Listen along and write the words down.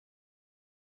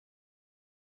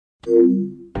What's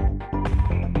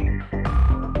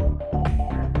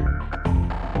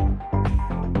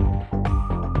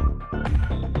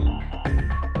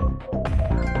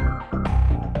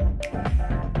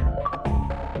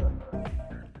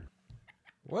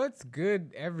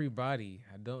good, everybody?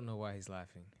 I don't know why he's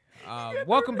laughing.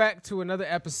 Welcome back to another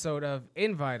episode of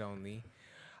Invite Only.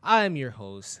 I'm your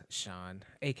host, Sean,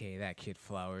 aka That Kid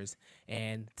Flowers,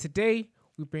 and today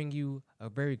we bring you a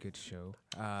very good show.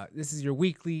 This is your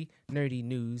weekly nerdy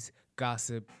news,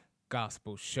 gossip,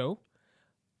 gospel show.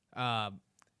 And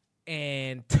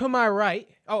to my right,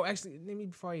 actually, maybe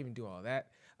before I even do all that,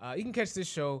 you can catch this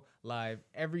show live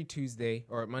every Tuesday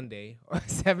or Monday or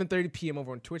 7:30 p.m.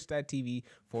 over on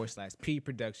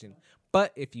twitch.tv/P-Production.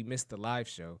 But if you missed the live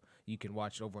show, you can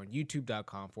watch it over on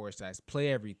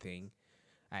youtube.com/playeverything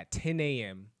at 10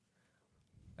 a.m.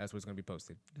 That's where it's going to be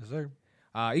posted. Yes, sir.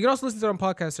 You can also listen to it on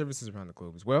podcast services around the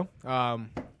globe as well.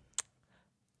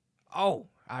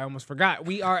 I almost forgot.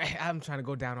 I'm trying to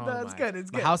go down all my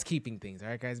housekeeping things. All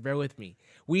right, guys, bear with me.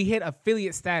 We hit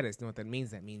affiliate status. You know what that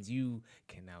means? That means you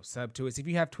can now sub to us. If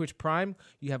you have Twitch Prime,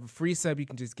 you have a free sub you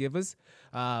can just give us.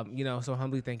 So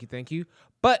humbly, thank you.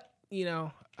 But,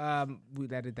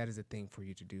 that is a thing for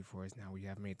you to do for us now. We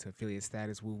have made to affiliate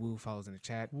status. Woo follows in the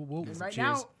chat. And right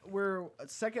now, we're a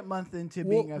second month into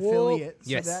being affiliate.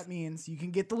 Yes. So that means you can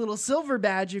get the little silver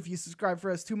badge if you subscribe for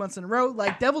us 2 months in a row.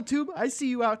 Like DevilTube, I see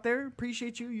you out there.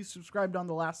 Appreciate you. You subscribed on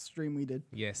the last stream we did.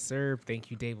 Yes, sir. Thank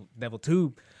you,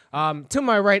 DevilTube. To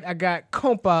my right, I got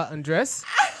Compa Andres.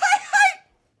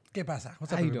 ¿Qué pasa?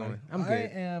 What's How up, you everybody? doing? I'm good.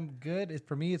 I am good.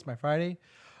 For me, it's my Friday.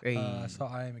 Hey. So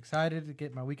I am excited to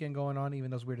get my weekend going on,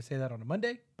 even though it's weird to say that on a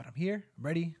Monday. But I'm here. I'm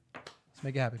ready. Let's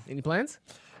make it happen. Any plans?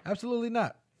 Absolutely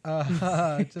not.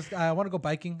 I want to go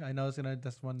biking. I know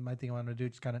that's my thing I want to do.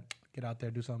 Just kind of get out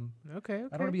there, do something. Okay. I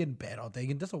don't want to be in bed all day.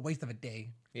 And that's a waste of a day.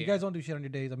 Yeah. You guys don't do shit on your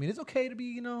days. I mean, it's okay to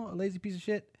be, a lazy piece of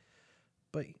shit.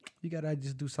 But you got to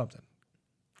just do something.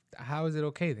 How is it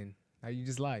okay then? You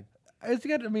just lied.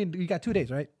 You got 2 days,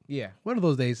 right? Yeah. One of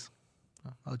those days,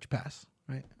 I'll let you pass,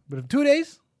 right? But if 2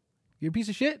 days, you're a piece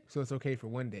of shit, So it's okay for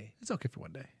one day. it's okay for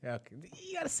one day. Okay.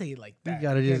 You gotta say it like that. You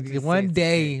gotta just can't get say one it's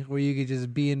day where you could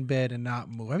just be in bed and not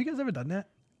move. Have you guys ever done that?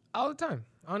 all the time.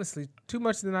 Honestly, too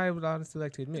much than I would honestly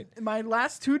like to admit. My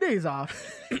last 2 days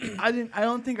off, I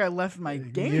don't think I left my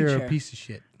game You're chair. a piece of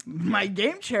shit. My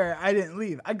game chair, I didn't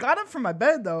leave. I got up from my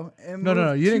bed though. And No.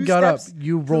 moved You didn't 2 get up. steps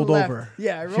You to the rolled left. over.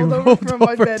 Yeah, I You rolled over rolled from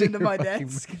my over bed to into your my fucking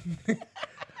desk.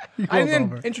 You I rolled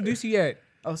didn't over. introduce you yet.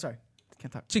 Oh, sorry.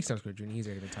 Can't talk. Cheek sounds good, Junior. He's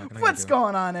already been talking. How you What's doing?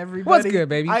 going on, everybody? What's good,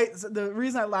 baby? So the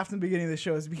reason I laughed in the beginning of the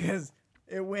show is because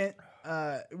it went.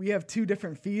 We have 2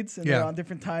 different feeds and they're Yeah. on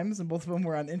different times, and both of them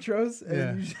were on intros. And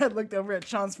Yeah. you just looked over at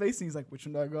Sean's face, and he's like, "Which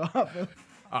one do I go off?" of?"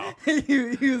 Oh.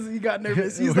 he got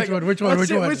nervous. He's Which like, one? Which "Oh, one? Which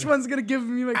shit, one?" Which one's gonna give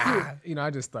me my clue?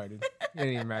 I just started. It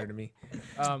didn't even matter to me.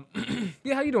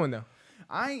 Yeah, how you doing though?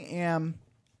 I am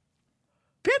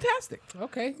fantastic.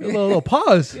 Okay. A little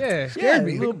pause. Yeah. Scared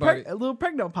me. a little, Think about it. a little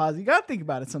pregnant pause. You gotta think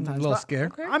about it sometimes. A little but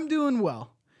scared. Okay. I'm doing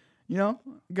well.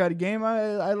 Got a game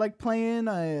I like playing.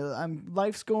 I'm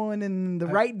life's going in the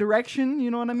right direction.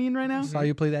 You know what I mean right now? Saw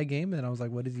you play that game, and I was like,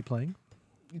 "What is he playing?"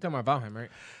 You talking about Valheim, right?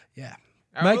 Yeah,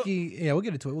 All right, Mikey. Yeah, we'll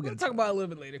get into it. We'll talk about it a little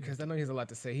bit later because I know he has a lot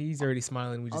to say. He's already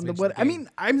smiling. We just On the mentioned what? the I game. mean,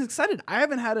 I'm excited. I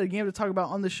haven't had a game to talk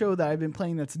about on the show that I've been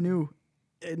playing that's new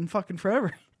in fucking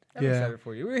forever. I'm Yeah. excited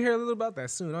for you. We'll hear a little about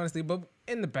that soon, honestly. But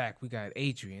in the back, we got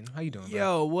Adrian. How you doing, bro?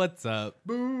 Yo, what's up?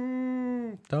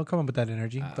 Boo! Don't come up with that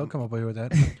energy. Don't come up here with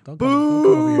that. Don't come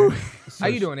over here. How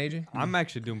you doing, Adrian? I'm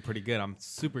actually doing pretty good. I'm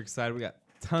super excited. We got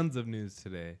tons of news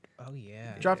today. Oh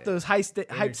yeah. Drop those hype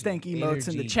stank Energy. emotes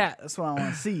in the chat. That's what I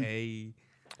want to see. Hey,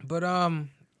 But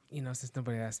since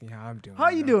nobody asked me how I'm doing, How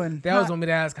you doing? They always want me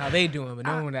to ask how they doing, but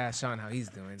no one would ask Sean how he's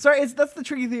doing. Sorry, that's the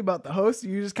tricky thing about the host.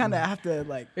 You just kind of have to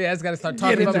like Yeah, I just gotta start Get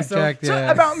talking about into myself.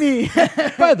 Yeah. about me.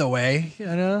 By the way,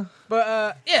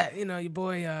 But your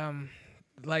boy,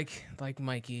 like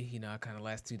Mikey, I kind of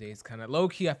last 2 days, kind of low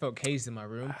key. I felt caged in my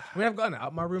room. I mean, I've gone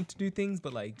out my room to do things,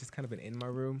 but like just kind of been in my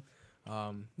room,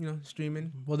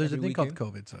 streaming. well, there's a every thing called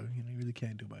weekend. COVID, so you really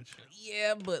can't do much.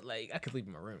 Yeah, but like I could leave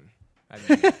in my room. I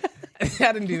didn't do that.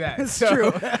 I didn't do that. It's So, true.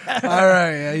 All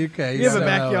right, yeah, you can. You have a So,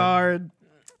 backyard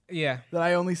Yeah. that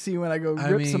I only see when I go I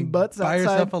rip mean, some butts buy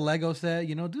outside. yourself a Lego set.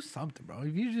 Do something, bro.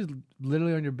 If you just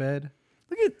literally on your bed.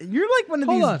 Look at you're like one of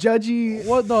Hold these on. judgy.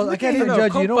 Well, no, I Look can't at even him.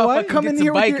 judge you. You know what? Come in Gets a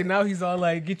here with bike, your- and now he's all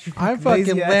like, "Get your I'm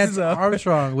lazy fucking asses Lance up."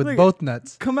 Armstrong with Look, both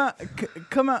nuts. Come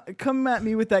at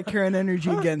me with that Karen energy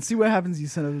again. See what happens, you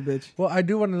son of a bitch. Well, I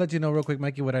do want to let you know real quick,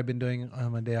 Mikey, what I've been doing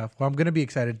on my day off. Well, I'm going to be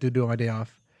excited to do on my day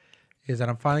off is that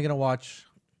I'm finally going to watch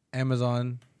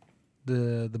Amazon,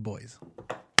 The Boys.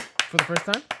 For the first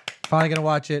time? Finally gonna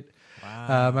watch it.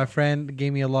 Wow. My friend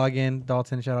gave me a login.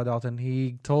 Dalton, shout out Dalton.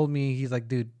 He told me, he's like,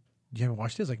 dude, you haven't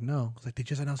watched this? Like, no. I was like, they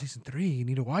just announced season 3. You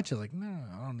need to watch it. I was like, no,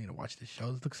 I don't need to watch this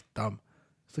show. This looks dumb.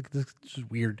 This is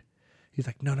weird. He's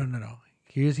like, no.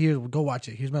 Here's go watch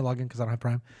it. Here's my login because I don't have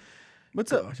Prime.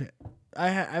 What's up?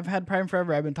 I've had Prime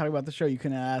forever. I've been talking about the show. You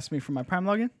can ask me for my Prime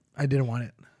login. I didn't want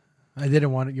it. I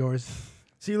didn't want it yours.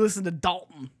 So you listen to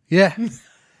Dalton. Yeah.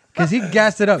 Because he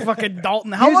gassed it up. Fucking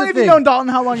Dalton. How long have you known Dalton?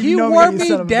 How long have you known me?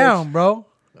 He wore me down, bro.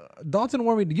 Dalton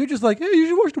wore me. You're just like, hey, you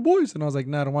should watch The Boys. And I was like,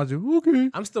 nah, I don't want to. Okay.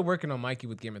 I'm still working on Mikey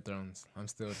with Game of Thrones. I'm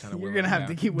still trying to You're going to have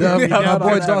to keep working. My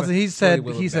boy Dalton, he said,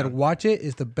 down. watch it.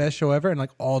 It's the best show ever. And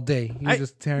like all day. He was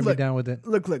just tearing me down with it.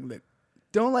 Look.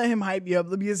 Don't let him hype you up.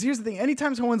 Because here's the thing.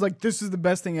 Anytime someone's like, this is the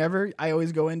best thing ever, I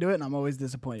always go into it and I'm always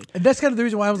disappointed. And that's kind of the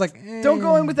reason why I was like, Don't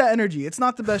go in with that energy. It's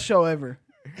not the best show ever.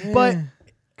 But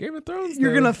Game of Thrones,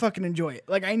 you're going to fucking enjoy it.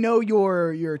 Like, I know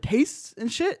your tastes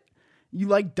and shit. You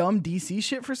like dumb DC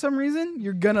shit for some reason.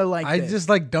 You're going to like I just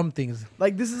like dumb things.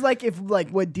 Like, this is like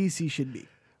what DC should be.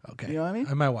 Okay. You know what I mean?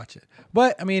 I might watch it.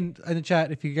 But, I mean, in the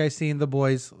chat, if you guys seen The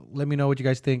Boys, let me know what you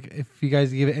guys think. If you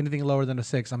guys give it anything lower than a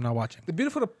 6, I'm not watching. The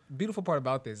beautiful part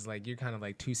about this is like you're kind of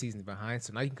like 2 seasons behind,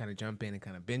 so now you can kind of jump in and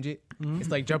kind of binge it. Mm-hmm.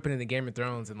 It's like jumping into Game of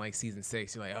Thrones in like season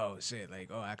 6. You're like, oh shit, like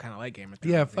I kind of like Game of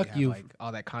Thrones. Yeah, and fuck you. you. Have, like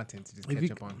all that content to just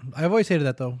catch up on. I've always hated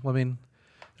that though. I mean,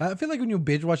 I feel like when you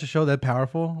binge watch a show that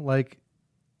powerful, like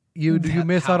you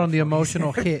miss out on the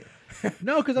emotional hit.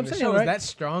 No, because I'm saying, show right? is that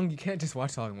strong, you can't just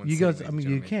watch it all in one. You guys, I mean,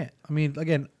 you can't. I mean,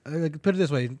 again, put it this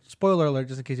way. Spoiler alert,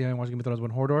 just in case you haven't watched Game of Thrones. When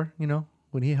Hodor,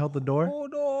 when he held the door.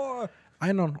 Hodor.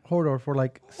 I known Hodor for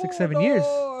like 6-7 years.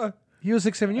 He was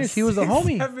 6-7 years. He was the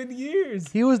homie. 7 years.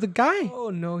 He was the guy. Oh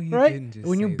no, he right? didn't. Just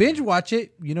when you say binge that. watch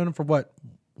it, you know him for what?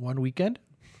 1 weekend?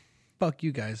 Fuck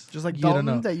you guys. Just like you don't Dalton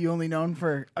know. that you only known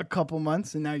for a couple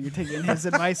months, and now you're taking his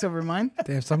advice over mine.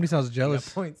 Damn, somebody sounds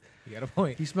jealous. You got a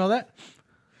point. You smell that?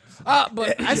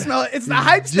 But I smell it. It's the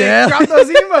hype stick. Yeah. Drop those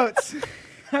emotes.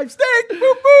 Hype stick. Boop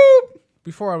boop.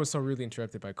 Before I was so rudely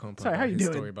interrupted by Compa Sorry, how about you his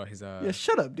doing? story about his Yeah,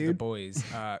 shut up, The dude. Boys.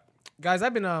 Guys,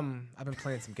 I've been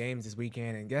playing some games this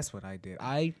weekend, and guess what I did?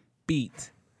 I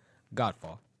beat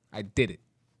Godfall. I did it.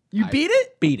 You beat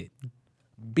it? Beat it.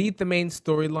 Beat the main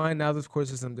storyline. Now, of course,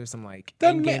 there's some like The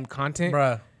in-game content,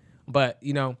 Bruh. but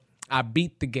I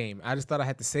beat the game. I just thought I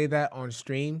had to say that on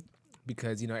stream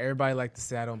because everybody like to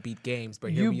say I don't beat games,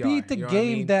 but here You we beat are. the You know what I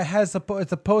game mean? that has it's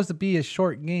supposed to be a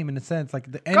short game in a sense.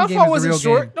 Like the end game Godfall is the wasn't real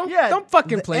short. game. Don't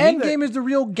fucking The play end me. game is the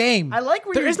real game. I like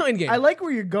where There is no end game. I like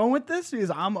where you're going with this because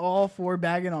I'm all for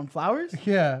bagging on flowers.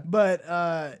 Yeah. But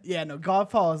no,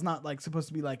 Godfall is not like supposed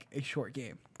to be like a short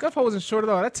game. Godfall wasn't short at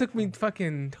all. That took me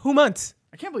fucking 2 months.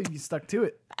 I can't believe you stuck to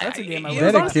it. That's a game I It love.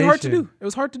 was honestly hard to Dedication. do. It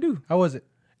was hard to do. How was it?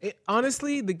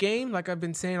 Honestly, the game, like I've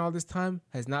been saying all this time,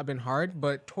 has not been hard.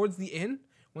 But towards the end,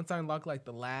 once I unlocked like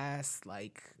the last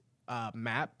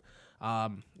map,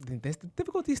 the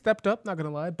difficulty stepped up. Not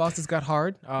gonna lie, bosses got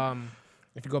hard.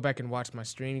 If you go back and watch my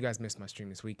stream, you guys missed my stream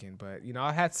this weekend. But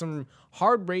I had some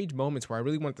hard rage moments where I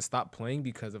really wanted to stop playing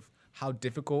because of how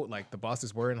difficult like the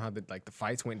bosses were and how the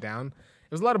fights went down.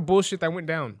 It was a lot of bullshit that went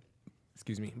down.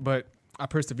 Excuse me, but I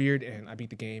persevered and I beat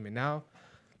the game, and now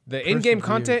the in-game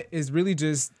content is really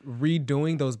just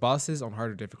redoing those bosses on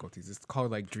harder difficulties. It's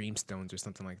called like Dreamstones or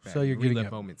something like that. So you're giving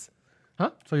up. moments.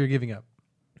 So you're giving up.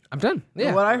 I'm done. But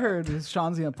Yeah. what I heard is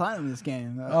Sean's gonna platinum this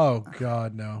game. Oh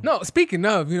God, no. No, speaking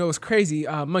of, it's crazy.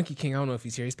 Monkey King, I don't know if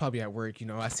he's here. He's probably at work.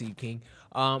 I see you, King.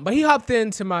 But he hopped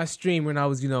into my stream when I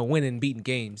was, winning, beating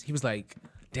games. He was like,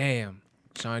 "Damn,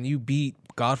 Sean, you beat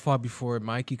Godfall before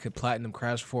Mikey could platinum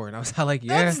Crash 4." And I was like,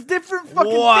 "Yeah." That's different fucking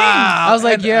things. I was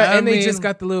like, And "Yeah," I and they mean- just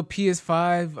got the little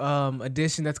PS5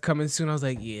 edition that's coming soon. I was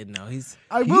like, "Yeah, no, he's."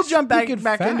 I will jump back speaking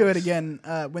into it facts. again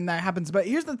when that happens. But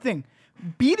here's the thing: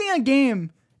 beating a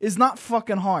game is not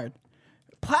fucking hard.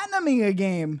 Platinuming a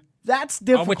game, that's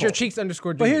difficult. With your cheeks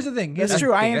underscore. But here's the thing. That's Here's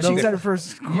true. I am That's cheeks good. under first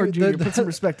score You- junior. the- Put some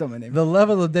respect on my name. the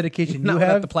level of dedication Not you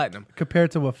without have the platinum.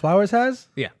 compared to what Flowers has.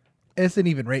 Yeah. It's an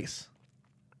even race.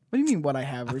 What do you mean? What I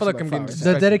have? I feel like I'm getting flowers? dis- The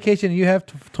Respectful. dedication you have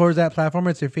towards that platformer,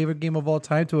 it's your favorite game of all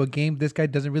time, to a game this guy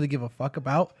doesn't really give a fuck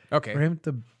about. Okay. For him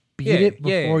to beat Yeah, it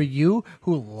yeah. before you,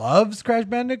 who loves Crash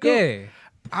Bandicoot. Yeah.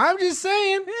 I'm just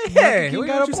saying. Yeah. Monkey King What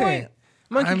got you a saying? point.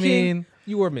 Monkey I King, mean,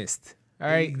 you were missed. All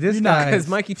right. this You're not- guy Because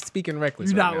Mikey's speaking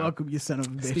reckless. You're right not now. welcome, you son of a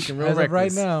bitch. Speaking real as of right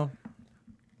reckless. now,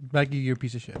 Becky, you're a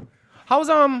piece of shit. How's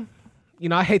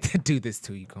I hate to do this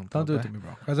to you, Compa. Don't do it but to me,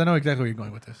 bro. Because I know exactly where you're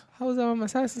going with this. How's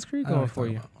Assassin's Creed I don't know going what for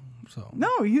you're you? talking about. So. No,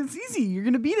 it's easy. You're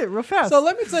gonna beat it real fast. So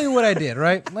let me tell you what I did,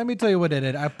 right? Let me tell you what I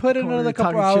did. I put in Come on, another you're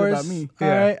couple talking shit hours. about me. All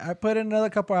Yeah. right, I put in another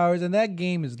couple hours, and that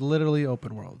game is literally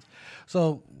open world.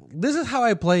 So this is how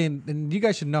I play, and you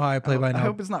guys should know how I play by now. I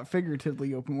hope it's not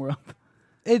figuratively open world.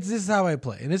 This is how I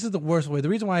play, and this is the worst way. The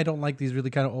reason why I don't like these really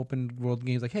kind of open world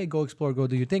games, like, hey, go explore, go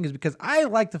do your thing, is because I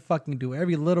like to fucking do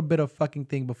every little bit of fucking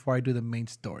thing before I do the main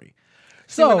story.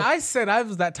 So when I said I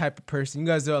was that type of person, you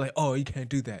guys are like, "Oh, you can't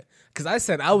do that," because I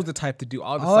said I was the type to do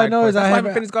all the side I know quests. is That's I why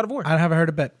haven't finished God of War. I haven't heard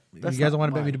a bet. That's you guys not don't want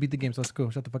to bet mine. me to beat the game, so let's go.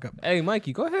 Shut the fuck up. Hey,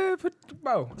 Mikey, go ahead,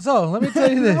 bro. So let me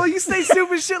tell you this. Well, you say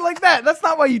stupid shit like that. That's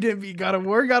not why you didn't beat God of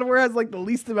War. God of War has like the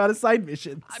least amount of side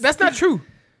missions. That's not true.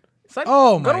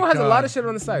 Oh my God of War has a lot God. of shit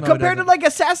on the side. No, Compared to like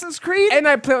Assassin's Creed, And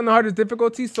I play on the hardest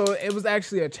difficulty, so it was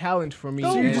actually a challenge for me.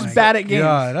 so you're And just bad at games.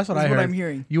 Yeah, that's what I heard. I'm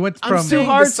hearing. You went I'm from saying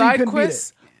hard, the so you side couldn't beat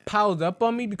quests piled up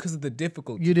on me because of the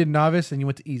difficulty. you did novice and you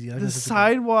went to easy. The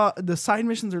side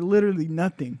missions are literally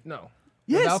nothing. No.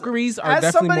 Yes, The Valkyries are as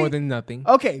definitely somebody- more than nothing.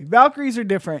 Okay, Valkyries are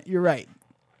different. You're right.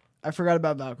 I forgot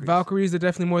about Valkyries. Valkyries are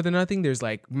definitely more than nothing. There's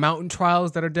like mountain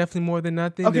trials that are definitely more than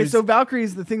nothing. Okay, There's- so Valkyrie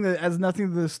is the thing that has nothing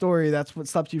to do with the story. That's what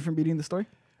stopped you from beating the story.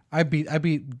 I beat. So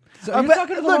But you're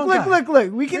talking to the wrong guy.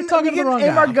 look. We can talking to the wrong aim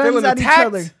guy. our guns Feeling at each attacked.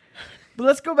 other. But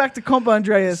let's go back to Compa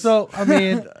Andreas. So I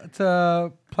mean,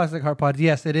 to Plastic Heart Pod,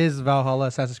 yes, it is Valhalla,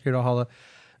 Assassin's Creed Valhalla.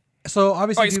 So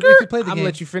obviously, if you play the I'm game, gonna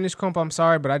let you finish, comp. I'm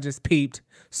sorry, but I just peeped.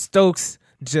 Stokes,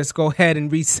 just go ahead and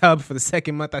resub for the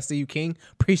second month. I see you, King.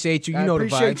 Appreciate you. You I know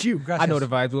appreciate the vibes. you. I know the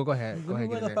vibes. We'll go ahead. Go Let me ahead.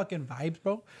 wear Get the it fucking vibes,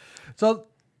 bro. So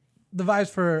the vibes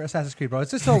for Assassin's Creed, bro.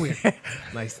 It's just so weird.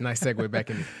 nice segue back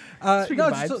in. Speaking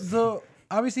of vibes. so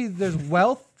obviously there's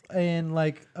wealth and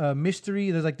like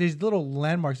mystery. There's like these little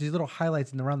landmarks, these little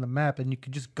highlights around the map, and you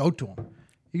can just go to them.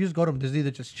 You can just go to them. There's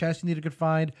either just chests you need to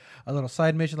find, a little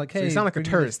side mission like, hey, So you sound like a bring me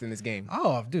tourist in this game.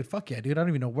 Oh, dude, fuck yeah, dude. I don't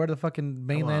even know where the fucking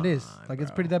mainland is. on, Like,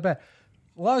 it's bro. pretty that bad.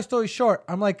 Long story short,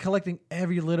 I'm like collecting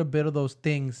every little bit of those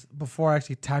things before I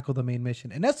actually tackle the main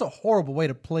mission. And that's a horrible way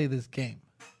to play this game.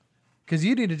 Because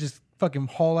you need to just fucking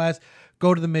haul ass,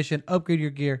 go to the mission, upgrade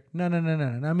your gear. No,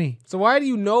 not me. So why do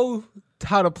you know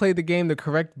how to play the game the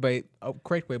correct way,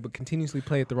 but continuously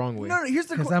play it the wrong way? no, here's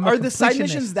the 'Cause question. I'm a Are the side completionist.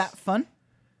 missions that fun?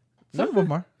 Some of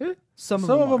them are. Some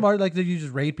Some of them are like that you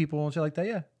just raid people and shit like that.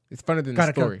 Yeah. It's funner than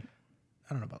Gotta the story.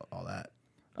 I don't know about all that.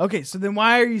 Okay, so then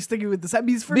why are you sticking with the side?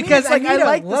 Because for me, Because it's like I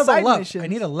like the level side up. missions. I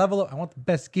need a level up. I want the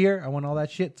best gear. I want all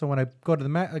that shit. So when I go to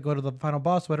the I go to the final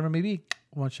boss, whatever it may be,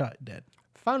 one shot, dead.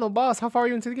 Final boss. How far are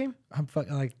you into the game? I'm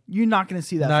fucking like You're not going to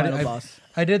see that not- final I, boss.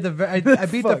 I did I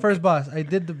beat the Fuck. first boss. I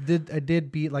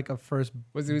did beat like a first.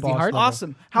 Was he boss hard? level.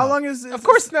 Awesome. How long is it? Of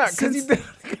course not, because you since-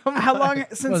 did. How long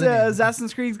since Wasn't it?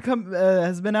 Assassin's Creed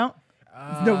has been out?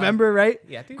 It's November, right?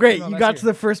 yeah, I think Great, it came out you last got year. to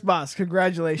the first boss.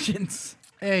 Congratulations.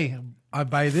 Hey,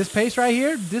 by this pace right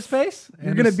here, this pace,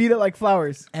 You're gonna beat it like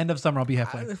flowers. end of summer. I'll be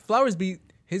halfway. Flowers beat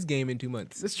his game in 2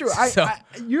 months. That's true. So,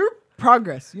 Your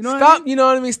progress. You know what I stop. mean? You know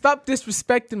what I mean? Stop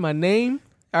disrespecting my name.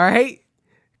 All right,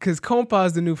 because Compa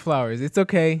is the new flowers. It's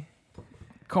okay.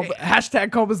 Hashtag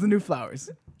Comba's the new flowers.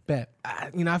 Bet.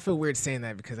 I feel weird saying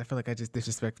that because I feel like I just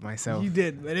disrespect myself. You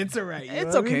did, but it's all right. You know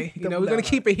It's what I mean? okay. Double We're gonna down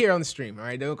keep it here on the stream. All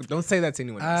right, don't say that to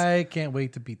anyone else. I can't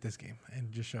wait to beat this game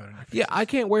and just show it. In your face. Yeah, I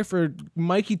can't wait for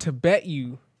Mikey to bet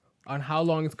you on how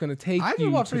long it's gonna take I you.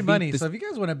 just want to free beat money. this- So if you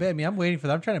guys want to bet me, I'm waiting for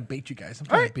that. I'm trying to bait you guys. I'm All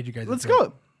trying right, to bait you guys. let's into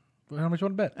go. it. How much you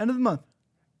want to bet? End of the month.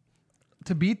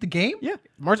 To beat the game? Yeah.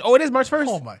 March. Oh, it is March 1st.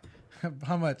 Oh my.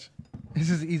 How much? This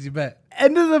is an easy bet.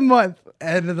 End of the month.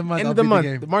 End of the month. End I'll of the beat month.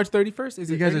 The game. March 31st. Is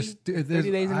You it guys 30, are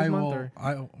 30 days in this month or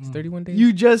it's 31 days?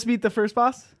 You just beat the first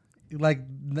boss. like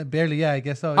barely. Yeah, I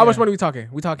guess so. How much money are we talking?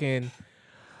 We talking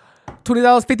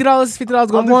 $20, $50, $50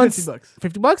 going do once. $50.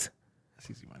 $50? That's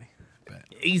easy money. Bet.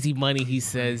 Easy money, he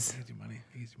says. Easy money.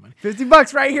 Easy money.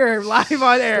 $50 right here, live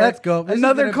on air. Let's go. This is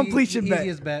Another gonna be completion the bet.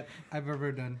 easiest bet I've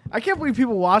ever done. I can't believe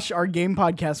people watch our game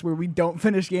podcast where we don't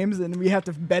finish games and we have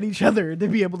to bet each other to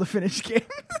be able to finish games.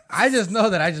 I just know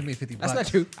that I just made $50. That's not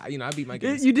true. I beat my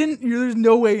games. You didn't. There's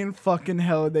no way in fucking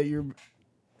hell that you're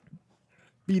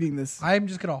beating this. I'm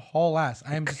just gonna haul ass.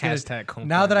 I'm just gonna, Hashtag complain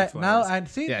now that I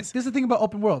flowers. see. Yes. This is the thing about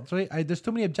open world. So there's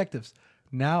too many objectives.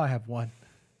 Now I have one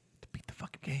to beat the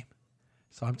fucking game.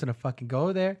 So I'm just gonna fucking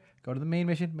go there. Go to the main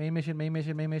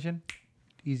mission.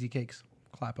 Easy cakes.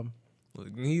 Clap them.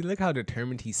 Look how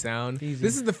determined he sounds. Easy.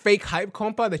 This is the fake hype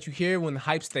compa that you hear when the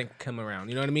hype stank come around.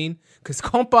 You know what I mean? Because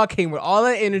compa came with all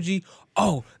that energy.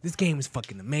 Oh, this game is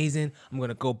fucking amazing. I'm going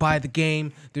to go buy the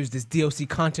game. There's this DLC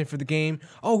content for the game.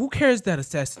 Oh, who cares that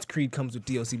Assassin's Creed comes with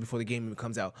DLC before the game even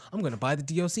comes out? I'm going to buy the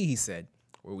DLC, he said.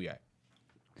 Where we at?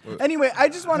 Anyway, I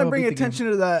just want I to will bring beat the attention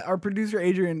to that. Our producer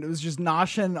Adrian was just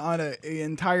noshing on an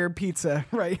entire pizza,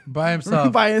 right? By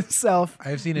himself. By himself.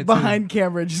 I've seen it behind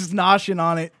camera, just noshing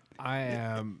on it. I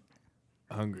am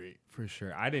hungry for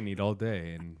sure. I didn't eat all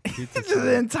day, and pizza Just an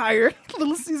entire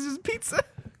Little Caesars pizza.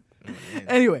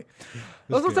 Anyway,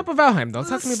 what's up with Valheim? Don't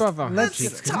talk to me about Valheim.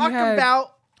 Let's talk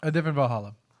about a different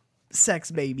Valhalla.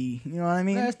 Sex, baby. You know what I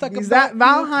mean? Let's talk Because about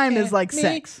Valheim is like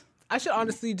sex. I should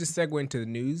honestly just segue into the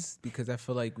news because I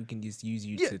feel like we can just use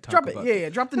you to talk drop about. it. Yeah,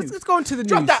 drop the news. Let's go into the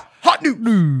Drop news. that hot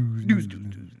news.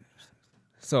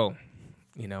 So,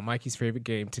 Mikey's favorite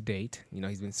game to date.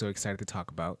 He's been so excited to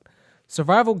talk about.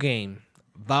 Survival game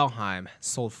Valheim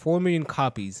sold 4 million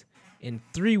copies in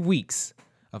 3 weeks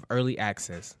of early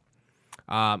access.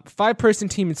 5-person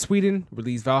team in Sweden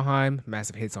released Valheim.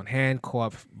 Massive hits on hand.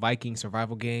 Co-op Viking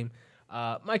survival game.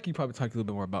 Mikey probably talked a little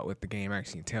bit more about what the game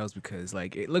actually entails because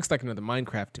it looks like another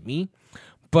Minecraft to me.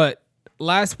 But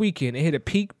last weekend, it hit a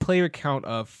peak player count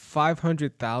of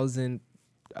 500,000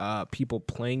 people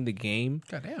playing the game.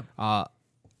 Goddamn.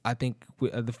 I think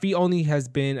the feat only has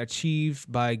been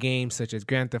achieved by games such as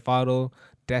Grand Theft Auto,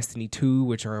 Destiny 2,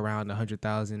 which are around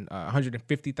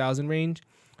 150,000 range.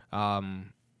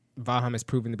 Valheim has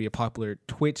proven to be a popular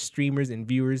Twitch streamers and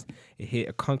viewers. It hit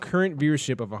a concurrent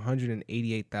viewership of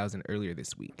 188,000 earlier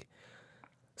this week.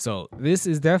 So this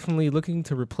is definitely looking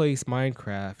to replace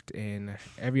Minecraft and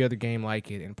every other game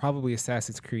like it, and probably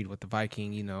Assassin's Creed with the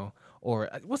Viking, Or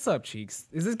what's up, Cheeks?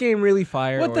 Is this game really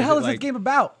fire? What the hell is this game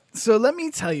about? So let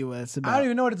me tell you what it's about. I don't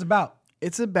even know what it's about.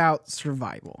 It's about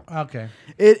survival. Okay.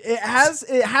 It has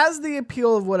the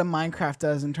appeal of what a Minecraft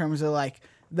does in terms of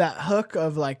that hook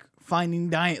of finding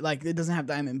diamond. It doesn't have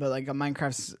diamond, but a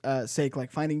Minecraft's sake,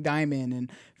 finding diamond and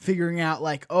figuring out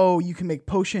you can make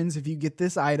potions if you get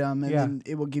this item and then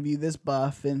it will give you this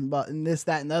buff and this,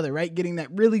 that, and the other, right? Getting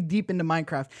that really deep into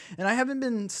Minecraft. And I haven't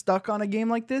been stuck on a game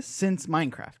like this since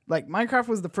Minecraft. Minecraft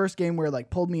was the first game where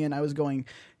pulled me in. I was going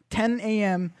 10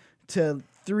 a.m. to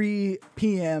 3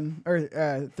 p.m.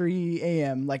 or 3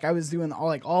 a.m. I was doing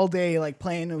all day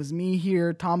playing. It was me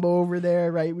here, Tombo over there,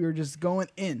 right? We were just going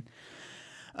in.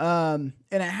 And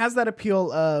it has that appeal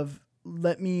of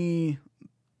I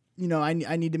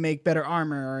need to make better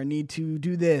armor, or I need to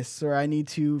do this, or I need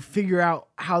to figure out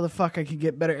how the fuck I could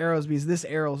get better arrows because this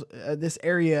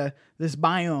area, this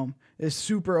biome is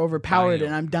super overpowered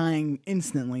and I'm dying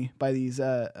instantly by these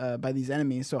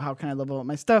enemies. So how can I level up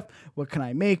my stuff? What can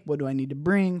I make? What do I need to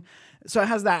bring? So it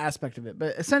has that aspect of it.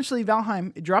 But essentially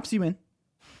Valheim, it drops you in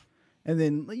and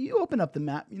then you open up the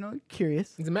map,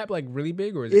 curious. Is the map really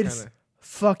big or is it kind of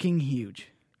fucking huge?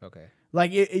 Okay.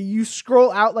 You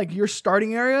scroll out your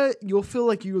starting area, you'll feel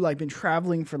like you been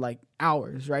traveling for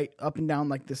hours, right? Up and down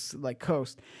this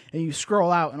coast. And you scroll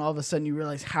out and all of a sudden you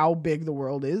realize how big the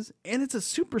world is. And it's a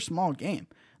super small game.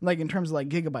 In terms of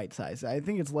gigabyte size. I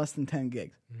think it's less than 10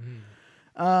 gigs.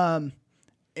 And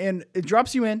it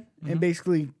drops you in and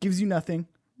basically gives you nothing,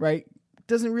 right?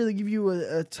 Doesn't really give you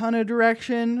a ton of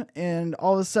direction. And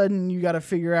all of a sudden you got to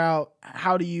figure out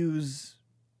how to use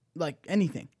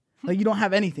anything. You don't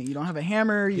have anything. You don't have a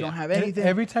hammer. You don't have anything.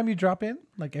 Every time you drop in?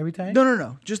 Every time?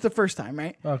 No. Just the first time,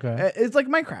 right? Okay. It's like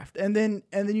Minecraft. And then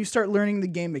you start learning the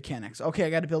game mechanics. Okay,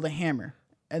 I got to build a hammer.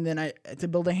 And then to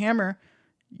build a hammer,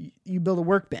 you build a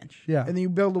workbench. Yeah. And then you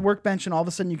build a workbench and all of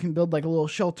a sudden you can build a little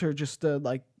shelter just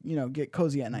to get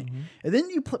cozy at night. And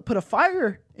then you put a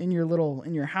fire in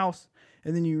your house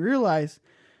and then you realize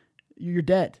you're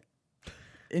dead.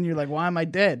 And you're like, why am I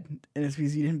dead? And it's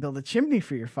because you didn't build a chimney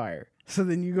for your fire. So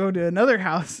then you go to another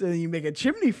house and you make a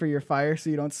chimney for your fire so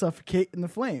you don't suffocate in the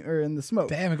flame or in the smoke.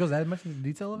 Damn, it goes that much into the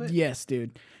detail of it? Yes,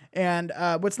 dude. And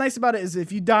what's nice about it is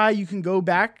if you die, you can go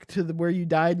back to where you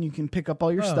died and you can pick up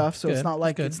all your stuff. So it's not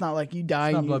like you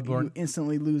die and you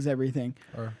instantly lose everything.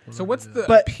 So what's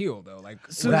the appeal though?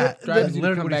 So that drives you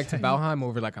to come back to Valheim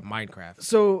over a Minecraft?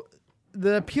 So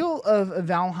the appeal of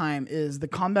Valheim is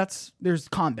there's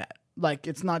combat.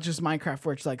 It's not just Minecraft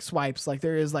where it's swipes.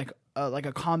 There is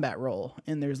a combat roll,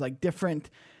 and there's different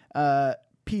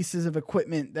pieces of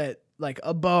equipment that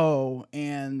a bow,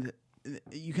 and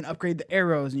you can upgrade the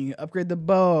arrows, and you can upgrade the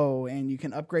bow, and you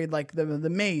can upgrade the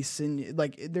mace, and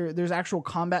there's actual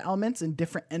combat elements and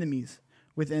different enemies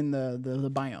within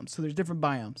the biomes. So there's different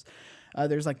biomes.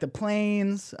 There's the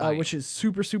plains, which is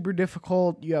super, super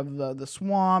difficult. You have the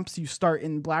swamps. You start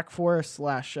in Black Forest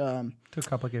 / too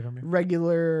complicated for me.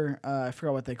 Regular, I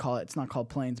forgot what they call it. It's not called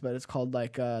plains, but it's called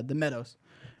the meadows,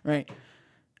 right?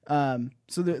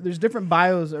 So there's different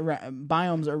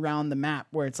biomes around the map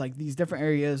where it's these different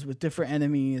areas with different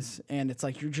enemies, and it's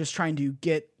you're just trying to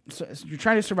you're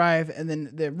trying to survive. And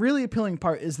then the really appealing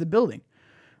part is the building.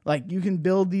 You can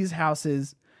build these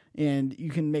houses. And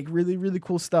you can make really, really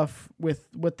cool stuff with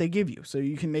what they give you. So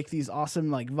you can make these awesome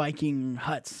Viking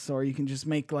huts, or you can just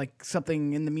make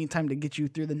something in the meantime to get you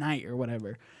through the night or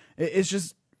whatever. It's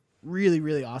just really,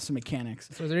 really awesome mechanics.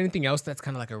 So is there anything else that's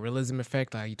kind of like a realism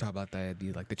effect? Like you talk about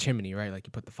like the chimney, right? Like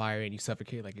you put the fire and you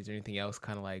suffocate. Like is there anything else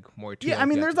kind of like more to? Yeah, like, I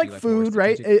mean, there's like food,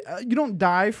 right? You don't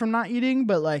die from not eating,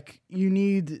 but like you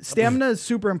need stamina is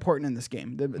super important in this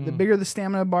game. The bigger the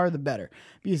stamina bar, the better.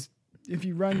 Because if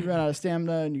you run out of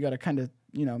stamina, and you got to kind of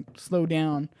slow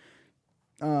down.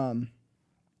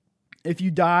 If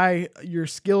you die, your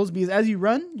skills, because as you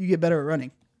run, you get better at running.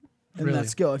 And that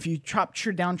skill. If you chop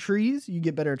down trees, you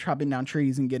get better at chopping down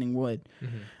trees and getting wood.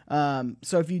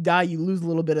 So if you die, you lose a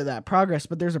little bit of that progress,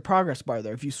 but there's a progress bar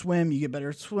there. If you swim, you get better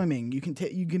at swimming. You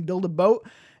can build a boat,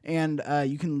 and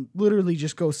you can literally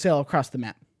just go sail across the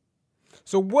map.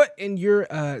 So what, in your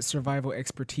survival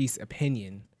expertise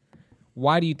opinion,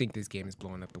 why do you think this game is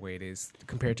blowing up the way it is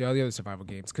compared to all the other survival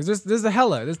games? Because there's a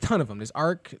ton of them. There's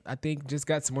Ark, I think, just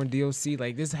got some more DLC.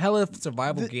 Like, there's hella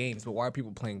survival games, but why are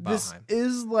people playing Valheim? This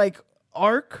is like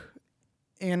Ark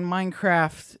and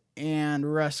Minecraft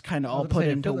and Rust kind of all put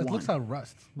into one. It looks like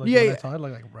Rust. Like, yeah. It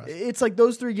look like Rust. It's like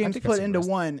those three games put into Rust.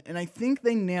 one, and I think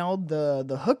they nailed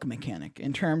the hook mechanic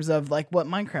in terms of like what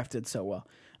Minecraft did so well.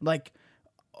 Like,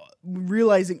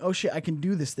 realizing, oh shit, I can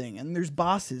do this thing. And there's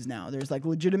bosses now. There's like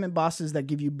legitimate bosses that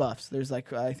give you buffs. There's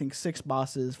like I think 5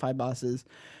 bosses.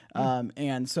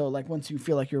 And so like once you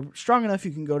feel like you're strong enough, you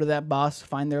can go to that boss,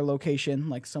 find their location,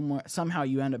 like somehow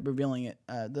you end up revealing it.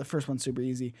 The first one's super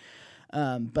easy.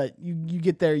 But you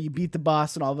get there, you beat the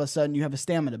boss, and all of a sudden you have a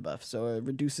stamina buff. So it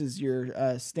reduces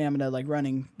your stamina like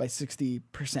running by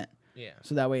 60%. Yeah.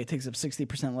 So that way it takes up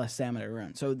 60% less stamina to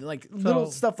run. So like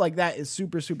little stuff like that is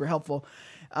super, super helpful.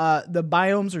 The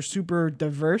biomes are super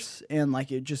diverse, and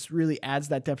like it just really adds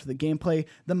that depth to the gameplay.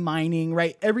 The mining,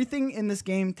 right? Everything in this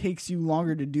game takes you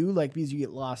longer to do, like because you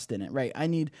get lost in it, right? I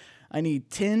need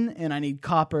tin and I need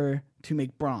copper to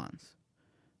make bronze,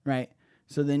 right?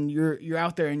 So then you're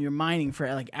out there and you're mining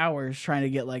for like hours trying to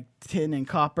get like tin and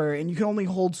copper, and you can only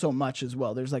hold so much as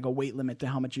well. There's like a weight limit to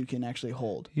how much you can actually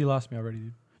hold. You lost me already,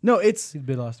 dude. No, it's... He's a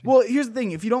bit lost me. Well, here's the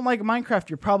thing. If you don't like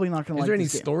Minecraft, you're probably not going to like this game.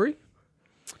 Is there any story?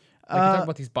 Like you talk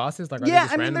about these bosses? Like, yeah,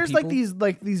 I mean, there's people?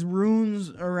 like these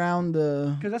runes around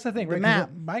the Because that's the thing, right?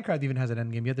 map. Minecraft even has an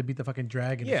end game. You have to beat the fucking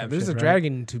dragon. Yeah, there's a right?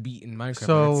 dragon to beat in Minecraft.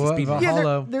 So,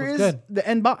 yeah, there is good. the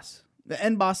end boss. The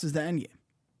end boss is the end game.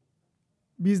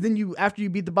 Because then after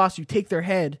you beat the boss, you take their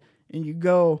head and you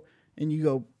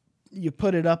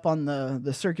put it up on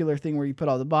the circular thing where you put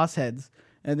all the boss heads.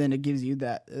 And then it gives you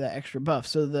that extra buff.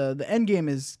 So the end game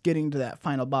is getting to that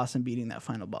final boss and beating that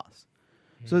final boss.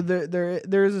 Mm-hmm. So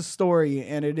there is a story,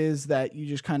 and it is that you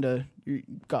just kind of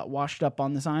got washed up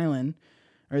on this island,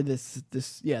 or this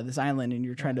island, and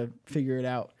you're trying to figure it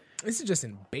out. This is just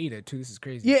in beta too. This is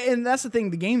crazy. Yeah, and that's the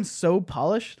thing. The game's so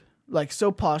polished. Like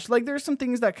so polished. Like there's some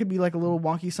things that could be like a little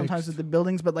wonky sometimes with the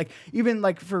buildings, but like even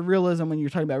like for realism, when you're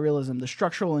talking about realism, the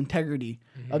structural integrity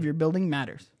of your building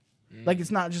matters. Like,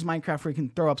 it's not just Minecraft where you can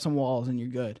throw up some walls and you're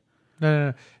good.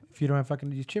 No. If you don't have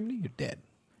fucking use chimney, you're dead.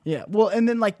 Yeah. Well, and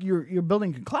then, like, your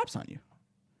building can collapse on you.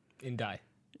 And die.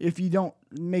 If you don't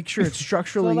make sure it's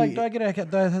structurally... So, like, do I have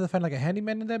to find, like, a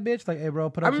handyman in that bitch? Like, hey,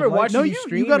 bro, put up I remember watching you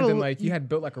stream, and then, like, you had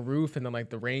built, like, a roof, and then, like,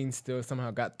 the rain still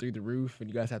somehow got through the roof, and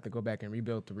you guys have to go back and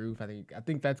rebuild the roof. I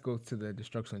think that goes to the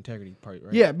structural integrity part,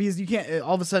 right? Yeah, because you can't...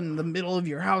 All of a sudden, the middle of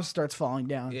your house starts falling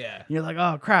down. Yeah. And you're like,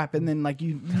 oh, crap. And then, like,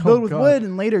 you build with wood,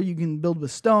 and later you can build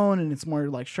with stone, and it's more,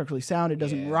 like, structurally sound. It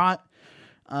doesn't rot.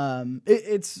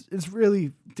 It's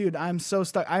really... Dude, I'm so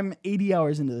stuck. I'm 80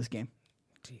 hours into this game.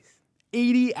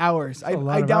 80 hours. I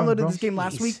downloaded this game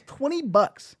last week,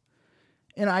 $20,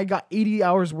 and I got 80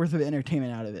 hours worth of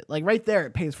entertainment out of it. Like right there,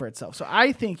 it pays for itself. So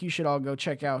I think you should all go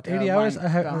check out 80 hours.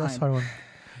 That's hard one.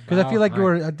 Because I feel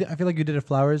like you did a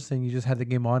Flowers and you just had the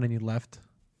game on and you left.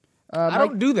 I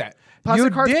don't do that.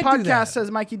 Plastic Hearts Podcast says,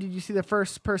 Mikey, did you see the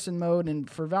first person mode and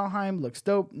for Valheim? Looks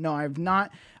dope. No, I've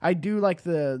not. I do like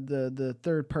the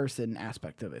third person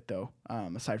aspect of it though,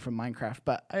 aside from Minecraft.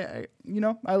 But I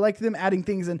like them adding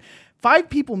things. And 5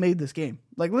 people made this game.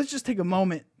 Like, let's just take a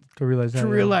moment to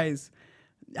realize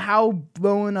how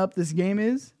blowing up this game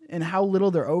is and how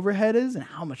little their overhead is and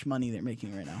how much money they're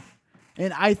making right now.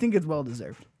 And I think it's well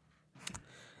deserved.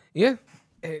 Yeah,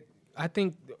 I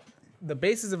think the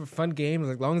basis of a fun game is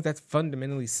as long as that's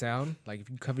fundamentally sound. Like if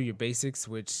you cover your basics,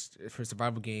 which for a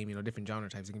survival game, different genre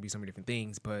types, it can be so many different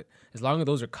things. But as long as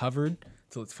those are covered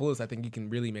to its fullest, I think you can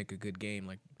really make a good game.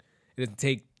 Like it doesn't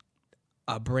take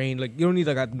a brain. Like you don't need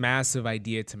like a massive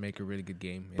idea to make a really good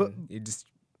game. And but it just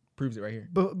proves it right here.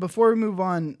 But before we move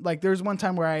on, like there's one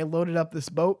time where I loaded up this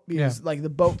boat because like the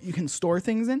boat you can store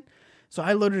things in. So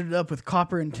I loaded it up with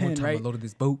copper and tin, right? I loaded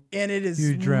this boat, and it is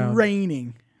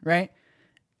raining, right?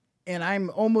 and I'm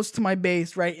almost to my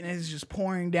base, right, and it's just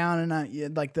pouring down,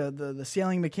 and like the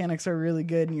sailing mechanics are really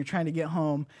good, and you're trying to get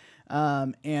home,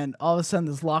 and all of a sudden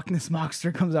this Loch Ness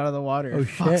monster comes out of the water and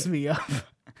fucks me up.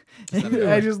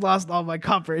 I just lost all my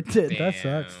copper. It did. That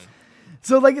sucks.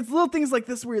 So like it's little things like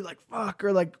this where you're like fuck,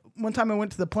 or like one time I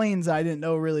went to the plains, I didn't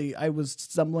know really, I was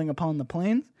stumbling upon the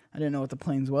plains. I didn't know what the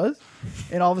plains was,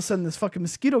 and all of a sudden this fucking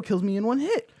mosquito kills me in one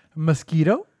hit.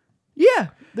 Mosquito? Yeah,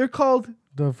 they're called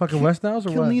The fucking West Niles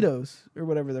or what? Kilnedos or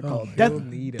whatever they're called.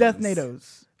 Kilnedos.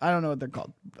 Deathnados. I don't know what they're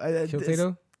called.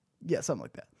 Kiltado? Yeah, something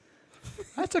like that.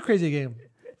 That's a crazy game.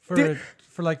 Dude.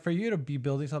 For you to be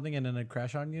building something and then it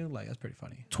crash on you, like that's pretty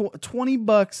funny.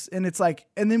 $20, and it's like,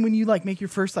 and then when you like make your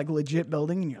first like legit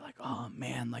building, and you're like, oh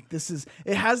man, like this is.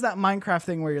 It has that Minecraft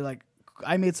thing where you're like,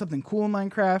 I made something cool in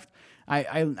Minecraft.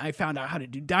 I found out how to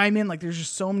do diamond. Like there's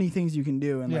just so many things you can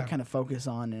do and like kind of focus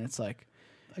on, and it's like.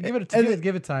 Give it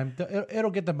time. It'll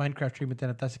get the Minecraft treatment then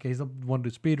if that's the case. They'll want to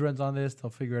do speed runs on this. They'll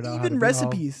figure it out. Even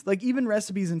recipes, even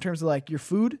recipes in terms of like your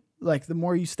food. Like the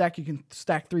more you stack, you can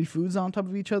stack 3 foods on top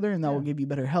of each other, and that will give you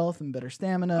better health and better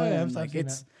stamina. Oh, yeah, and like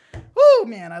it's, woo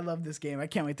man, I love this game. I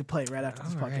can't wait to play it right after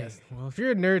this podcast. Right. Well, if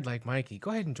you're a nerd like Mikey, go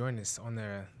ahead and join us on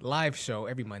the live show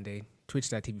every Monday,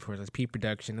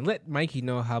 twitch.tv/P-Production, and let Mikey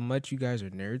know how much you guys are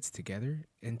nerds together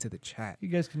into the chat. You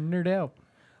guys can nerd out.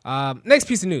 Next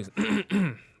piece of news.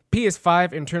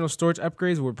 PS5 internal storage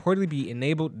upgrades will reportedly be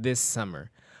enabled this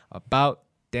summer. About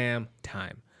damn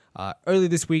time. Earlier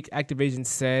this week, Activision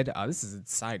said, this is a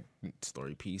side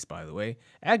story piece, by the way.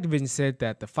 Activision said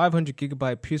that the 500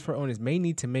 gigabyte PS4 owners may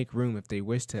need to make room if they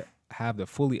wish to have the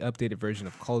fully updated version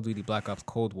of Call of Duty Black Ops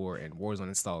Cold War and Warzone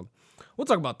installed. We'll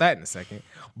talk about that in a second.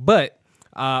 But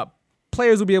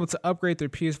players will be able to upgrade their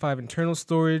PS5 internal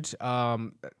storage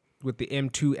with the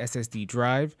M2 SSD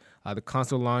drive. The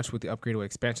console launched with the upgradable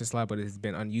expansion slot, but it has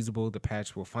been unusable. The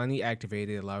patch will finally activate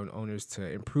it, allowing owners to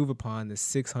improve upon the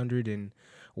 600 and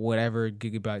whatever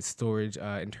gigabyte storage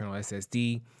internal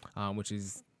SSD, which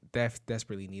is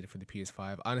desperately needed for the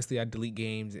PS5. Honestly, I delete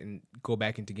games and go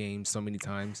back into games so many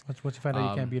times. Once you find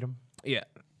out you can't beat them. Yeah.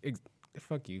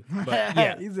 Fuck you. But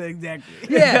yeah. Exactly.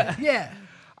 Yeah.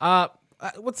 Yeah.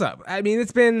 What's up? I mean,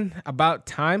 it's been about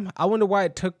time. I wonder why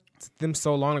it took them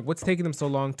so long. Like, what's taking them so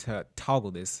long to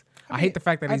toggle this? I hate the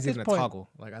fact that he's even a toggle.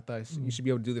 Like, I thought you should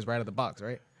be able to do this right out of the box,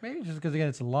 right? Maybe just because, again,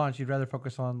 it's a launch. You'd rather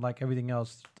focus on, like, everything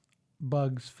else.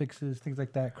 Bugs, fixes, things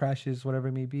like that, crashes, whatever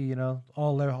it may be, you know.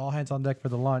 All hands on deck for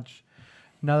the launch.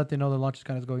 Now that they know the launch is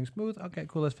kind of going smooth, okay,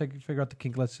 cool, let's figure out the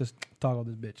kink. Let's just toggle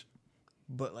this bitch.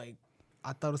 But, like,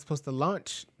 I thought it was supposed to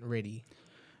launch ready.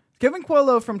 Kevin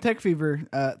Coelho from Tech Fever,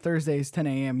 Thursdays, 10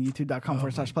 a.m.,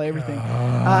 youtube.com/play everything.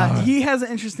 He has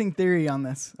an interesting theory on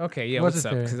this. Okay, yeah, what's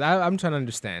up? Because I'm trying to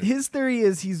understand. His theory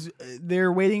is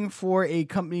they're waiting for a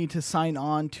company to sign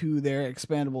on to their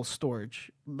expandable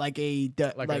storage, like an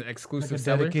exclusive like a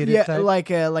seller. Yeah, type?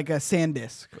 like a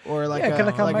SanDisk or like kind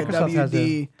of like Microsoft a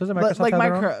WD. Doesn't Microsoft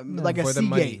have like a for the Seagate.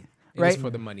 money. Right? It's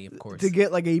for the money, of course. To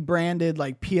get like a branded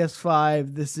like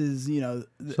PS5, this is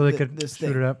so they could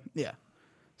shoot it up. Yeah.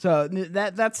 So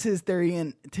that's his theory,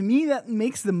 and to me that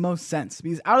makes the most sense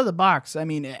because out of the box, I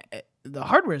mean, the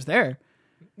hardware's there.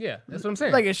 Yeah, that's what I'm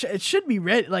saying. Like it should be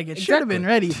ready. Like it should have been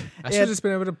ready. I should have just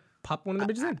been able to pop one of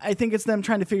the bitches in. I think it's them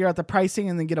trying to figure out the pricing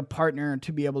and then get a partner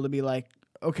to be able to be like,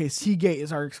 okay, Seagate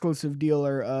is our exclusive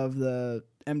dealer of the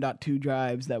M.2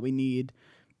 drives that we need.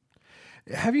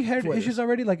 Have you had issues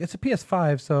already? Like it's a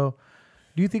PS5, so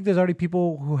do you think there's already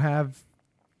people who have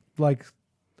like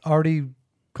already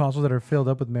consoles that are filled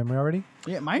up with memory already?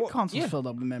 Yeah, my console's filled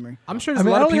up with memory. I'm sure there's a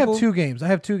lot I of only people. have 2 games. I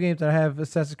have 2 games. I have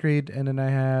Assassin's Creed, and then I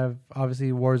have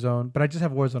obviously Warzone. But I just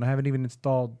have Warzone. I haven't even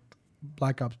installed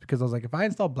Black Ops because I was like, if I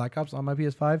install Black Ops on my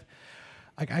PS5,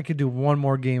 I could do one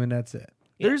more game and that's it.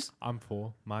 I'm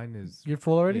full. Mine is. You're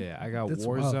full already? Yeah, I got That's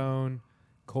Warzone,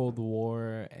 Cold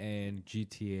War, and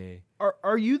GTA.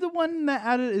 Are you the one that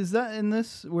added? Is that in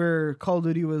this where Call of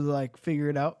Duty was like figure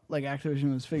it out, like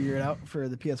Activision was figure it out for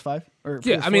the PS5 or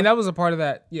Yeah, PS4? I mean that was a part of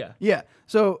that. Yeah. Yeah.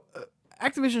 So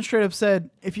Activision straight up said,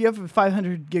 if you have a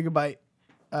 500 gigabyte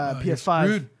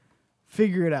PS5,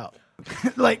 figure it out.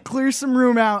 Like clear some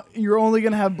room out. You're only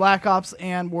gonna have Black Ops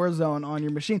and Warzone on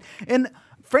your machine. And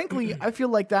frankly, I feel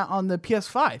like that on the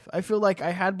PS5. I feel like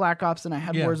I had Black Ops and I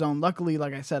had Warzone. Luckily,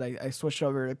 like I said, I switched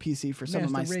over to PC for some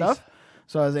of my stuff,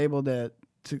 so I was able to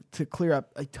clear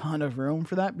up a ton of room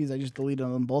for that because I just deleted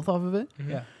them both off of it.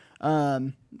 Yeah.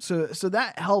 So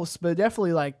that helps, but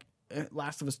definitely like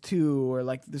Last of Us 2 or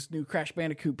like this new Crash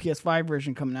Bandicoot PS5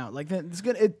 version coming out. Like it's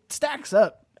good. It stacks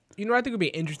up. You know what I think would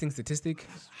be an interesting statistic?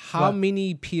 How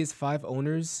many PS5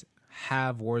 owners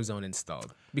have Warzone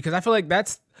installed? Because I feel like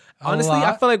that's honestly,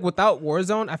 I feel like without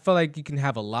Warzone, I feel like you can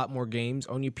have a lot more games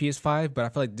on your PS5. But I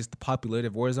feel like just the popularity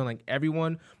of Warzone, like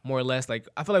everyone more or less, like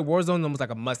I feel like Warzone is almost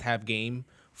like a must-have game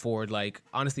for like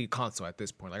honestly console at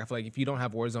this point. Like I feel like if you don't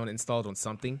have Warzone installed on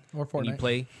something or and you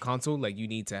play console, like you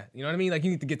need to, you know what I mean? Like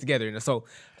you need to get together. And so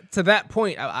to that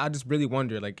point, I just really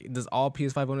wonder, like, does all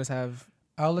PS5 owners have?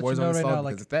 I'll let Warzone you know right now. because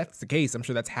Like if that's the case, I'm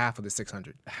sure that's half of the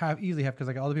 600. Easily have because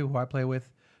like all the people who I play with,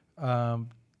 I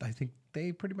think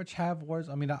they pretty much have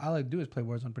Warzone. I mean, all I do is play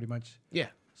Warzone pretty much. Yeah.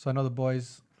 So I know the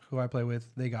boys who I play with,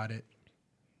 they got it.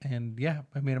 And yeah,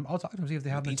 I mean, I'll talk to them, see if they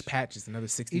have each patch is another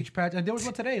 60. Each patch. And there was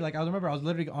one today. Like I remember I was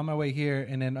literally on my way here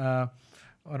and then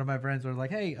one of my friends was like,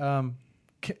 hey,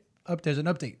 there's an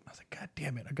update. I was like, God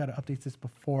damn it. I got to update this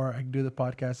before I can do the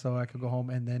podcast so I could go home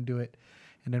and then do it.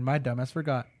 And then my dumbass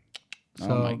forgot. So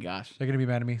oh my gosh. They're going to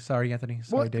be mad at me. Sorry, Anthony.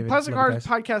 Sorry, David. Plastic Hearts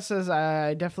podcast says,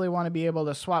 I definitely want to be able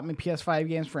to swap my PS5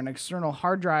 games for an external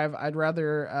hard drive. I'd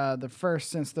rather the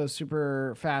first since those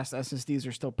super fast SSDs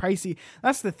are still pricey.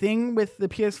 That's the thing with the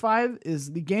PS5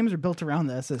 is the games are built around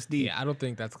the SSD. Yeah, I don't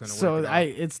think that's going to work. So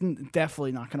it's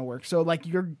definitely not going to work. So like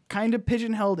you're kind of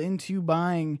pigeonholed into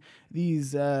buying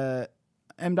these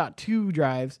M.2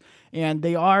 drives, and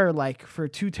they are like for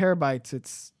 2 terabytes,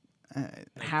 it's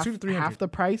half the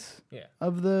price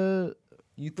of the.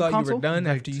 You thought you were done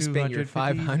after you spent your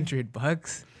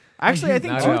 $500? Actually, I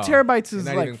think 2 terabytes is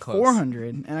like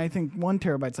 400, and I think 1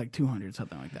 terabyte's like 200,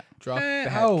 something like that. Drop that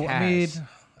cash. I mean,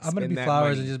 I'm gonna be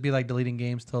flowers and just be like deleting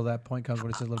games till that point comes when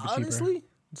it's a little bit cheaper. Honestly,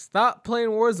 stop playing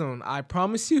Warzone. I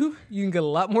promise you, you can get a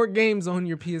lot more games on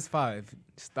your PS5.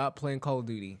 Stop playing Call of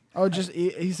Duty. Oh, just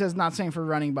he says not saying for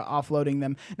running, but offloading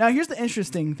them. Now, here's the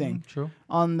interesting thing. True.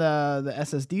 On the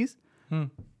SSDs.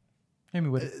 Hit me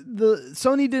with it. The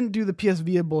Sony didn't do the PS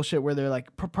Vita bullshit where they're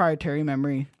like proprietary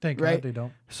memory. Thank right? God they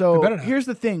don't. So here's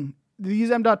the thing: these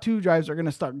M.2 drives are going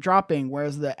to start dropping,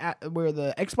 whereas the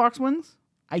Xbox ones,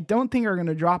 I don't think are going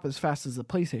to drop as fast as the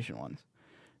PlayStation ones,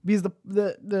 because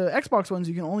the Xbox ones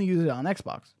you can only use it on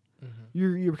Xbox.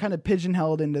 Mm-hmm. You're kind of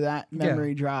pigeonholed into that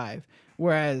memory drive.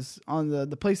 Whereas on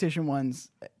the PlayStation ones,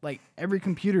 like every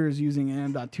computer is using an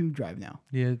M.2 drive now.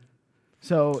 Yeah.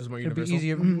 So it's more it'd be universal.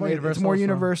 easier. It's more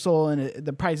universal, and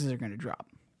the prices are going to drop.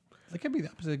 It could be the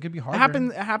opposite. It could be harder.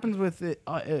 It happens with it.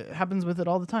 It happens with it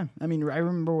all the time. I mean, I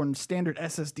remember when standard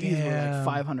SSDs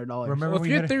were like $500. Remember well, if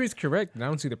your theory is correct, then I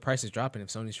don't see the prices dropping if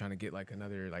Sony's trying to get like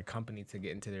another like company to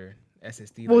get into their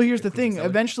SSD. Well, here's the thing.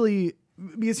 Eventually,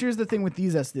 because here's the thing with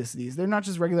these SSDs, they're not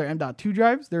just regular M.2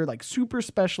 drives. They're like super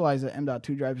specialized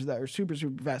M.2 drives that are super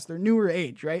fast. They're newer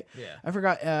age, right? Yeah. I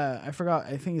forgot.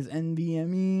 I think it's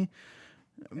NVMe.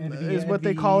 Is what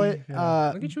they call it.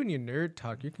 Yeah. Look at you and your nerd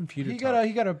talk. Your computer. He got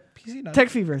a PC now. Tech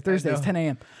Fever Thursdays 10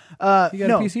 a.m. He got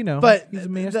a PC now. But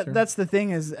that's the thing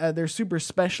is they're super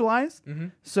specialized. Mm-hmm.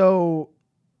 So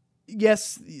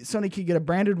yes, Sony could get a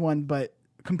branded one, but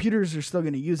computers are still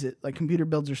going to use it. Like computer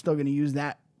builds are still going to use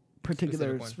that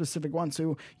particular specific one.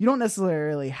 So you don't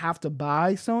necessarily have to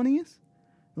buy Sony's,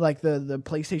 like the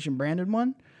PlayStation branded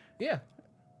one. Yeah.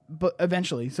 But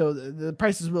eventually, so the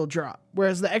prices will drop.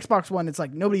 Whereas the Xbox one, it's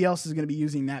like nobody else is going to be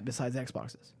using that besides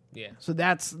Xboxes. Yeah. So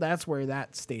that's where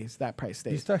that stays. That price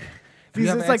stays. Because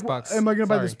it's like, am I going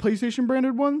to buy this PlayStation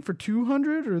branded one for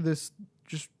 $200 or this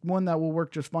just one that will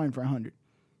work just fine for $100?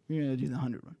 You're going to do the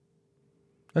 $100 one.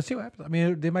 Let's see what happens. I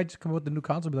mean, they might just come up with the new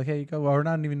console, and be like, "Hey, you go," or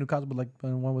not even new console, but like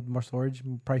one with more storage,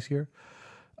 pricier.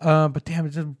 But damn,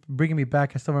 it's just bringing me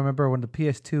back. I still remember when the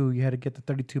PS2, you had to get the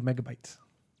 32 megabytes.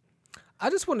 I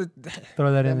just want to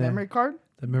throw that in there. Memory card?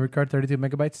 The memory card, 32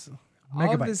 megabytes.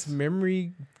 All this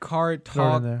memory card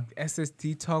talk,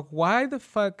 SSD talk. Why the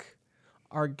fuck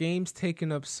are games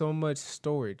taking up so much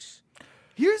storage?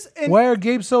 Why are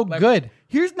games so good?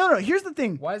 Here's the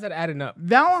thing. Why is that adding up?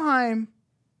 Valheim,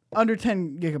 under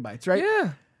 10 gigabytes, right?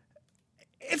 Yeah.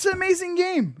 It's an amazing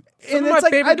game. Some of my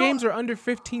favorite games are under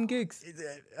 15 gigs.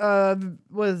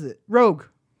 What is it? Rogue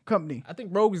Company. I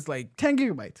think Rogue is like 10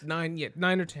 gigabytes.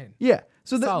 9 or 10. Yeah.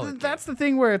 So that's the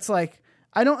thing where it's like,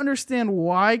 I don't understand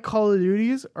why Call of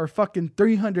Duties are fucking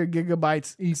 300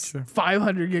 gigabytes each,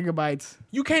 500 gigabytes.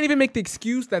 You can't even make the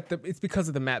excuse that it's because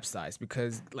of the map size.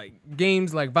 Because like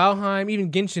games like Valheim,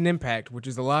 even Genshin Impact, which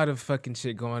is a lot of fucking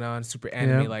shit going on, super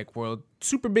anime-like world,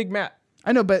 super big map.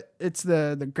 I know, but it's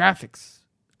the graphics.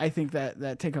 I think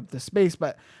that take up the space.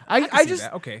 But I just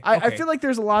I feel like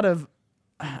there's a lot of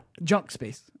junk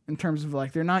space in terms of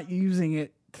like they're not using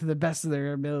it to the best of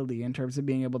their ability in terms of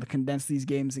being able to condense these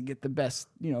games and get the best,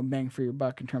 bang for your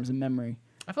buck in terms of memory.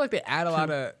 I feel like they add a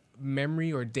lot of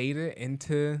memory or data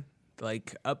into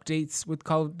like updates with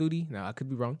Call of Duty. Now I could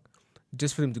be wrong,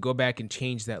 just for them to go back and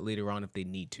change that later on if they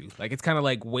need to. Like it's kind of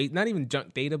like not even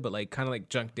junk data, but like kind of like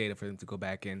junk data for them to go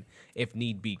back and if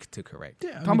need be to correct.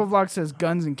 Yeah, Tombo Vlog says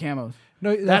guns and camos.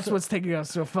 No, that's what's taking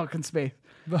us to a fucking space.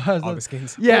 All the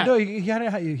skins. Yeah, no,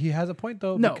 he has a point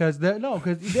though. No. Because there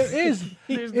is.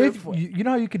 If you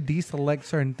know how you could deselect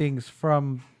certain things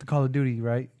from the Call of Duty,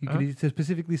 right? You could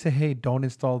specifically say, "Hey, don't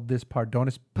install this part. Don't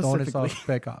install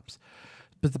Spec Ops."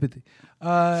 Specifically,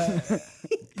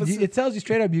 it tells you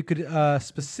straight up you could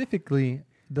specifically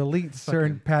delete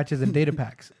certain patches and data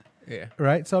packs. Yeah.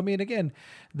 Right. So I mean, again,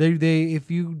 they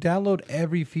if you download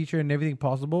every feature and everything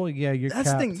possible, you're that's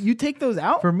capped. the thing. You take those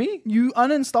out. For me, you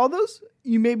uninstall those.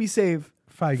 You maybe save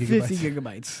 5 gigabytes. 50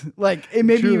 gigabytes. Like it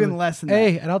may be even less than that.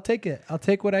 Hey, and I'll take it. I'll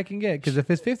take what I can get because if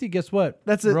it's 50, guess what?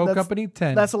 That's Rogue Company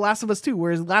 10. That's The Last of Us 2.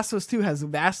 Whereas Last of Us 2 has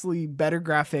vastly better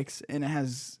graphics and it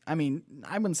has. I mean,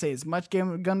 I wouldn't say as much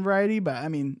gun variety, but I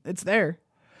mean, it's there.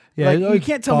 Yeah, like, you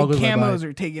can't tell me camos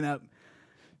are taking up.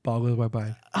 Boggles right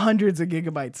by hundreds of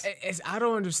gigabytes. I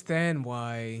don't understand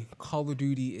why Call of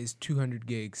Duty is 200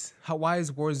 gigs. Why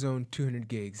is Warzone 200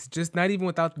 gigs? Just not even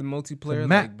without the multiplayer,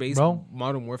 like base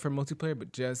Modern Warfare multiplayer,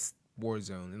 but just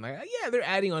Warzone. And like, yeah, they're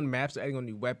adding on maps, they're adding on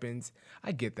new weapons.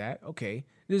 I get that. Okay,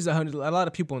 there's a lot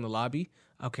of people in the lobby.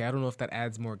 Okay, I don't know if that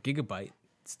adds more gigabyte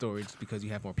storage because you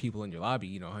have more people in your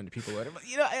lobby. 100 people, whatever.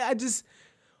 I just.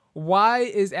 Why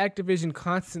is Activision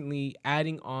constantly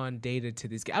adding on data to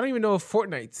this game? I don't even know if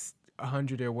Fortnite's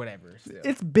 100 or whatever. So.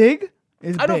 It's big.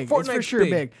 It's I know big. Fortnite's it's for sure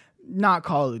big. Not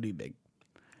Call of Duty big.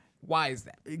 Why is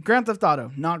that? Grand Theft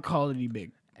Auto, not Call of Duty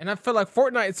big. And I feel like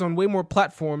Fortnite's on way more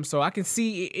platforms, so I can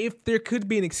see if there could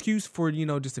be an excuse for,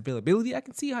 just availability. I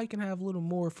can see how you can have a little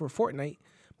more for Fortnite,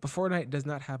 but Fortnite does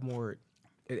not have more.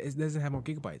 It doesn't have more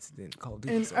gigabytes than Call of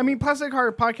Duty. And, I mean, Plastic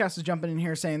Heart Podcast is jumping in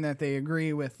here saying that they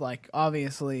agree with, like,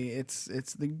 obviously it's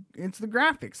the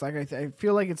graphics. Like I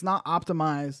feel like it's not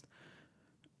optimized.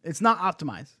 It's not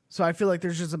optimized. So I feel like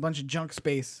there's just a bunch of junk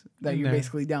space that you're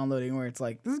basically downloading where it's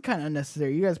like, this is kind of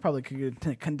unnecessary. You guys probably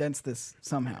could condense this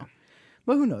somehow.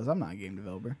 But who knows? I'm not a game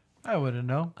developer. I wouldn't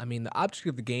know. I mean, the object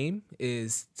of the game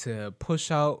is to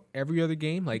push out every other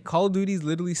game. Like, Call of Duty is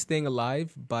literally staying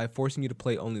alive by forcing you to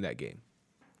play only that game.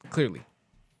 Clearly.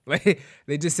 Like,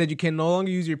 they just said you can no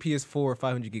longer use your PS4 or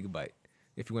 500 gigabyte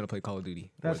if you want to play Call of Duty.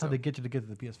 That's how they get you to get to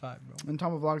the PS5, bro. And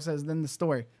Tom of Vlog says, then the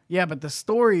story. Yeah, but the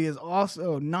story is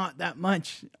also not that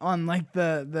much on, like,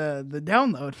 the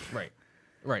download.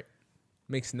 Right.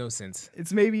 Makes no sense.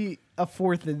 It's maybe a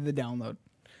fourth of the download.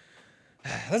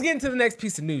 Let's get into the next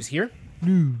piece of news here.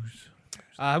 I'm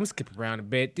going to skip around a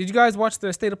bit. Did you guys watch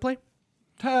the State of Play?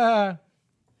 That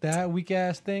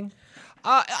weak-ass thing?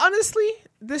 Honestly,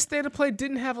 this State of Play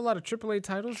didn't have a lot of AAA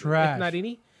titles, if not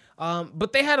any.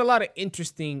 But they had a lot of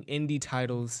interesting indie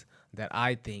titles that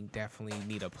I think definitely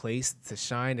need a place to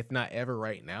shine, if not ever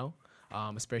right now,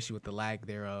 especially with the lag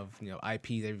thereof,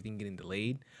 IPs, everything getting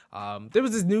delayed. There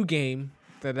was this new game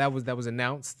that was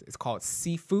announced. It's called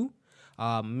Sifu.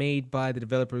 Made by the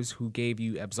developers who gave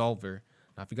you Absolver.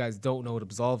 Now, if you guys don't know what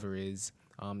Absolver is,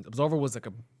 Absolver was like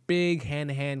a big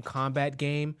hand-to-hand combat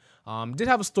game. Did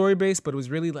have a story base, but it was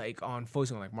really like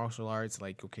focusing on like martial arts.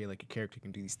 Like, okay, like your character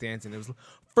can do these stances. And it was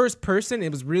first person.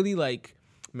 It was really like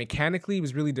mechanically, it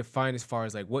was really defined as far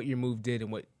as like what your move did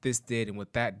and what this did and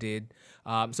what that did.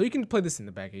 So you can play this in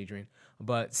the back, Adrian.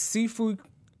 But Sifu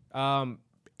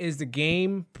is the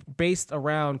game based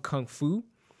around Kung Fu.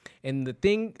 And the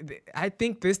thing, I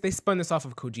think they spun this off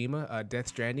of Kojima, Death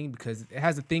Stranding, because it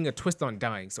has a twist on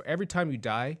dying. So every time you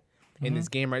die in this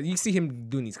game, right, you see him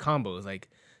doing these combos. Like,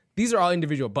 these are all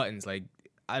individual buttons. Like,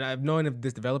 I've known of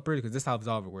this developer because this is how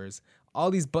Absolver works. All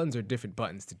these buttons are different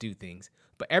buttons to do things.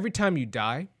 But every time you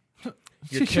die,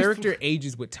 your character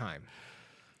ages with time.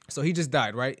 So he just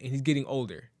died, right? And he's getting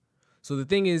older. So the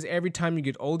thing is, every time you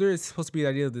get older, it's supposed to be the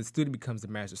idea that the student becomes the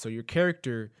master. So your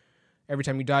character... Every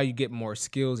time you die, you get more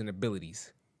skills and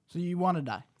abilities. So you want to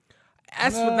die?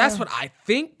 That's what I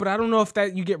think, but I don't know if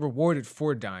that you get rewarded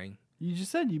for dying. You just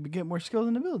said you get more skills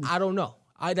and abilities. I don't know.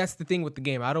 That's the thing with the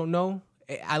game. I don't know.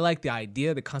 I like the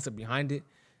idea, the concept behind it.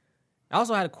 I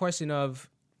also had a question of,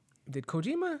 did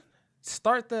Kojima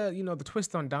start the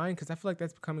twist on dying? Because I feel like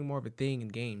that's becoming more of a thing in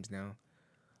games now.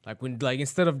 Like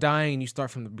instead of dying and you start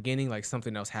from the beginning, like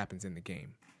something else happens in the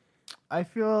game. I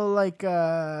feel like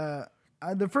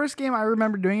the first game I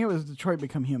remember doing it was Detroit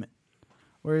Become Human.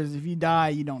 Whereas if you die,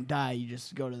 you don't die. You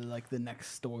just go to like the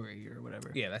next story or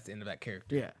whatever. Yeah, that's the end of that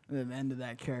character. Yeah, the end of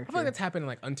that character. I feel like that's happening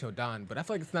like Until Dawn, but I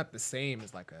feel like it's not the same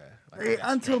as like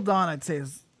Until Dawn, I'd say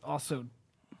is also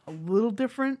a little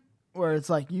different. where it's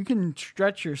like you can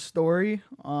stretch your story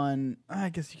on. I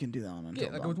guess you can do that on. Yeah,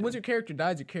 like once your character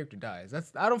dies, your character dies.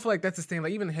 I don't feel like that's the same.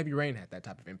 Like even Heavy Rain had that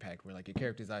type of impact where like your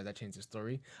character dies, that changes the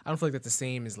story. I don't feel like that's the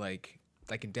same as like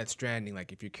in Death Stranding.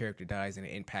 Like if your character dies and it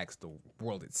impacts the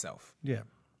world itself. Yeah.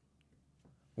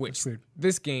 Which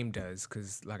this game does,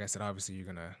 because like I said, obviously you're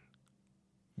gonna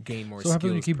gain more. So what happens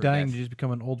when you keep dying? You just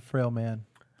become an old frail man.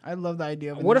 I love the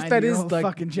idea of what if that is like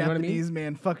fucking Japanese you know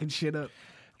man fucking shit up.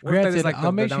 Granted, like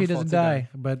I'll make sure he doesn't die,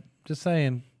 but just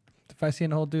saying, if I see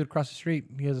an old dude across the street,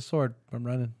 he has a sword, I'm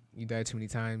running. You die too many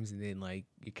times, and then like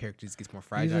your character just gets more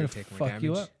fragile, you take more damage.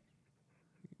 You up.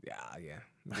 Yeah.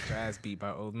 You get your ass beat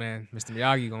by old man. Mr.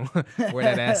 Miyagi gonna wear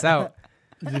that ass out.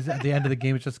 At the end of the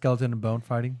game, it's just skeleton and bone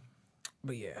fighting.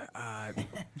 But yeah,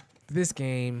 this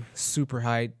game, super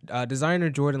hype. Designer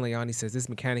Jordan Leone says this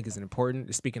mechanic is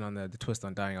important. Speaking on the twist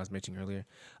on dying I was mentioning earlier,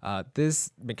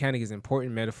 this mechanic is an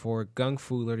important metaphor. Kung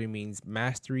Fu literally means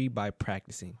mastery by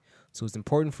practicing. So it's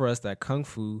important for us that Kung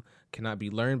Fu cannot be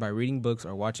learned by reading books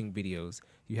or watching videos.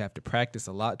 You have to practice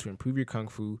a lot to improve your Kung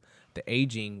Fu. The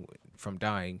aging from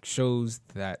dying shows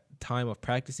that time of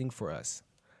practicing for us.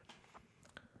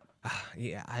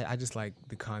 Yeah, I just like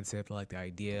the concept, I like the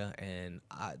idea, and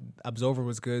Absolver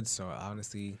was good, so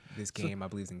honestly, this game I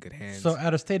believe is in good hands. So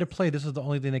at a state of play, this is the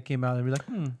only thing that came out, and we're like,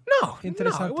 No,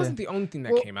 it wasn't the only thing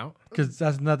that came out. Because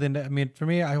that's nothing. I mean, for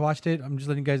me, I watched it. I'm just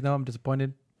letting you guys know I'm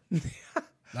disappointed.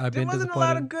 I've been disappointed. A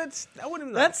lot of good. I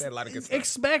wouldn't say a lot of good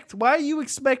stuff. Why are you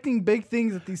expecting big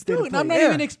things at these state of play? I'm not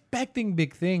even expecting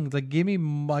big things. Like, give me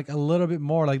like a little bit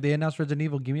more. Like they announced Resident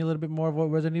Evil. Give me a little bit more of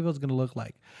what Resident Evil is going to look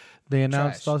like. They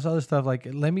announced all this other stuff. Like,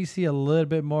 let me see a little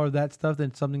bit more of that stuff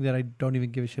than something that I don't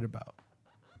even give a shit about.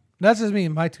 That's just me,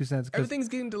 my 2 cents. Everything's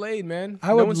getting delayed, man.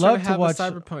 I would love to watch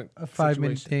Cyberpunk a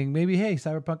 5-minute thing. Maybe, hey,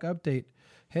 Cyberpunk update.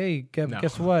 Hey,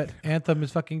 guess what? Anthem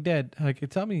is fucking dead. Like,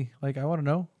 tell me. Like, I want to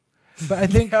know. But I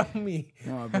think tell me.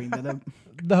 I'll bring that up.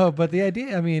 No, but the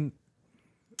idea. I mean,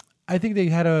 I think they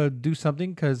had to do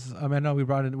something because I know we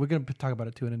brought it. We're gonna talk about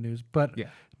it too in the news. But yeah,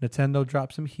 Nintendo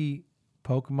dropped some heat.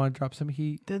 Pokemon dropped some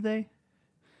heat. Did they?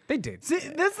 They did. See,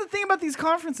 that's the thing about these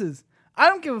conferences. I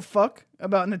don't give a fuck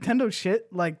about Nintendo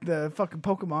shit like the fucking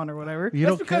Pokemon or whatever.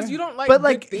 That's because you don't like. But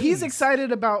like, he's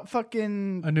excited about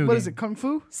fucking what is it? Kung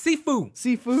Fu? Sifu.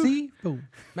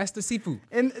 Master Sifu.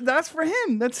 And that's for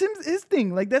him. That's his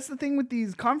thing. Like that's the thing with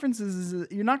these conferences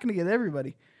is you're not going to get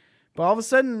everybody. But all of a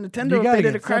sudden, Nintendo, if they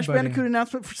did a Crash Bandicoot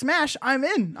announcement for Smash, I'm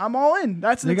in. I'm all in.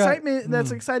 That's an excitement.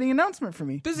 That's an exciting announcement for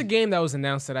me. There's a game that was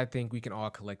announced that I think we can all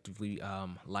collectively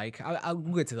like. I'll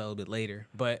get to that a little bit later,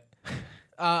 but.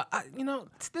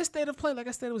 This state of play, like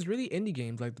I said, it was really indie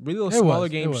games, like really smaller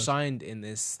games shined in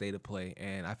this state of play,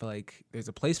 and I feel like there's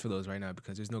a place for those right now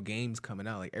because there's no games coming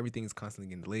out. Like everything's constantly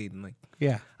getting delayed, and like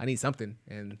I need something,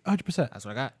 and 100%. That's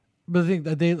what I got. But the thing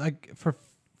that they like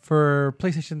for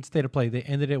PlayStation State of Play, they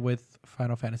ended it with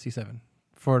Final Fantasy VII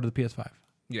for the PS5.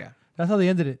 Yeah, that's how they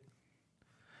ended it.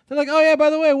 They're like, oh yeah, by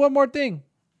the way, one more thing.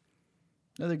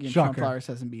 Another game Sean Flowers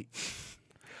hasn't beat.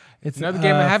 It's another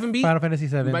game I haven't beat. Final Fantasy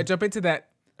VII. We might jump into that.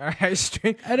 All right,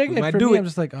 straight. And again, for me, I'm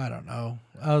just like, I don't know.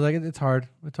 I was like, it's hard.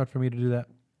 It's hard for me to do that.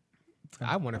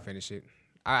 I want to finish it.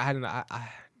 I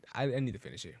need to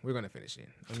finish it. We're gonna finish it.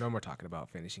 No more talking about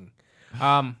finishing.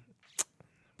 But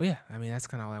yeah, I mean that's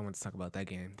kind of all I want to talk about that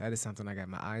game. That is something I got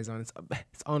my eyes on. It's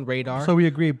on radar. So we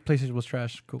agree, PlayStation was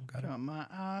trash. Cool, got it. Got my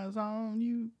eyes on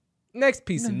you. Next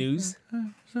piece of news.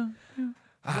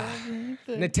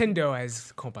 Nintendo,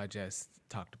 as Compa just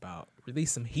talked about,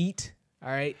 released some heat. All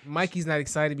right, Mikey's not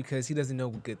excited because he doesn't know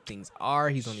what good things are.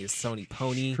 He's only a Sony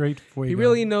pony. He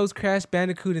really knows Crash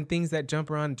Bandicoot and things that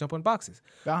jump around and jump on boxes.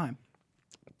 Valheim.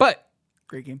 But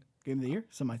great game of the year,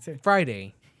 some might say.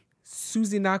 Friday,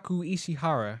 Suzinaku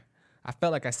Ishihara. I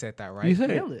felt like I said that right. You said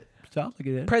it. Sounds like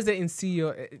it did. President and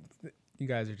CEO. You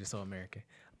guys are just so American.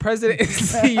 President and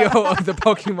CEO of the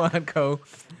Pokemon Co.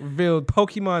 revealed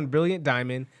Pokemon Brilliant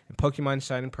Diamond and Pokemon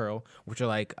Shining Pearl, which are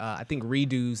like I think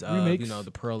redos of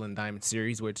the Pearl and Diamond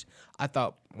series, which I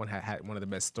thought had one of the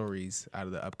best stories out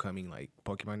of the upcoming like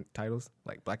Pokemon titles.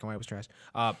 Like Black and White was trash.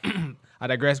 I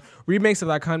digress. Remakes of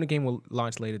the iconic game will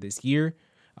launch later this year.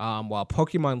 While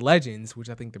Pokemon Legends, which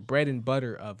I think the bread and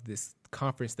butter of this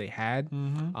conference they had,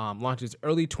 launches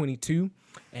early 2022.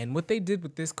 And what they did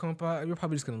with this compa, we're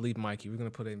probably just going to leave Mikey. We're going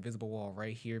to put an invisible wall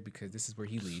right here because this is where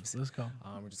he leaves. Let's go.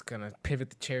 We're just going to pivot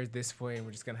the chairs this way, and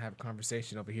we're just going to have a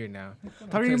conversation over here now.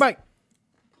 Talk to your mic.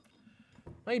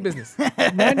 Mind your business.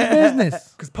 Mind your business.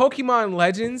 Because Pokemon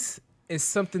Legends is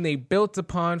something they built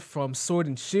upon from Sword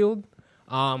and Shield.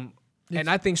 And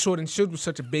I think Sword and Shield was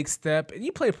such a big step. And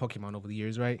you played Pokemon over the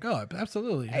years, right? Oh,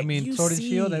 absolutely. I mean, Sword and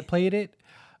Shield, I played it.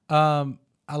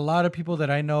 I a lot of people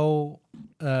that I know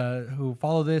who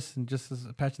follow this and just as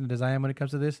passionate as I am when it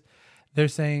comes to this, they're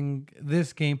saying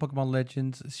this game, Pokemon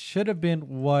Legends, should have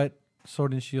been what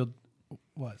Sword and Shield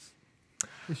was.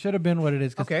 It should have been what it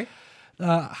is. Okay.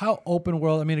 How open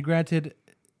world? I mean, granted,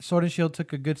 Sword and Shield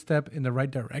took a good step in the right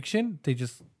direction. They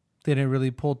just didn't really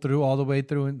pull through all the way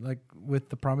through, and like with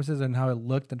the promises and how it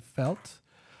looked and felt.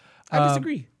 I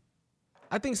disagree.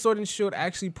 I think Sword and Shield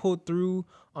actually pulled through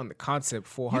on the concept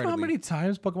You full-heartedly. know how many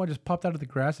times Pokemon just popped out of the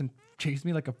grass and chased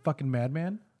me like a fucking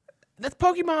madman? That's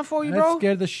Pokemon for you, That bro.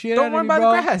 scared the shit Don't out of run me, by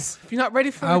bro. the grass. If you're not ready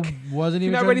for I the, wasn't if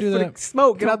even you're not trying ready to do for that. the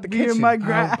smoke, get out the Get in kitchen. my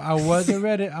grass. I wasn't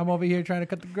ready. I'm over here trying to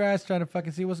cut the grass, trying to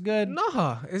fucking see what's good.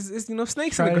 Nah, it's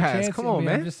snakes Try in the to grass. chance Come it, on,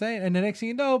 man. I'm just saying. And the next thing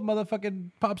you know,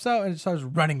 motherfucking pops out and starts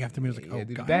running after me. I was like, Yeah, oh,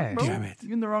 dude, God bad. damn it.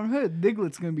 You're in the wrong hood.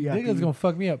 Diglett's gonna be after Niggas you. gonna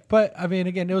fuck me up. But I mean,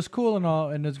 again, it was cool and all,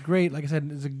 and it was great. Like I said,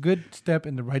 it's a good step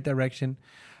in the right direction.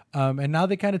 And now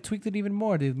they kind of tweaked it even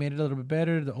more. They made it a little bit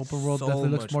better. The open world So definitely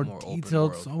looks much more more open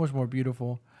detailed, world. so much more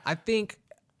beautiful. I think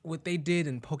what they did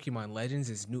in Pokemon Legends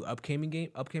is new upcoming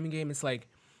game. It's like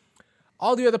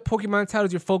all the other Pokemon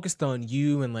titles, you're focused on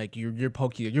you and like your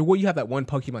Pokemon. You have that one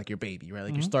Pokemon, like your baby, right?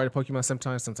 Like your starter Pokemon.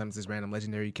 Sometimes this random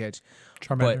legendary you catch.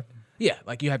 Charmander. But yeah,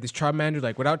 like you have this Charmander.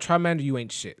 Like without Charmander, you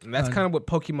ain't shit. And that's kind of what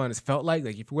Pokemon has felt like.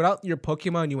 Like if without your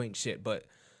Pokemon, you ain't shit. But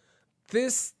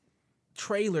this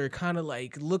trailer kind of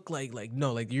like look like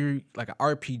no, like you're like an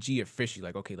RPG officially.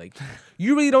 Like okay, like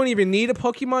you really don't even need a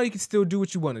Pokemon. You can still do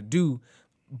what you want to do,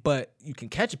 but you can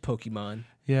catch a Pokemon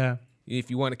Yeah. if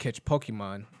you want to catch a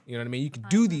Pokemon. You know what I mean? You can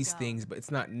do these things, but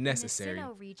it's not necessary.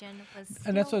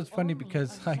 And that's what's funny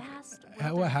because like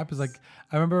what happens, like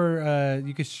I remember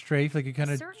you could strafe, like you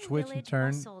kind of switch and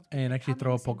turn and actually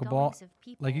throw a Pokeball.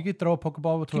 Like you could throw a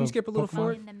Pokeball to Can you skip a little Pokemon.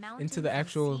 forward into the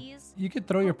actual? You could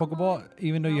throw your Pokeball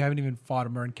even though you haven't even fought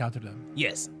them or encountered them.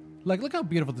 Yes. Like look how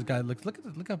beautiful this guy looks. Look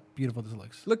how beautiful this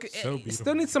looks. Look, it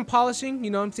still needs some polishing. You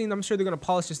know what I'm saying? I'm sure they're gonna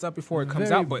polish this up before it comes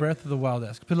Very out. But Breath of the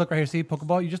Wild-esque. But look right here, see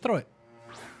Pokeball? You just throw it.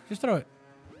 Just throw it.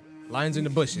 lions in the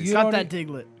bushes. You Got don't that e-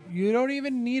 Diglett. You don't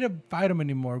even need to fight him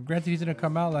anymore. Granted, he's gonna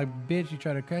come out like, bitch, you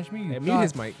try to catch me. You Hey, mute thought."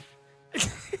 his mic.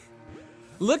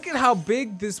 Look at how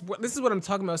big this is what I'm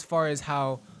talking about as far as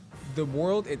how the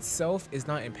world itself is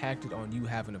not impacted on you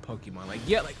having a Pokemon. Like,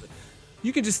 yeah, like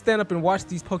you can just stand up and watch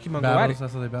these Pokemon go at Battles, it.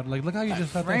 that's what they battle. Like, look how you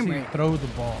just have to frame actually rate. throw the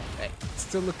ball. Hey,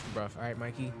 still looking rough. All right,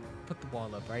 Mikey, put the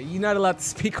ball up. All right, you're not allowed to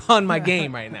speak on my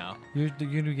game right now. You're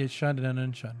gonna get shunned and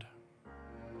unshunned.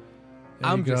 There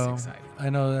I'm you just go. excited.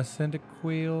 I know that's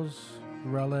Cyndaquils,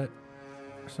 Rowlet,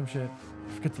 some shit.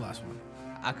 Forget the last one.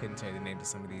 I couldn't tell you the names of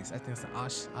some of these. I think it's the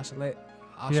Oshawott.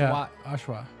 Yeah,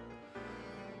 Ashwa.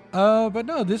 But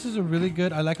no, this is a really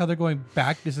good. I like how they're going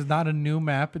back. This is not a new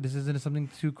map. This isn't something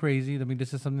too crazy. I mean,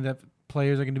 this is something that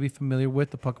players are going to be familiar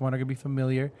with. The Pokemon are going to be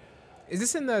familiar. Is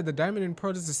this in the Diamond and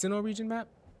Pearl? This is the Sinnoh region map?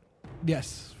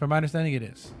 Yes, from my understanding, it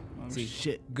is. Oh, See,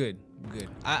 shit. Good.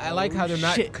 I like how they're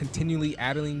not shit. continually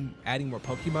adding more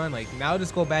Pokemon. Like now,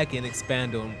 just go back and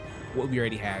expand on what we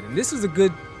already had. And this was a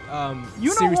good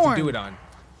series to Unicorn. do it on,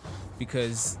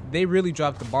 because they really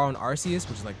dropped the bar on Arceus,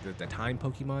 which is like the time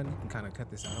Pokemon. You can kind of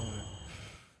cut this out. I don't want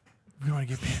to. We want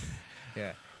to get banned.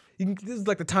 Yeah, this is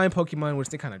like the time Pokemon, which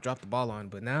they kind of dropped the ball on,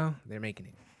 but now they're making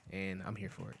it, and I'm here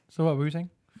for it. So what were you saying?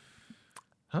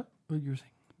 Huh? What you were saying?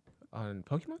 On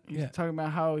Pokemon? Yeah. Talking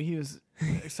about how he was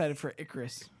excited for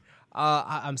Icarus.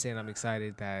 I'm saying I'm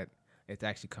excited that it's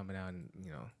actually coming out, and you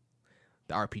know,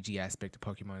 the RPG aspect of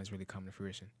Pokemon is really coming to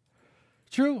fruition.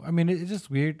 True. I mean, it's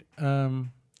just weird.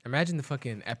 Imagine the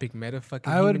fucking epic meta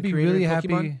fucking. I would human be creator really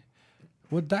Pokemon. happy.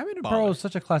 Well, Diamond and Pearl Baller. is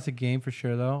such a classic game for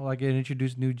sure, though. Like, it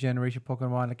introduced new generation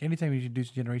Pokemon. Like, anytime you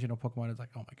introduce generational Pokemon, it's like,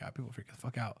 oh my god, people freak the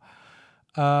fuck out.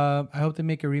 I hope they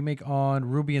make a remake on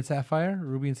Ruby and Sapphire.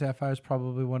 Ruby and Sapphire is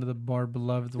probably one of the more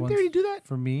beloved Didn't ones they already do that?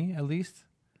 for me, at least.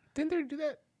 Didn't they do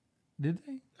that? Did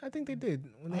they? I think they did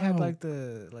when they had Oh. like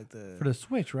the For the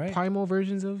Switch, right? primal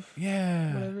versions of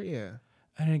Yeah. whatever. Yeah,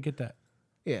 I didn't get that.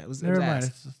 yeah. It was Never mind. ass.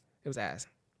 It's just- It was ass.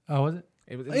 oh, was it?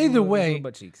 It was Either little way-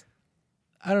 butt cheeks.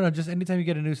 I don't know. Just anytime you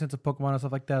get a new sense of Pokemon and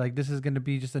stuff like that, like this is going to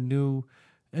be just a new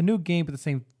game, but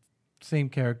the same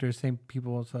characters, same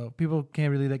people. So people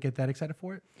can't really get that excited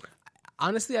for it.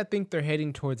 Honestly, I think they're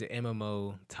heading towards an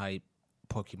MMO type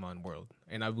Pokemon world,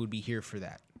 and I would be here for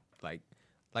that.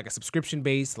 Like a subscription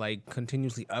base, like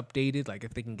continuously updated. Like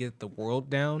if they can get the world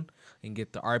down and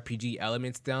get the RPG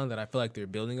elements down that I feel like they're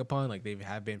building upon, like they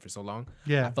have been for so long.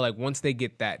 Yeah. I feel like once they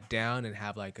get that down and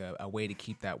have like a way to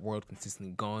keep that world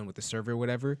consistently going with the server or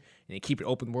whatever, and they keep it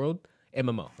open world,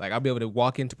 MMO. Like I'll be able to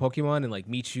walk into Pokemon and like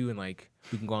meet you and like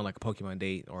we can go on like a Pokemon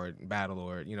date or battle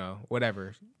or, you know,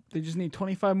 whatever. They just need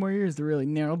 25 more years to really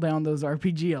narrow down those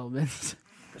RPG elements.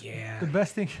 Yeah. The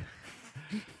best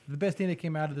thing that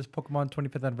came out of this Pokemon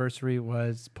 25th anniversary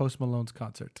was Post Malone's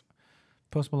concert.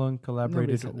 Post Malone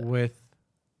collaborated with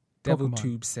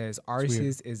DevilTube says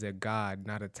Arceus is a god,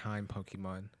 not a time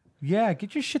Pokemon. Yeah,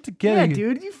 get your shit together. Yeah,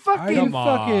 dude, you fucking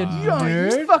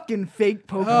nerd. You fucking fake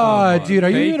Pokemon. Oh, dude, are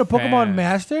you even a Pokemon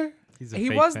master?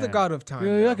 He was the god of time.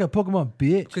 You're like a Pokemon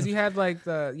bitch. Because you had like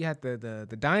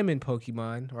the diamond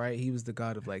Pokemon, right? He was the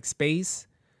god of like space,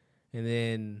 and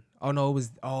then it was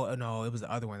the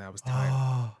other one that was time.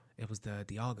 Oh. It was the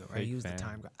Dialga, right? He was the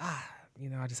time god.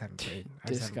 I just haven't played.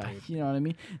 This guy, you know what I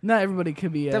mean? Not everybody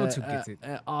could be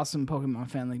an awesome Pokemon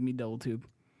fan like me, DevilTube.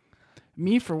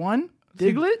 Me for one,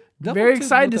 Diglett. Very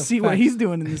excited to see what he's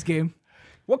doing in this game.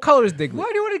 What color is Diglett? Why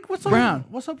do you want to? What's up? Brown.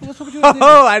 What's up with you?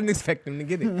 Oh, I didn't expect him to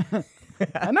get it.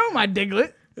 I know my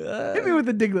Diglett. Hit me with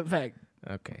the Diglett fact.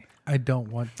 Okay. I don't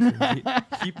want to.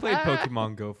 He played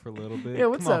Pokemon Go for a little bit. Yeah,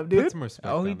 what's up, dude? Put some respect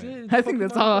Oh, he on it. did. I think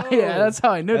that's all. Yeah, that's how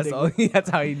I know Diglett. That's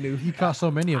how he knew. He caught so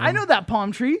many of them. I know that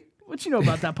palm tree. What you know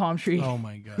about that palm tree? Oh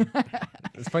my god.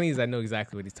 It's funny is I know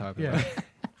exactly what he's talking about.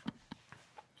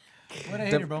 What a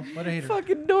hater, bro. What a hater.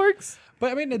 Fucking dorks.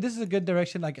 But I mean, this is a good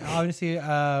direction. Like obviously,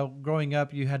 growing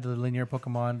up, you had the linear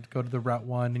Pokemon, go to the Route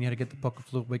 1, and you had to get the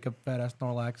Pokeflute, wake up badass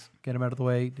Snorlax, get him out of the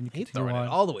way, then you He's continue throwing on. it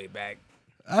all the way back.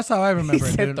 That's how I remember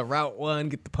He it, said dude. the Route 1,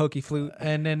 get the Pokeflute.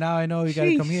 And then now I know you got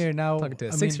to come here. Now Talking to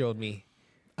a 6-year-old me.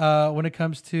 When it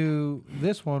comes to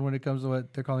this one, when it comes to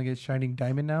what they're calling it, Shining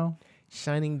Diamond now.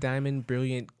 Shining Diamond,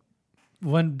 Brilliant.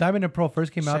 When Diamond and Pearl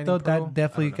first came out, Shining though, Pearl? that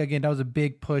definitely, again, that was a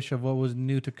big push of what was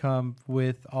new to come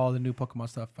with all the new Pokemon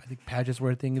stuff. I think Padges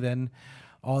were a thing then,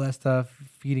 all that stuff,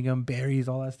 feeding them berries,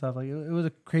 all that stuff. Like it was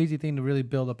a crazy thing to really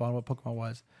build up on what Pokemon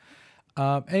was.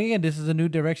 And again, this is a new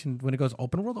direction. When it goes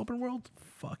open world,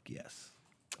 fuck yes.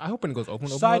 I hope when it goes open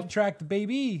world, Sidetracked,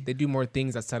 baby. they do more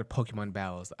things outside of Pokemon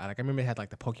battles. I remember it had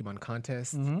like the Pokemon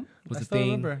contest was I a still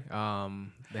thing.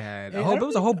 remember. They had Hey, there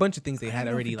was a whole bunch of things they I had don't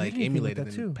know already if we like did anything with emulated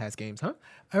that in too. past games, huh?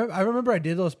 I remember I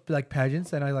did those like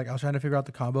pageants, and I was trying to figure out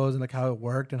the combos and like how it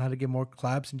worked and how to get more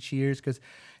claps and cheers because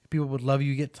people would love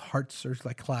you get hearts or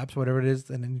like claps, whatever it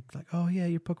is, and then like, oh yeah,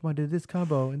 your Pokemon did this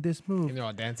combo and this move. And they're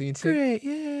all dancing and shit. Great,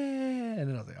 yeah. And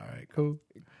then I was like, all right, cool.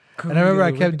 And I remember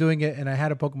I kept doing it, and I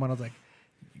had a Pokemon. I was like,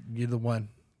 you're the one.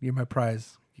 You're my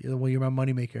prize. You're the one. You're my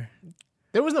moneymaker.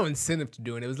 There was no incentive to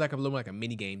do it. It was like a little like a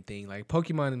mini game thing. Like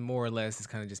Pokemon, more or less, has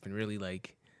kind of just been really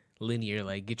like linear.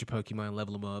 Like get your Pokemon,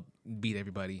 level them up, beat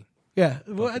everybody. Yeah,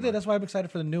 well, I think that's why I'm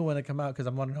excited for the new one to come out because I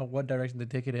want to know what direction they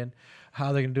take it in,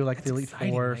 how they're gonna do like the Elite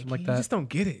Four or something like You that. just don't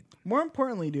get it. More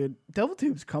importantly, dude,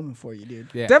 DevilTube's coming for you, dude.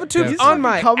 Yeah, DevilTube's He's on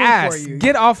my fucking coming ass. for you.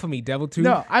 Get off of me, DevilTube.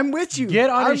 No, I'm with you. Get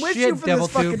on I'm his with shit, you for this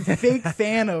DevilTube. fucking fake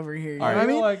fan over here. You know what I you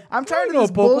mean? like, I'm tired of you know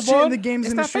this bullshit Pokemon? in the games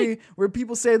It's not industry where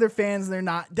people say they're fans and they're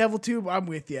not. DevilTube, I'm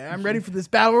with you. I'm ready for this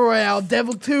battle royale.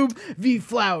 DevilTube v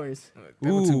Flowers.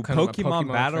 Ooh, kind of a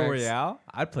Pokemon Battle facts. Royale?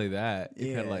 I'd play that. If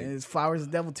Yeah, had, like, it's Flowers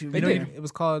and DevilTube. They in did. there. It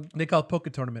was called They call it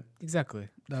Poke Tournament. exactly.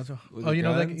 That's what, was oh, it you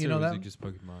know that. guns You or know was that. it just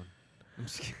Pokemon? I'm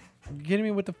just kidding. Getting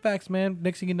me with the facts, man.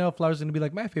 Next thing you know, Flowers is gonna be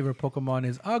like my favorite Pokemon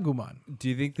is Agumon. Do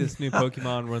you think this new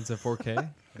Pokemon runs at 4K?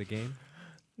 The game?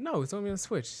 No, it's only on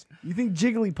Switch. You think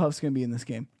Jigglypuff's gonna be in this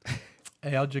game?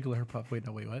 Hey, I'll jiggle her puff. Wait,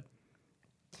 no, wait, what?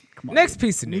 Come on. Next dude.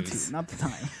 piece of Me news. too. Not the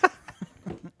time.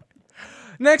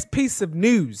 Next piece of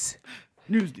news.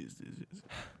 news.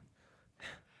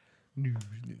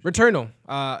 Returnal.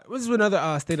 This is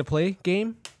another State of Play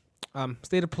game.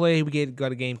 State of Play, we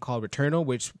got a game called Returnal,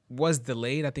 which was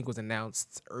delayed. I think was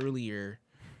announced earlier,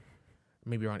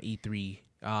 maybe around E3.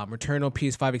 Returnal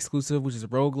PS5 exclusive, which is a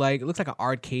roguelike. It looks like an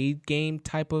arcade game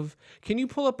type of. Can you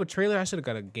pull up a trailer? I should have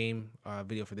got a game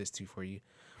video for this too for you.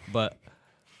 But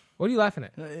what are you laughing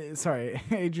at? Sorry,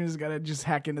 Adrian's gotta just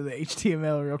hack into the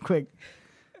HTML real quick.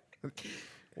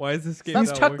 Why is this game Stop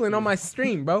not chuckling working? on my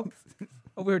stream, bro.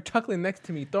 Over here chuckling next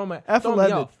to me. Throw me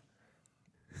F11. off.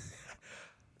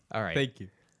 All right. Thank you.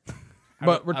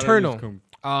 But I don't use Returnal.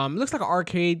 Chrome. Looks like an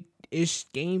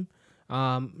arcade-ish game. Read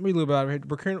a little about it.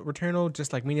 Returnal,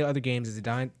 just like many other games, is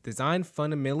designed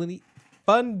fundamentally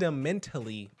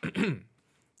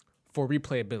for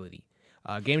replayability.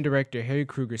 Game director Harry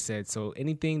Kruger said, so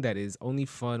anything that is only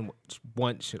fun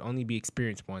once should only be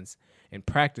experienced once. In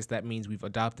practice, that means we've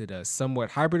adopted a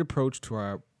somewhat hybrid approach to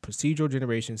our procedural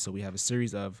generation, so we have a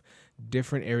series of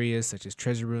different areas such as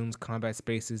treasure rooms, combat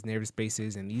spaces, narrative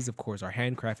spaces, and these, of course, are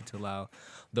handcrafted to allow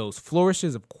those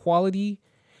flourishes of quality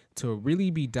to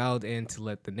really be dialed in to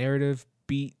let the narrative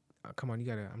beat. Come on,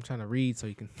 I'm trying to read so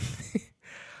you can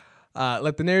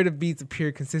let the narrative beats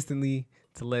appear consistently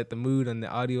to let the mood and the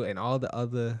audio and all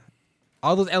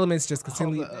those elements just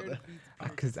consistently.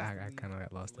 Because I kind of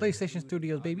got lost. PlayStation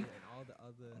Studios, baby.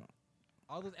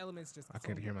 All those elements just. I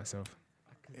can't hear myself.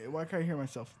 Why can't I hear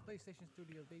myself? PlayStation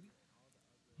Studios,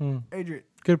 baby. Adrian.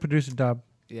 Good producer job.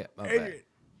 Yeah, my Adrian. bad.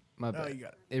 My bad. Oh, you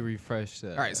got it. It refreshed.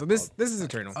 All right, so this is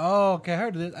Eternal. Oh, okay. I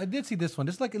heard this. I did see this one.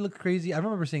 This like it looked crazy. I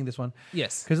remember seeing this one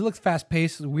Yes. because it looks fast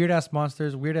paced, weird ass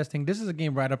monsters, weird ass thing. This is a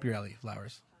game right up your alley,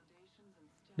 Flowers.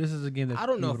 This is a game that I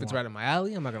don't know if it's right up my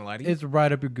alley. I'm not gonna lie to you. It's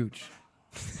right up your gooch,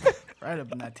 Right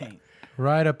up in that taint.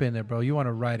 right up in there, bro. You want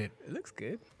to ride it? It looks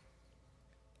good.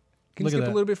 Can Look you at skip a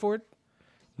that. little bit forward?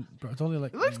 Bro, it's only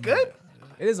like It looks good.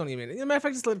 It is only a minute. As a matter of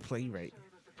fact, just let it play. You right.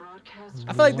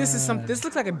 I feel like this is some. This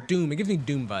looks like a Doom. It gives me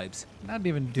Doom vibes. Not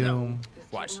even Doom.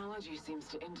 Watch.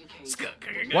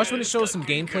 Watch when it shows some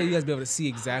gameplay. You guys be able to see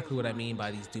exactly what I mean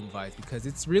by these Doom vibes because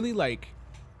it's really like.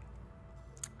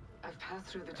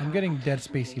 I'm getting Dead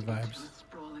Spacey vibes.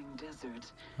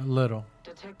 A little.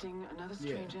 Detecting another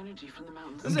strange energy from the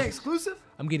mountains. Is it exclusive?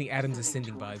 I'm getting Adam's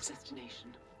Ascending vibes.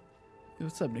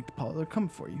 What's up, Nick DePaul? They're coming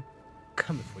for you.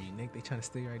 Coming for you, Nick. They trying to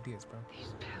steal your ideas,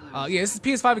 bro. Yeah, this is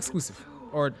PS5 exclusive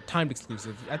or timed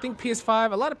exclusive. I think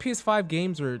PS5. A lot of PS5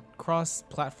 games are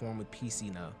cross-platform with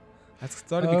PC now. That's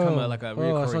started to become like a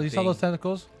recurring so you thing. saw those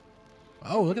tentacles?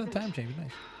 Oh, look at the time change.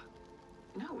 Nice.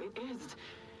 No, it is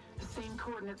the same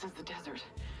coordinates as the desert.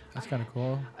 That's kind of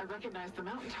cool. I recognize the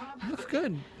mountaintop. Looks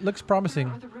good. Looks promising.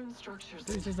 Where are the rune structures?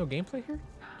 There's no gameplay here.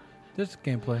 There's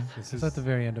gameplay. It's at the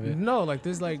very end of it. No, like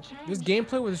there's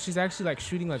gameplay where she's actually like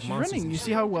shooting like She's monsters. running. and You shit.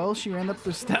 see how well she ran up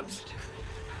the steps?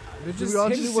 They're we just all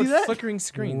hitting just me with see that? flickering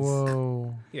screens.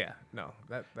 Whoa. Yeah, no,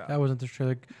 that That wasn't the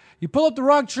trailer. You pull up the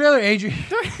wrong trailer, Adrian.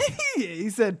 He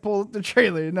said, "Pull up the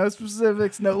trailer." No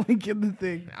specifics, no link in the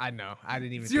thing. I know. I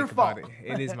didn't even It's think your about fault.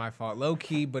 it. It is my fault. Low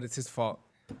key, but it's his fault.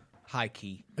 High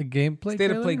key. A gameplay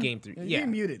State of trailer? play game 3. You Yeah.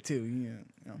 can mute it too. You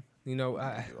You know,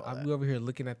 I'm over here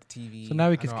looking at the TV. So now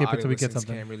we can I know skip it audio till we get listeners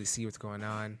something. Can't really see what's going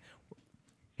on.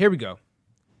 Here we go.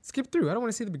 Skip through. I don't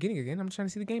want to see the beginning again. I'm trying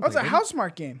to see the gameplay. Oh, it's a baby.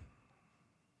 Housemarque game.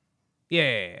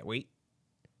 Yeah. Wait.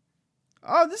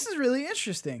 Oh, this is really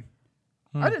interesting.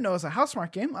 Hmm. I didn't know it was a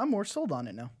Housemarque game. I'm more sold on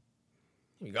it now.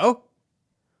 Here we go.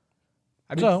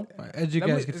 So, as you let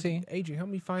me- guys can see, Adrian, help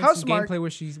me find some Housemarque- gameplay where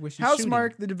she's shooting.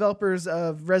 Housemarque, the developers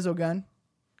of Resogun.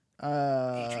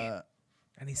 I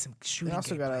need some They shooting.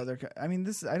 also got gameplay. other. I mean,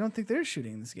 this. I don't think they're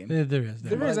shooting this game. there is. There is.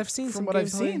 But I've seen from some what I've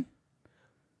gameplay. seen.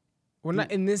 We're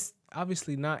not in this.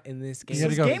 Obviously, not in this game. You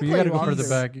gotta This go. is You gotta gameplay go further walkthrough.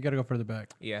 back. You gotta go further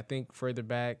back. Yeah, I think further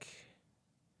back.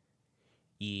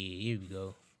 Yeah, here we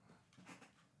go.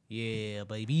 Yeah,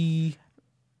 baby.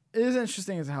 It is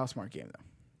interesting as a Housemarque game though.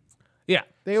 Yeah.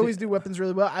 They always do weapons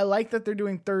really well. I like that they're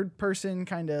doing third person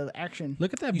kind of action.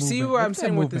 Look at that. You see movement. where Look I'm at that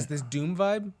saying with movement. this Doom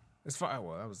vibe? As far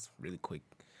well, that was really quick.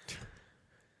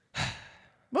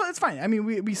 Well, it's fine. I mean,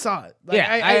 we saw it. Yeah,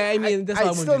 I mean, that's I what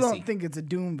I wanted still to don't see. think it's a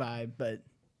Doom vibe, but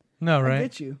No, I right?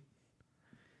 get you.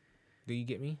 Do you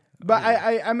get me? But Oh,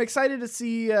 yeah. I'm excited to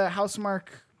see Housemarque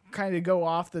kind of go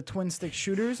off the twin stick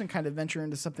shooters and kind of venture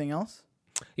into something else.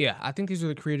 Yeah, I think these are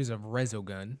the creators of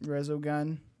Resogun,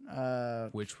 Resogun,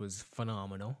 which was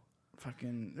phenomenal.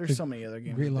 fucking. There's so many other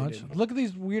games. Great that they launch. did. Look at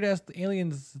these weird ass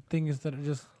aliens things that are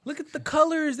just. Look at the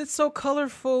colors. It's so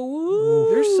colorful. Woo.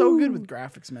 They're so good with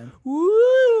graphics, man. Woo.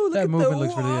 Look That at movement the,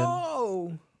 looks really good.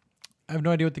 whoa. I have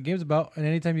no idea what the game's about, and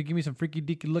anytime you give me some freaky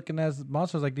deaky looking ass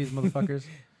monsters like these motherfuckers,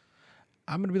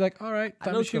 I'm gonna be like, all right, I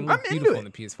time know to it's gonna shoot. look I'm into beautiful it. on the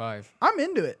PS5. I'm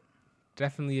into it.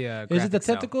 Definitely Is it the graphics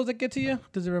now. tentacles that get to you?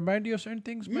 Does it remind you of certain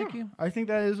things, Mikey? Yeah, I think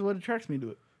that is what attracts me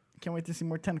to it. Can't wait to see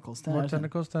more tentacles. 10 More out of 10.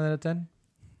 tentacles, 10 out of 10.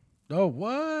 Oh,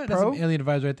 what? That's Bro? some alien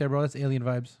vibes right there, bro. That's alien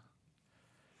vibes.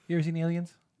 You ever seen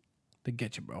Aliens? They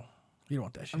get you, bro. You don't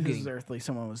want that shit. This is earthly.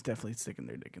 Someone was definitely sticking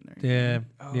their dick in there. Yeah,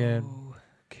 yeah.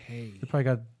 Okay. They probably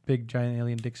got big giant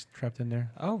alien dicks trapped in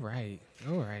there. All right.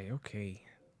 Okay.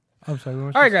 I'm sorry. All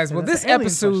right, guys. Well, that's this an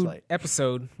alien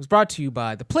episode was brought to you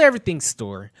by the Play Everything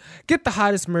store. Get the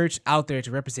hottest merch out there to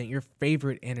represent your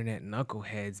favorite internet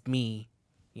knuckleheads. Me,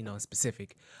 in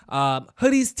specific.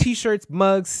 Hoodies, t-shirts,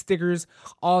 mugs, stickers,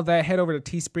 all that. Head over to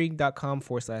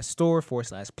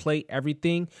teespring.com/store/play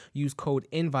everything. Use code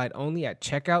invite only at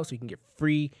checkout so you can get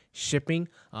free shipping.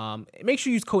 Make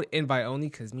sure you use code invite only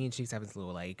because me and Cheeks have this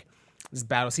little this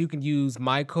battle. So you can use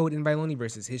my code invite only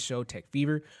versus his show Tech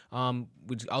Fever,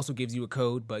 which also gives you a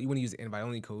code, but you want to use the invite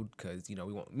only code because we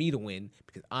want me to win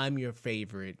because I'm your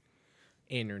favorite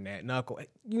internet knuckle.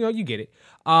 You get it.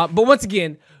 But once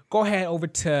again, go ahead over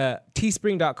to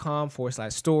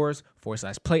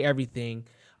teespring.com/stores/play everything.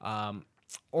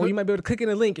 Or you might be able to click in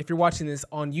the link if you're watching this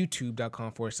on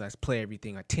youtube.com/play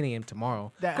everything at 10 a.m.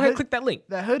 tomorrow. Go ahead and click that link.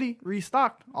 That hoodie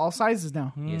restocked, all sizes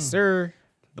now. Yes, sir.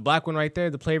 The black one right there,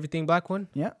 the Play Everything black one.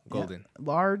 Yeah, Golden. yeah.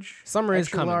 Large. Summer is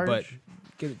extra coming, large.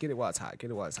 but get it while it's hot. Get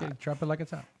it while it's hot. Drop it like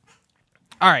it's hot.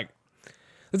 All right.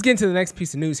 Let's get into the next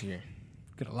piece of news here.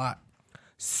 Get a lot.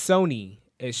 Sony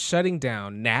is shutting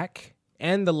down Knack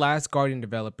and the Last Guardian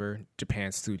developer,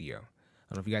 Japan Studio.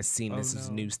 I don't know if you guys seen this. This is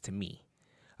news to me.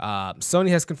 Sony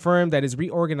has confirmed that it's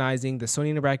reorganizing the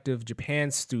Sony Interactive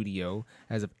Japan Studio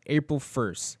as of April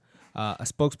 1st. A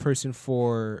spokesperson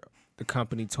for the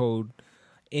company told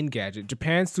Engadget,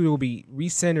 Japan Studio will be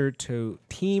recentered to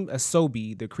Team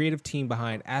Asobi, the creative team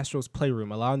behind Astro's Playroom,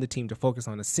 allowing the team to focus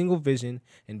on a single vision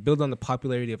and build on the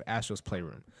popularity of Astro's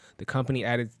Playroom. The company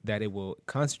added that it will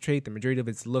concentrate the majority of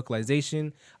its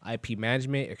localization, IP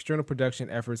management, external production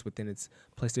efforts within its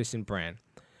PlayStation brand.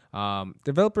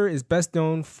 Developer is best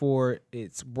known for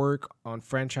its work on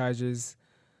franchises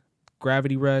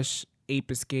Gravity Rush,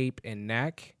 Ape Escape, and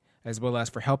Knack, as well as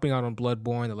for helping out on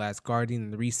Bloodborne, The Last Guardian,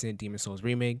 and the recent Demon's Souls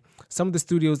remake. Some of the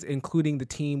studios, including the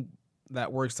team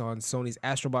that works on Sony's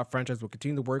Astrobot franchise, will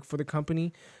continue to work for the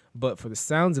company, but for the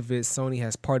sounds of it, Sony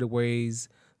has parted ways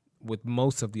with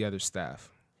most of the other staff.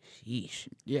 Sheesh.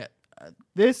 Yeah,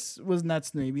 this was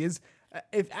nuts to me because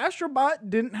if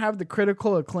Astrobot didn't have the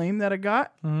critical acclaim that it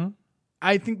got,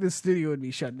 I think the studio would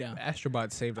be shut down.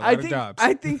 Astrobot saved a lot of jobs.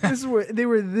 I think they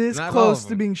were this close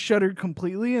to being shuttered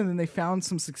completely, and then they found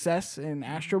some success in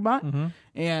Astrobot,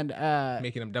 and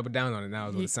making them double down on it now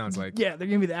is what it sounds like. Yeah, they're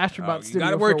gonna be the Astrobot studio. You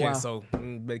got it for a working, while. so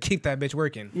better keep that bitch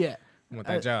working. Yeah, I want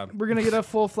that job. We're gonna get a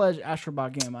full-fledged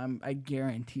Astrobot game. I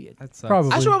guarantee it. That sucks.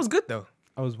 Probably. Astrobot was good though.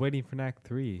 I was waiting for Knack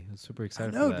 3. I was super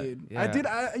excited No, for that. dude.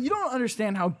 Yeah. You don't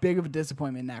understand how big of a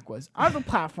disappointment Knack was. I'm a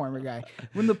platformer guy.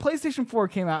 When the PlayStation 4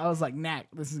 came out, I was like, Knack,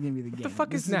 this is gonna be the game. What the fuck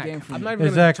This is Knack? a game for I'm me. not even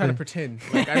Exactly. gonna try to pretend.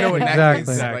 Like I know what Knack is.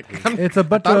 Exactly. Like, It's a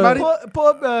bunch about of it? Pull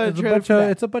up it's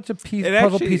a bunch of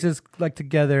puzzle pieces like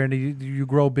together, and you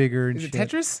grow bigger and Is it shit.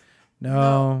 Tetris?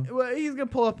 No. Well, he's gonna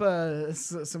pull up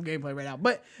some gameplay right now,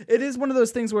 but it is one of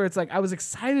those things where it's like I was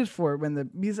excited for it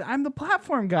because I'm the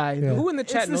platform guy. Yeah. Who in the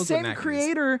chat It's the knows what same Knack is?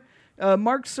 creator,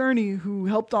 Mark Cerny, who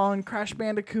helped on Crash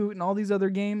Bandicoot and all these other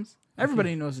games.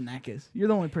 Everybody knows what Knack is. You're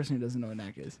the only person who doesn't know what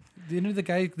Knack is. Isn't the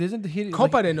guy? Isn't he?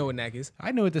 Copa didn't know what Knack is.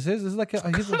 I know what this is. This is like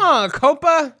Come on,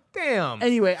 Copa. Damn.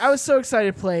 Anyway, I was so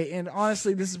excited to play, and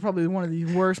honestly, this is probably one of the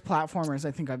worst platformers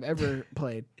I think I've ever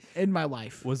played in my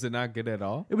life. Was it not good at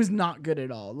all? It was not good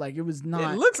at all. Like, it was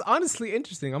not. It looks honestly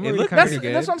interesting. I'm It really looked kind that's, of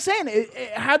good. that's what I'm saying.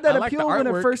 It had that I like the appeal when it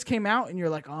artwork. first came out, and you're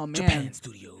like, oh man, Japan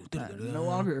Studio. no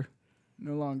longer.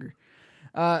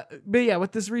 But yeah,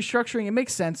 with this restructuring, it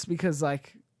makes sense because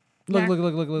like, Look.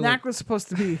 Knack was supposed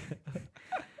to be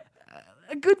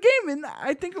a good game, and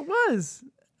I think it was.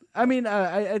 I mean,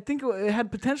 I think it had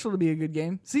potential to be a good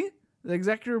game. See, the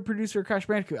executive producer of Crash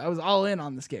Bandicoot, I was all in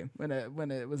on this game when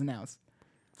it was announced.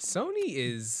 Sony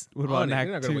is What about on it. Knack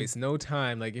You're not gonna 2? waste no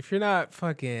time. Like if you're not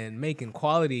fucking making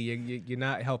quality, you're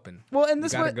not helping. Well, and You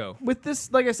this gotta one, go. with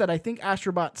this, like I said, I think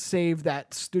Astrobot saved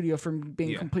that studio from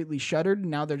being completely shuttered.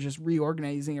 And now they're just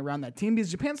reorganizing around that team because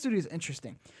Japan Studio is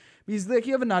interesting. Because like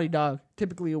you have a Naughty Dog,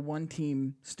 typically a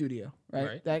one-team studio,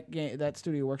 right? That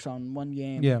studio works on one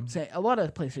game. Yeah. Say, a lot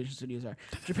of PlayStation studios are.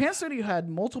 Japan Studio had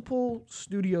multiple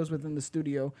studios within the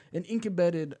studio and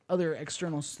incubated other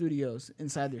external studios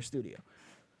inside their studio.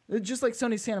 Just like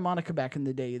Sony Santa Monica back in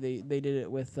the day, they did it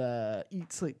with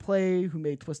Eat, Sleep, Play, who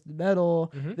made Twisted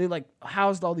Metal. They like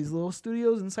housed all these little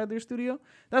studios inside their studio.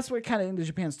 That's what kind of the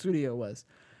Japan Studio was.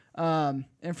 And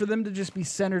for them to just be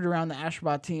centered around the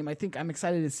Astrobot team, I think I'm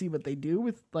excited to see what they do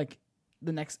with like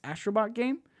the next Astrobot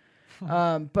game.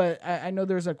 But I know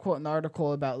there's a quote in the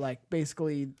article about like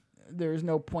basically there's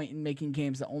no point in making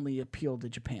games that only appeal to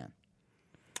Japan.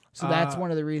 So that's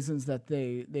one of the reasons that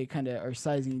they kind of are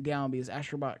sizing down because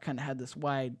Astrobot kind of had this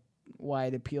wide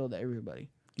appeal to everybody.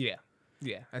 Yeah,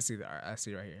 I see that. I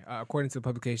see it right here. According to the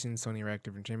publication, Sony Interactive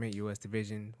Entertainment U.S.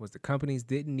 division was the companies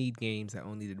didn't need games that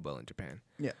only did well in Japan.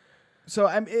 Yeah. So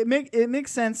it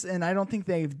makes sense, and I don't think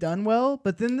they've done well.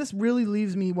 But then this really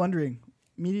leaves me wondering: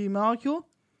 Media Molecule.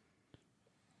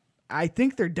 I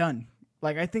think they're done.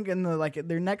 Like I think in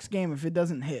their next game, if it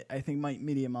doesn't hit, I think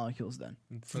Media Molecule's done.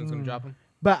 Someone's gonna drop them.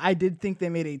 But I did think they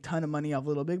made a ton of money off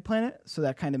Little Big Planet, so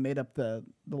that kind of made up the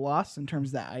loss in terms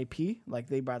of that IP. Like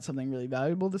they brought something really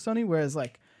valuable to Sony, whereas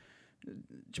like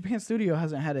Japan Studio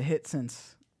hasn't had a hit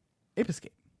since Ape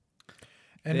Escape.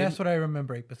 And that's what I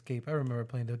remember, Ape Escape. I remember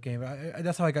playing the game.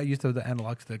 That's how I got used to the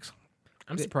analog sticks.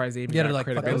 I'm surprised they even Yeah, got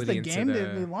they're like, That was credibility the into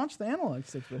game they the launched the analog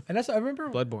sticks with. And that's I remember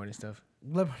Bloodborne and stuff.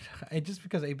 just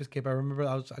because Ape Escape. I remember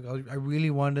I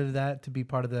really wanted that to be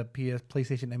part of the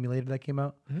PlayStation emulator that came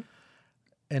out. Mm-hmm.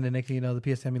 And the next thing you know, the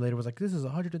PS emulator was like, "This is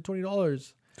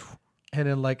 $120." And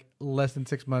in like less than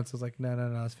 6 months, I was like, "No,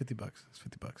 it's $50. It's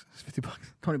 $50. It's $50.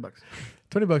 $20.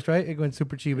 $20, right?" It went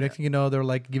super cheap. Next thing you know, they're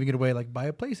like giving it away, like buy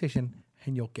a PlayStation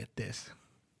and you'll get this.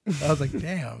 I was like,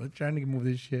 damn, I'm trying to move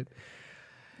this shit.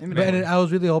 And But and I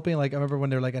was really hoping, like, I remember when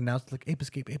they were like announced, like, Ape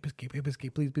Escape,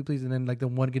 please, and then like the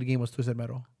one good game was Twisted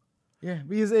Metal. yeah,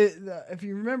 because if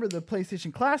you remember, the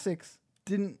PlayStation Classics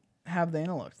didn't have the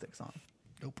analog sticks on.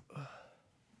 Nope.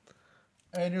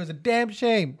 And it was a damn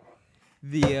shame.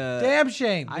 The Damn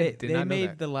shame. they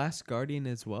made The Last Guardian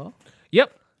as well.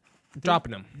 Yep.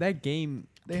 Dropping them. That game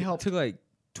took like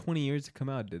 20 years to come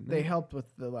out, didn't it? They helped with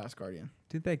The Last Guardian.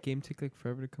 Did that game take like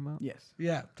forever to come out? Yes.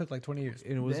 Yeah, it took like 20 years.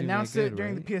 And it They wasn't announced really it good,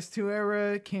 during right? the PS2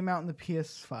 era, came out in the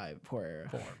PS4 era.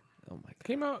 Oh my god.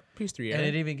 Came out PS3. And it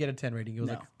didn't even get a 10 rating. It was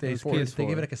No. like they PS4.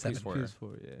 gave it like a 7. PS4.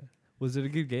 PS4, yeah. Was it a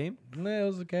good game? No, it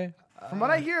was okay. From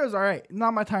what I hear, it was all right.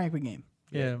 Not my type of game.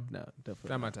 Yeah. No, definitely.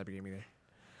 Not my type of game either.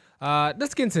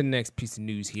 Let's get into the next piece of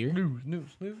news here. News.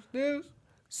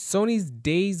 Sony's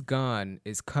Days Gone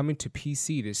is coming to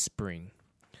PC this spring.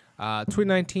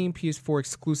 2019 PS4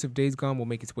 exclusive Days Gone will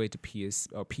make its way to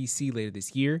PC later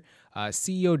this year.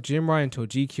 CEO Jim Ryan told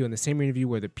GQ in the same interview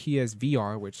where the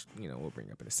PSVR, which we'll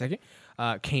bring up in a second,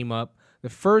 came up.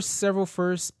 The several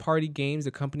first-party games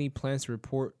the company plans to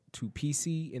report to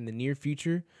PC in the near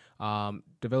future.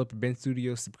 Developer Ben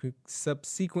Studio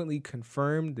subsequently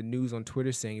confirmed the news on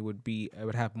Twitter, saying it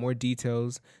would have more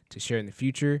details to share in the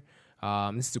future.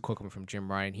 This is a quote coming from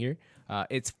Jim Ryan here.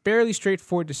 It's fairly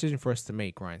straightforward decision for us to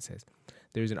make, Ryan says.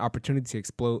 There's an opportunity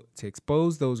to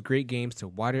expose those great games to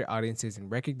wider audiences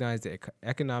and recognize the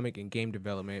economic and game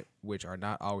development, which are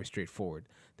not always straightforward.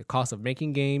 The cost of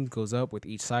making games goes up with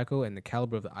each cycle, and the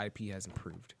caliber of the IP has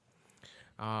improved.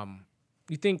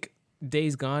 You think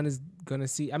Days Gone is gonna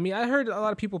see? I mean, I heard a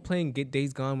lot of people playing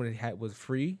Days Gone when it was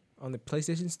free on the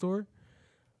PlayStation Store,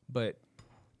 but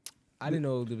I didn't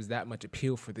know there was that much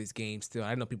appeal for this game still. I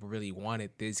didn't know people really wanted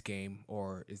this game,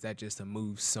 or is that just a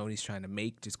move Sony's trying to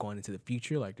make just going into the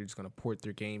future? Like they're just going to port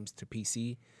their games to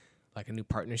PC, like a new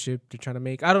partnership they're trying to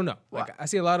make? I don't know. Like I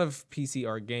see a lot of PC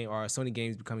or Sony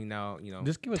games becoming now,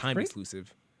 Just give it time free?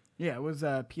 exclusive. Yeah, it was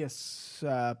a PS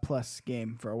Plus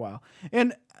game for a while.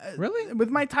 And Really? with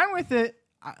my time with it,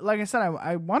 like I said,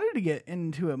 I wanted to get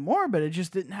into it more, but it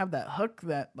just didn't have that hook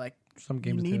that like Some you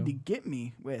games need do. to get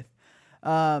me with.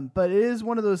 But it is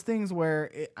one of those things where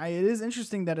it is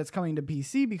interesting that it's coming to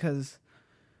PC because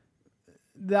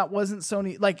that wasn't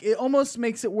Sony. Like, it almost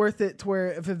makes it worth it to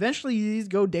where if eventually these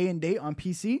go day and date on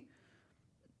PC,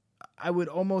 I would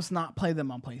almost not play them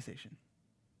on PlayStation.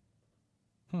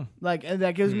 Like, and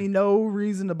that gives me no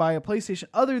reason to buy a PlayStation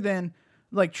other than,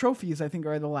 like, trophies, I think,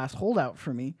 are the last holdout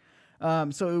for me.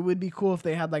 So it would be cool if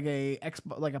they had, like, a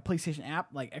PlayStation app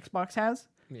like Xbox has.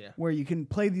 Yeah. Where you can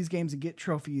play these games and get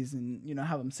trophies and,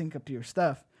 have them sync up to your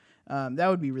stuff. That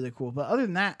would be really cool. But other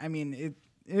than that, I mean, it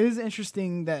is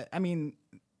interesting that, I mean,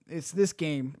 it's this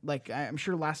game. Like, I'm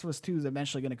sure Last of Us 2 is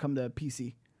eventually going to come to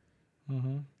PC.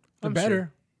 I'm better.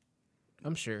 sure.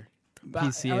 I'm sure.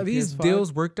 PC Are and these PS5?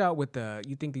 deals worked out with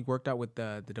you think they worked out with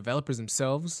the developers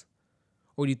themselves?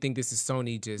 Or do you think this is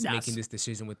Sony just Yes. making this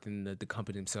decision within the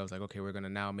company themselves? Like, okay, we're going to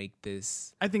now make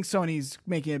this. I think Sony's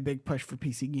making a big push for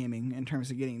PC gaming in terms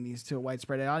of getting these to a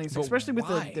widespread audience, But especially with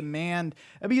the why? demand.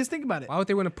 Because think about it. Why would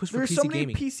they want to push for There's PC so many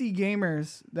gaming? PC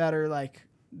gamers that are like,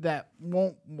 that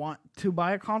won't want to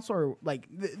buy a console or like,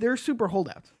 they're super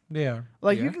holdouts. Yeah.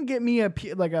 Like Yeah. you can get me a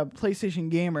PlayStation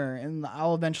gamer, and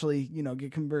I'll eventually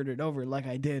get converted over. Like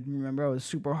I did. Remember, I was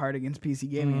super hard against PC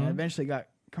gaming, and I eventually got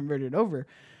converted over.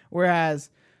 Whereas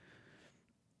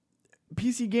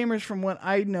PC gamers, from what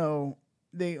I know,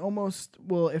 they almost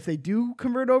will, if they do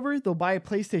convert over, they'll buy a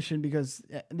PlayStation because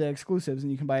the exclusives,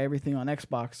 and you can buy everything on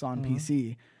Xbox on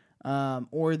PC.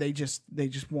 Or they just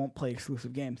won't play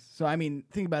exclusive games. So I mean,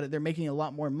 think about it. They're making a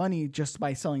lot more money just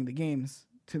by selling the games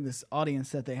to this audience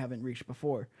that they haven't reached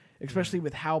before, especially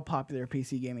with how popular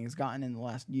PC gaming has gotten in the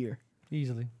last year.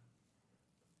 Easily.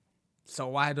 So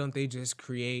why don't they just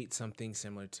create something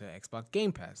similar to Xbox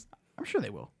Game Pass? I'm sure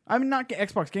they will. I mean, not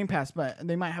Xbox Game Pass, but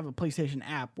they might have a PlayStation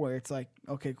app where it's like,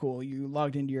 okay, cool, you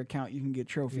logged into your account, you can get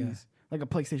trophies, like a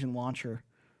PlayStation launcher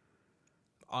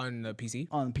On the PC?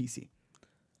 on PC.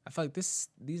 I feel like these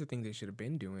are things they should have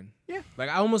been doing. Yeah. Like,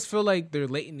 I almost feel like they're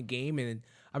late in the game. And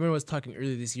I remember I was talking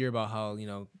earlier this year about how,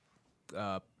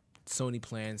 Sony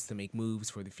plans to make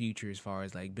moves for the future as far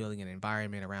as, like, building an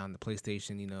environment around the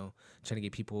PlayStation, trying to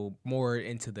get people more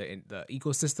into the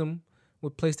ecosystem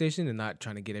with PlayStation and not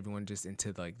trying to get everyone just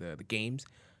into, like, the games.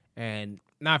 And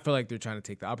now I feel like they're trying to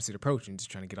take the opposite approach and just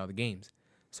trying to get all the games.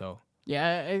 So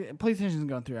Yeah, PlayStation's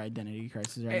going through identity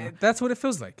crisis right now. that's what it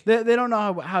feels like. They don't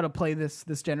know how to play this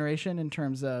generation in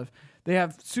terms of, they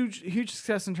have huge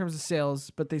success in terms of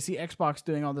sales, but they see Xbox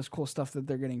doing all this cool stuff that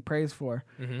they're getting praised for.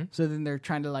 Mm-hmm. So then they're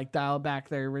trying to like dial back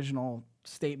their original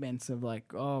statements of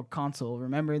like, oh, console.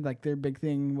 Remember, like their big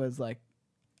thing was like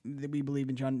that we believe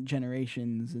in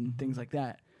generations and things like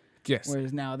that. Yes.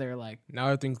 Whereas now they're like, now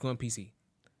everything's going PC.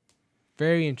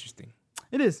 Very interesting.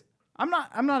 It is. I'm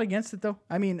not against it though.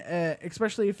 I mean,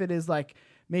 especially if it is like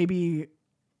maybe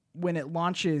when it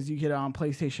launches, you get it on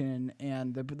PlayStation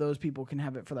and those people can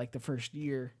have it for like the first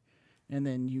year, and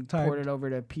then you port it over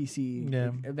to PC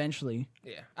eventually.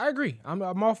 Yeah, I agree.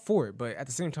 I'm all for it, but at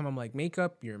the same time, I'm like, make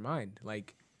up your mind.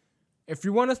 Like, if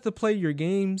you want us to play your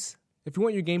games, if you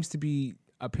want your games to be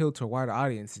appeal to a wider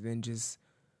audience, then just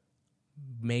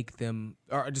make them,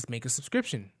 or just make a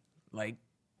subscription, like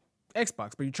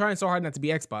Xbox. But you're trying so hard not to be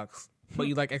Xbox, but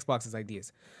you like Xbox's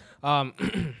ideas.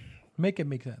 Make it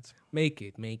make sense. Make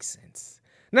it make sense.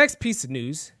 Next piece of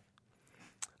news.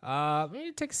 We're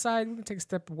gonna take a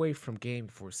step away from gaming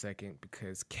for a second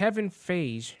because Kevin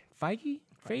Feige.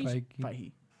 Fake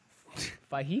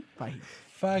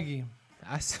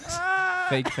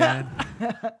fan.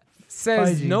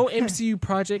 Says Feige. no MCU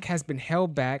project has been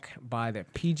held back by the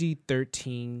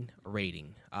PG-13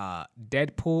 rating.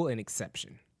 Deadpool an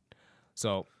exception.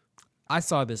 So I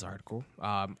saw this article.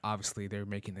 Obviously, they're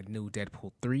making the new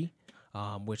Deadpool 3,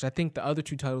 which I think the other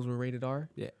two titles were rated R.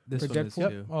 Yeah, this For one is Deadpool?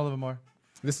 too. All of them are.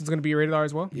 This one's going to be rated R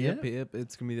as well? Yep.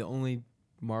 It's gonna be the only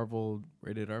Marvel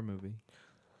rated R movie.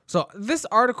 So this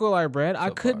article I read, I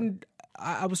So couldn't.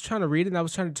 I was trying to read it, and I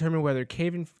was trying to determine whether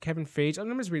Kevin Feige. I'm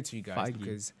gonna just read it to you guys Feige.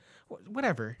 because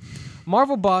whatever.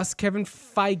 Marvel boss Kevin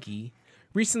Feige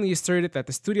recently asserted that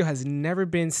the studio has never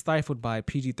been stifled by a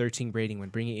PG-13 rating when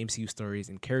bringing MCU stories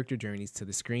and character journeys to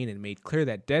the screen, and made clear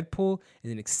that Deadpool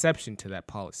is an exception to that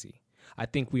policy. I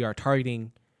think we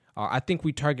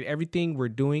target everything we're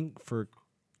doing for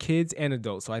kids and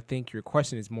adults. So I think your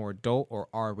question is more adult or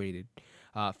R-rated.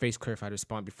 Feige clarified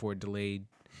response before delayed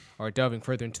or delving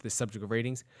further into the subject of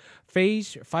ratings.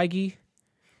 Feige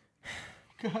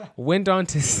went on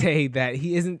to say that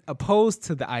he isn't opposed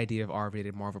to the idea of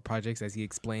R-rated Marvel projects, as he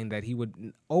explained that he would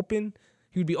be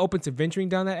open to venturing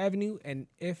down that avenue, and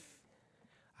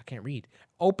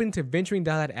open to venturing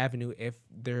down that avenue if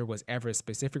there was ever a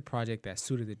specific project that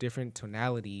suited a different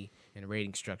tonality and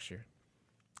rating structure.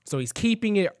 So he's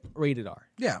keeping it rated R.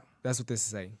 Yeah. That's what this is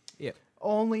saying. Yeah.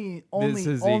 Only This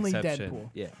is the exception. Deadpool.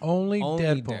 Yeah. Only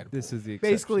Deadpool. Deadpool. This is the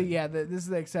exception. Basically, yeah. This is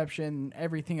the exception.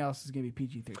 Everything else is gonna be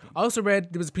PG-13. I also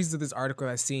read there was a piece of this article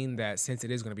I seen that since it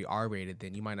is going to be R-rated,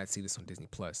 then you might not see this on Disney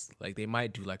Plus. Like they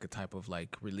might do like a type of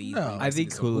like release. No. where you might I see think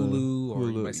this on Hulu. or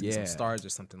you Hulu, might see some yeah. stars or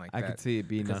something like I that. could see it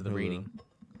being because on of the Hulu. rating.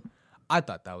 I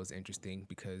thought that was interesting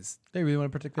because They really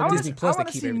want to protect I that. want Disney to Plus, they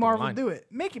keep see everything in Marvel line. do it.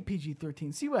 Make it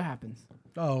PG-13. See what happens.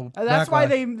 Oh, That's why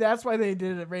backlash. That's why they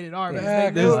did it rated R. because they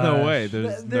Backlash. There's know- no way.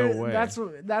 There's no way.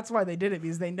 That's why they did it,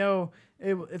 because they know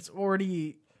it's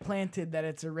already planted that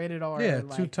it's a rated R. Yeah,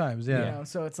 like, 2 times. Yeah. You know,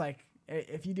 so it's like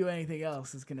if you do anything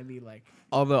else, it's gonna be like.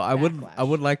 Although I Backlash.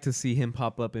 would like to see him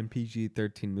pop up in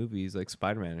PG-13 movies like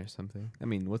Spider-Man or something. I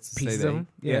mean, what's to say Pieces that? of him?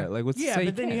 Yeah, Yeah. like what's to Yeah, say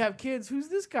but then can't? you have kids. Who's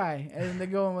this guy? And then they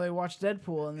go and they watch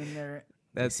Deadpool, and then they're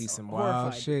they That's see some wild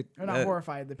horrified. shit. They're not That-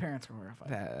 horrified. The parents are horrified.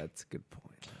 That's a good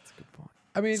point. That's a good point.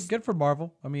 I mean, good for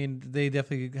Marvel. I mean, they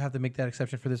definitely have to make that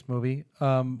exception for this movie.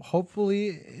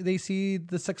 Hopefully, they see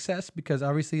the success because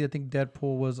obviously, I think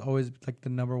Deadpool was always like the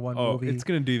 #1 Oh, movie. it's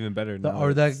gonna do even better now.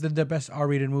 Or the best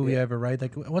R-rated movie ever, right?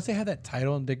 Like once they have that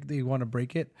title and they want to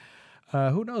break it,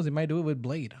 who knows? They might do it with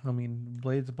Blade. I mean,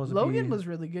 Blade's supposed to be. Logan was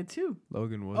really good too.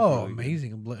 Logan was. Oh, really good.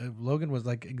 amazing! Logan was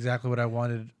like exactly what I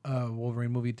wanted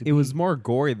Wolverine movie to be. It was more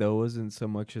gory though. It wasn't so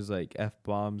much as like F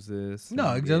bombs this. No,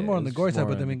 and, it was more it on the was gore side, more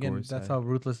but on then the again, gore that's side. how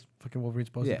ruthless fucking Wolverine's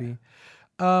supposed to Yeah. be.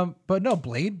 But no,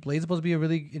 Blade's supposed to be a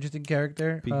really interesting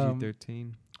character.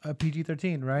 PG-13.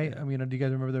 PG-13, right? Yeah. I mean, do you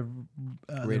guys remember the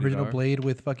Rated original R. Blade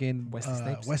with fucking Wesley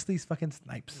Snipes? Wesley's fucking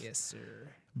Snipes? Yes, sir.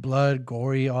 Blood,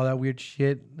 gory, all that weird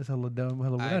shit. That's hella dumb.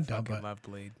 Hella I not dumb, fucking but love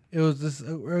Blade. it was this.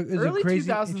 It was Early a crazy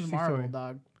 2000s interesting Marvel, story.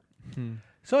 dog.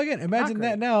 So again, imagine great.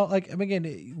 that now. Like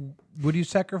again, would you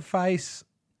sacrifice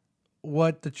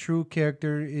what the true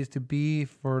character is to be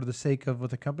for the sake of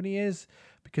what the company is?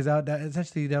 Because that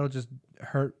essentially that'll just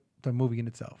hurt the movie in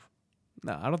itself.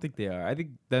 No, I don't think they are. I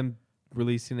think them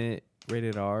releasing it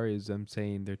rated R is them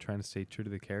saying they're trying to stay true to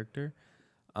the character.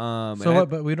 So what?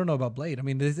 But we don't know about Blade. I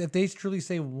mean, if they truly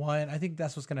say one, I think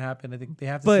that's what's going to happen. I think they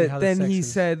have to. See how But the then he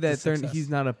success- said the that success. he's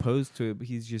not opposed to it. But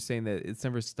he's just saying that it's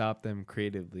never stopped them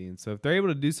creatively. And so if they're able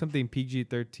to do something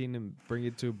PG-13 and bring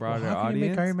it to a broader Well, how can you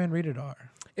audience, make Iron Man rated R?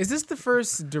 Is this the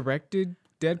first directed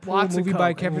Deadpool Lots movie of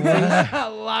by coke. Kevin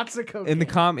Feige? Lots of cocaine. in the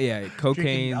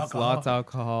cocaine, alcohol. lots of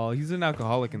alcohol. He's an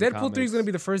alcoholic in the Deadpool 3 is going to comics.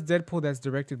 be the first Deadpool that's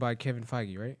directed by Kevin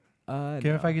Feige, right?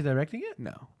 Kevin no. Feige's directing it.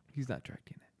 No, he's not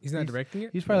directing it. He's not directing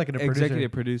it. He's probably like a producer.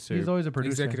 Executive producer. He's always a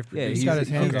producer. Executive Yeah, producer. he's got his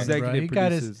hands on it, bro. executive He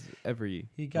got his produces every.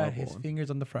 he got Marvel his one.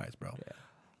 fingers on the fries, bro.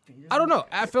 I don't know.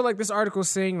 I feel like this article is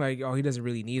saying like, oh, he doesn't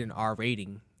really need an R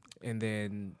rating, and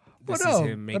then this Well, is no.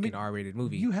 him making I mean, an R-rated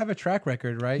movie. You have a track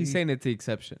record, right? He's saying it's the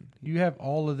exception. You have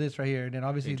all of this right here, and then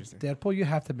obviously Interesting. Deadpool. You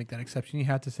have to make that exception. You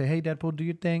have to say, "Hey, Deadpool, do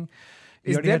your thing."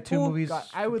 You Is already had two Deadpool- movies. God,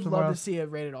 I would somewhere love to else. see a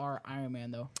rated R Iron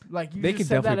Man though. Like you They just could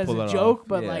said that definitely as pull a that joke, off.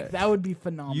 but Yeah. like that would be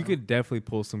phenomenal. You could definitely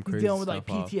pull some He's crazy dealing with like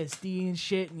stuff off. PTSD and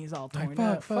shit, and he's all torn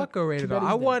fuck, up. Fuck a rated Too R. bad I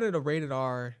he's dead. wanted a rated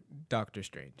R Doctor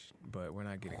Strange, but we're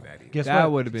not getting that either. Guess That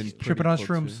what? would have been Tripping pretty on cool,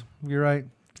 shrooms. too. You're right.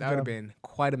 That would have been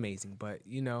quite amazing, but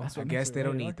you know, That's I what guess makes it they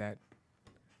don't rated need R. that.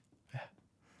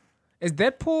 Is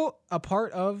Deadpool a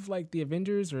part of like the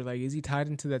Avengers, or like is he tied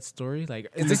into that story?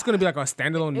 Like, is this going to be like a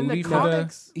standalone In the movie for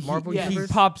comics, the Marvel yeah. He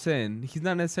universe? pops in. He's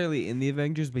not necessarily in the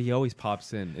Avengers, but he always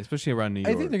pops in, especially around New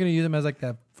York. I think they're gonna use him as like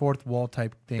that fourth wall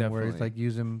type thing, where it's Definitely. like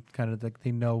use him kind of like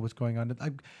they know what's going on.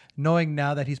 Like, knowing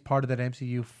now that he's part of that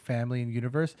MCU family and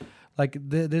universe, like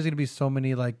there's gonna be so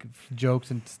many like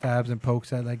jokes and stabs and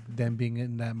pokes at like them being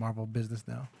in that Marvel business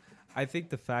now. I think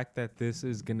the fact that this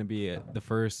is going to be the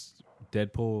first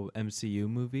Deadpool MCU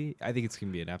movie, I think it's going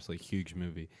to be an absolutely huge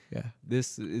movie. Yeah.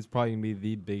 This is probably going to be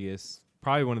the biggest,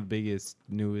 probably one of the biggest,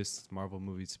 newest Marvel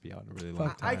movies to be out in a really long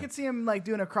time. I could see him like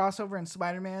doing a crossover in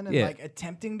Spider-Man and Yeah. like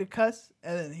attempting to cuss,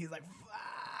 and then he's like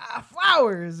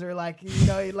flowers, or like you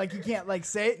know, like you can't like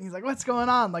say it, and he's like, "What's going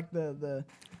on?" Like the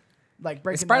like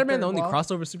breaking. Is that Spider-Man third the only wall.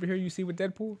 crossover superhero you see with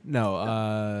Deadpool? No,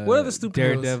 What are the superheroes?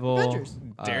 Daredevil. Avengers.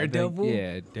 Daredevil?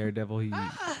 Yeah, Daredevil. He,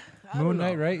 Moon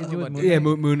Knight, right? Is he with Moon yeah,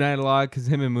 Knight? Moon Knight a lot because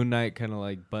him and Moon Knight kind of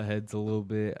like butt heads a little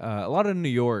bit. A lot of New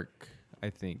York, I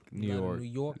think. New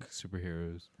York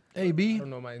superheroes. I AB, don't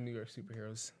know my New York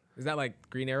superheroes. Is that like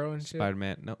Green Arrow and shit?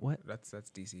 Spider-Man. No, what? That's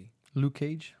DC. Luke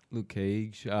Cage. Luke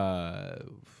Cage.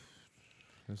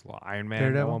 There's a lot. Iron Man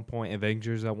Daredevil? at one point.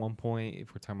 Avengers at one point. If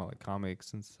we're talking about like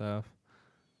comics and stuff.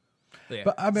 Yeah.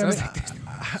 But I mean, Sounds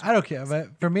like I don't care.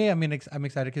 But for me, I mean, I'm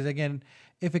excited because again,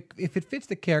 if it fits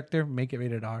the character, make it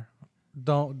rated R.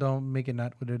 Don't make it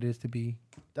not what it is to be.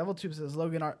 Devil Tube says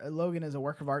Logan is a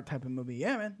work of art type of movie.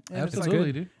 Yeah, man. And it's like,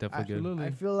 Absolutely, dude. Definitely good. Absolutely.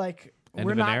 I feel like End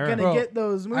we're of an not era. gonna Bro, get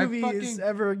those I movies fucking-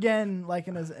 ever again, like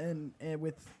in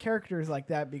with characters like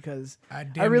that, because I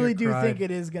I really do cried. think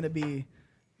it is gonna be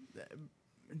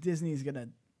Disney's gonna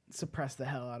suppress the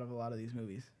hell out of a lot of these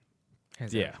movies.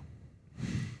 Hands Yeah. down.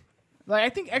 Like I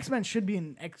think X-Men should be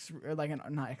an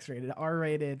not X-rated,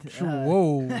 R-rated,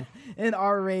 Whoa. an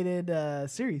R-rated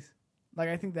series. Like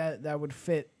I think that would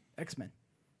fit X-Men.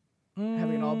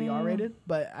 Having it all be R-rated,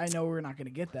 but I know we're not gonna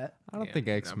get that. I don't Yeah, think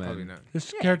no, X-Men. probably not.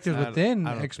 There's characters I don't- within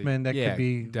I don't X-Men think- that yeah, could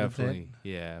be definitely.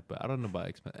 Yeah, but I don't know about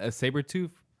X-Men. A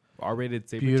Sabretooth, R-rated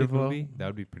Sabretooth Beautiful. movie. That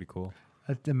would be pretty cool.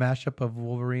 A mashup of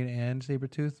Wolverine and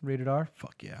Sabretooth rated R.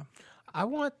 Fuck yeah. I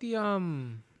want the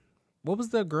what was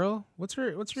the girl? What's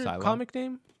her Psylocke? comic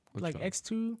name? Which Like one?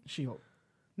 X2? She-Hulk.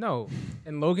 No.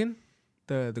 And Logan?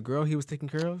 The girl he was taking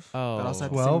care of? Oh, that also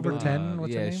had the 12 or same 10?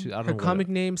 What's her yeah, name? I don't her know comic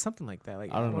name, something like that. Like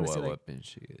I don't know wanna what say, like, weapon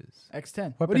she is. X10.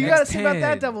 Weapon What do you gotta say about X10.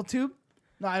 that, Devil Tube?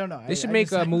 No, I don't know. They should I make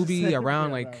just- a I just movie said- around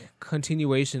yeah, like right.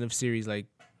 continuation of series, like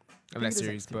of think that it's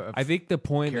series, X2. but of I think the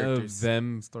point of characters,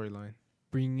 them storyline.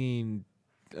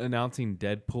 announcing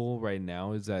Deadpool right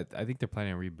now is that I think they're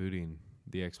planning on rebooting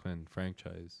the X-Men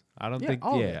franchise. I don't Yeah, think.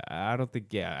 all of Yeah, I don't think.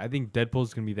 Yeah, I think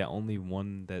Deadpool's gonna be the only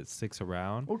one that sticks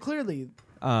around. Well, clearly,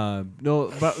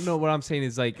 No, but no. What I'm saying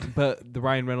is like, but the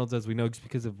Ryan Reynolds, as we know, just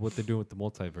because of what they're doing with the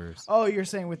multiverse. oh, you're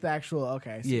saying with the actual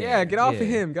okay. I see. Yeah, get off of yeah.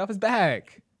 him. Get off his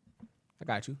back. I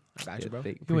got you, Yeah, bro.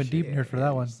 they You went deep in here for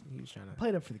that one. He was trying to. Play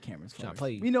it up for the cameras. Trying to folks.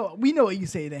 play you. We know what you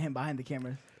say to him behind the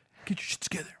cameras. Get your shit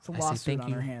together. It's a I say lawsuit thank on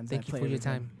you. our hands. Thank I you play for your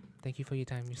everything. time. Thank you for your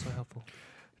time. You're so helpful.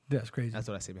 That's crazy. That's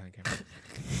what I say behind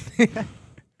camera.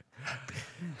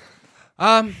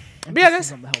 But yeah,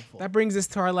 guys, Emphasis on the helpful. that brings us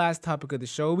to our last topic of the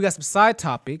show. We got some side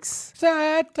topics.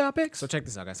 Sad topics. So check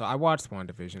this out, guys. So I watched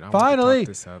WandaVision. I want to Finally. talk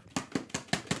this up.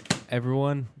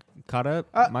 Everyone caught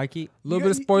up, Mikey. A little You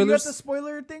bit of got- You spoilers. got the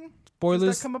spoiler thing? Does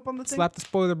Spoilers. that come up on the thing? Slap the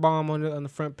spoiler bomb on the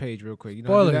front page real quick. You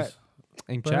know how to do Spoilers.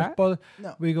 that? In chat.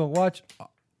 No. We're gonna watch.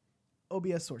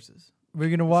 OBS sources. We're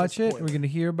gonna watch it. spoiler. We're gonna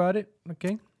hear about it.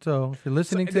 Okay. So if you're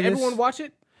listening So, to did this, everyone watch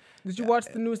it? Did you watch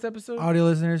the newest episode? audio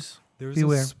listeners, There's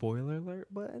beware. a spoiler alert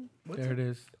button. there it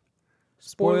is.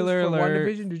 Spoiler for alert.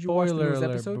 WandaVision. Did you watch the Spoiler newest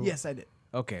alert, episode? boo. Yes, I did.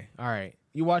 Okay. All right.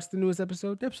 You watched the newest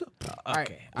episode? Episode. All right.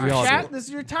 Okay. All We right. all Chat, did. this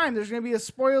is your time. There's going to be a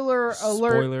spoiler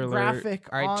Spoiler alert alert. graphic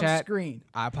All right, on chat. screen.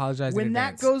 I apologize. When in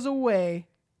that advance. goes away,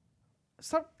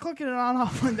 stop clicking it on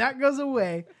off. When that goes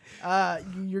away,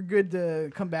 you're good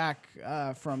to come back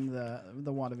from the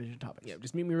WandaVision topic. Yeah,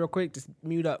 just mute me real quick. Just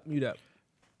mute up.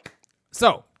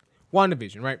 So,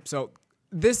 WandaVision, right? So,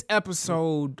 this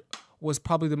episode was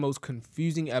probably the most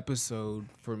confusing episode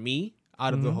for me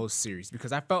out of the whole series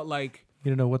because I felt like You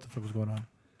didn't know what the fuck was going on.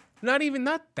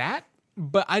 not that,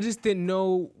 but I just didn't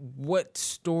know what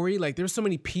story. Like, there's so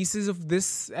many pieces of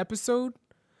this episode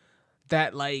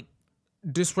that like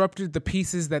disrupted the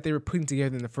pieces that they were putting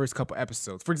together in the first couple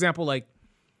episodes. For example, like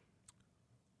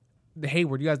the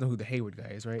Hayward. You guys know who the Hayward guy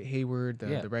is, right? Hayward, the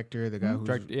director, the guy who's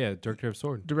director of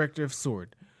Sword. Director of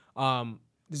Sword.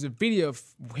 There's a video of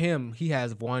him. He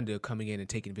has Wanda coming in and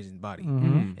taking Vision's body,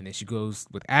 and then she goes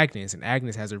with Agnes, and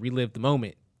Agnes has her relive the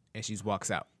moment, and she walks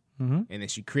out, and then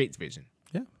she creates Vision.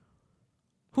 Yeah.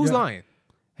 Who's lying?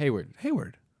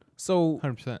 Hayward. So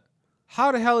 100%.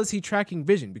 how the hell is he tracking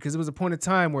Vision? Because there was a point of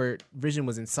time where Vision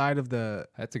was inside of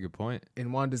That's a good point.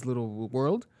 in Wanda's little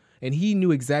world, and he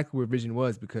knew exactly where Vision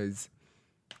was because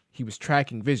he was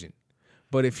tracking Vision.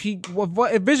 But if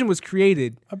if Vision was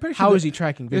created, how is he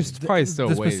tracking Vision? It's probably still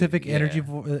the waiting. specific Yeah. energy,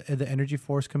 the energy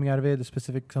force coming out of it, the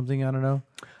specific something, I don't know.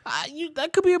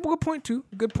 That could be a good point too.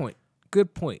 Good point.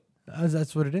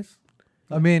 That's what it is.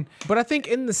 I mean, But I think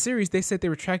in the series they said they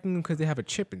were tracking him because they have a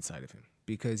chip inside of him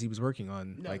because he was working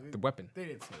on the weapon. They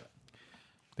didn't say that.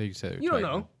 They said You don't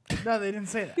know. No, they didn't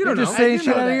say that. You don't just know. saying I shit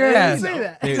didn't out know of your that. ass. They didn't say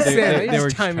that. They, Just they, saying, they, they they just were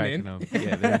chiming tracking in. them.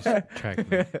 Yeah, they were just tracking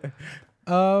them.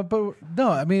 but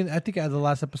no, I mean, I think the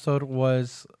last episode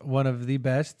was one of the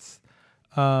best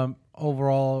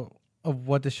overall of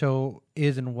what the show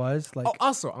is and was. Like, Oh,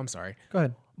 also, I'm sorry. go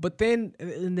ahead. But then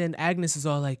Agnes is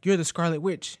all like, "You're the Scarlet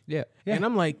Witch," Yeah. and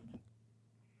I'm like,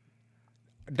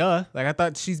 "Duh!" Like I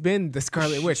thought she's been the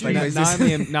Scarlet Witch. Like Not, it's not, just-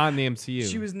 in the, not in the MCU.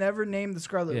 She was never named the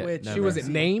Scarlet Yeah, Witch. never. she wasn't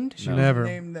named. She No. was Never.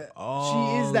 named that.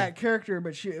 Oh. She is that character,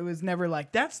 but it was never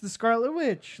like that's the Scarlet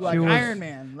Witch, like was- Iron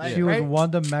Man. Like She was right?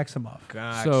 Wanda Maximoff.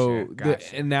 Gotcha,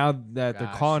 gotcha. And now that they're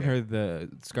calling Gotcha. her the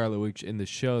Scarlet Witch in the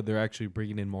show, they're actually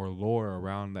bringing in more lore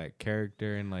around that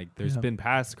character, and like there's Yeah. been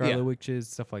past Scarlet Yeah. witches,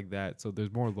 stuff like that. So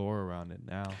there's more lore around it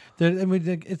now. I mean,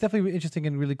 it's definitely interesting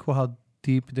and really cool how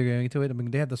deep they're going into it. I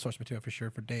mean, they have the source material for sure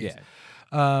for days.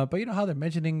 Yeah. But you know how they're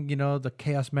mentioning, the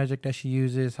chaos magic that she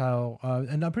uses, how,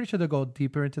 and I'm pretty sure they'll go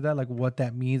deeper into that, like what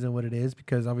that means and what it is,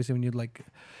 because obviously when you like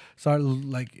start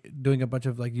like doing a bunch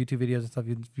of like YouTube videos and stuff,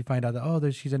 you find out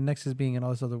that she's a Nexus being and all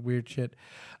this other weird shit.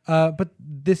 But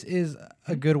this is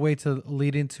a good way to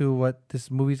lead into what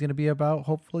this movie's going to be about,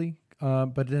 hopefully.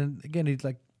 But then again, it's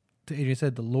like Adrian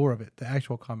said, the lore of it, the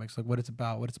actual comics, like what it's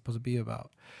about, what it's supposed to be about.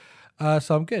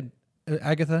 So I'm good.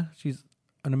 Agatha, she's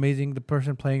an amazing. The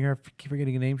person playing her, keep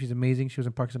forgetting her name. She's amazing. She was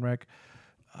in Parks and Rec.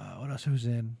 What else was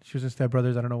in? She was in Step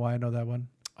Brothers. I don't know why I know that one.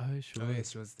 Oh, sure. Oh, yeah,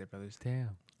 she was Step Brothers. Damn.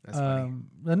 That's funny.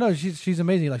 No, she's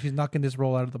amazing. Like she's knocking this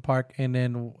role out of the park. And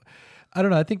then I don't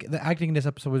know. I think the acting in this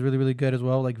episode was really, really good as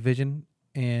well. Like Vision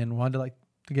and Wanda, like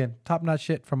again, top notch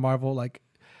shit from Marvel. Like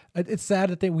it's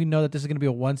sad that we know that this is going to be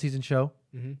a 1-season show.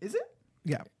 Is it?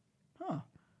 Yeah, Huh.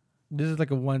 this is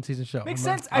like a 1-season show. Makes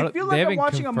I'm not- sense. I feel like I'm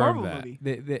watching a Marvel movie.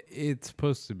 It's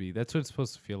supposed to be. That's what it's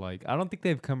supposed to feel like. I don't think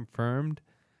they've confirmed.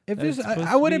 If It's this, supposed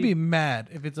I to wouldn't be- be mad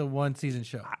if it's a 1-season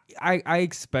show. I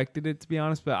expected it to be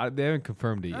honest, but they haven't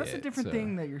confirmed it That's yet. a different so.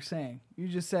 thing that you're saying. You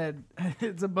just said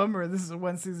it's a bummer. This is a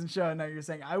 1-season show, and now you're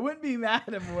saying I wouldn't be mad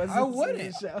if it was I a wouldn't,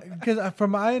 season show. because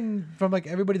from like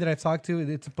everybody that I've talked to,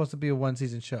 it's supposed to be a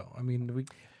 1-season show. I mean,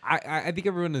 I think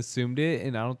everyone assumed it,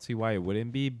 and I don't see why it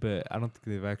wouldn't be, but I don't think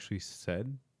they've actually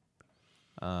said.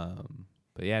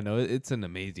 But yeah, no, it's an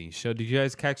amazing show. Did you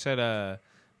guys catch that?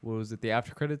 What was it? The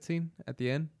after credit scene at the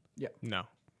end? No,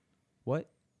 What?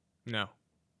 no,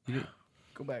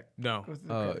 Go back. no. Go through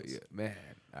the Oh credits. yeah, man,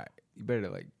 you better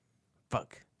like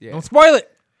Fuck. yeah. Don't spoil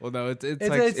it. Well, no, it's like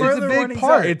it's a Further big warnings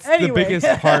part. are- it's the Anyway.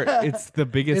 biggest part. It's the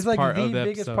biggest it's like part the of the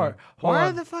biggest episode. part. Hold Why are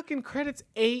on. the fucking credits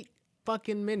 8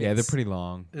 fucking minutes? Yeah, they're pretty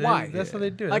long. Why? That's what they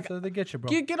do. Like, That's what they get you,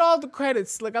 bro. Get all the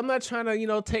credits. Like I'm not trying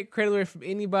to take credit away from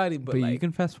anybody, but, But like, you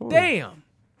can fast forward. damn,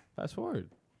 Fast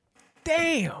forward.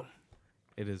 damn.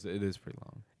 It is pretty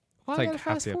long. Why It's I like gotta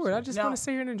half fast the forward? I episode. just Now, want to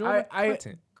sit here and enjoy I- my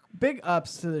content. Big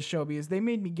ups to the show because they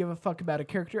made me give a fuck about a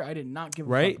character I did not give a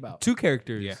Right? fuck about. Two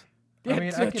characters. Yeah. Yeah, I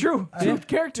mean, I true. can- Two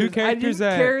characters. two characters I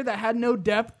that- didn't care that had no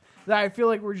depth. That I feel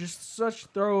like were just such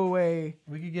throwaway.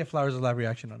 We could get Flowers' live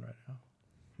reaction on right now.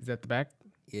 Is that the back?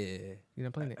 Yeah. You're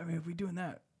not playing it. I mean, if we're doing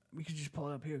that, we could just pull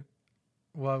it up here.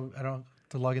 Well, I don't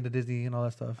to log into Disney and all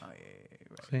that stuff. Oh yeah,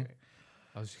 right. See?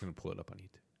 I was just gonna pull it up on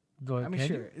YouTube. Do I mean, can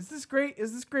sure. you? Is this great?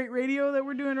 Is this great radio that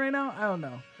we're doing right now? I don't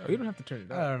know. Oh, you don't have to turn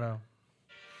it I down. don't know.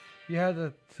 You had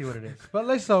to see what it is. But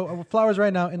Flowers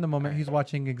right now in the moment, he's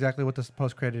watching exactly what this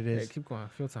post credit Yeah, is. keep going.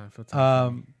 Feel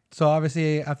time. So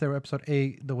obviously after episode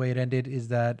 8, the way it ended is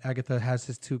that Agatha has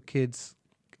his 2 kids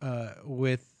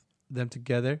with them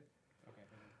together.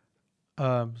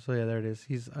 So yeah, there it is.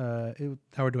 He's how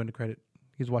we're doing the credit.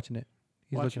 He's watching it.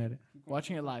 He's looking at it.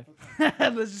 Watching it live.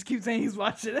 Let's just keep saying he's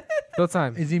watching it. Fill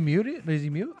time. Is he muted? Is he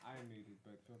mute? I'm muted,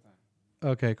 but fill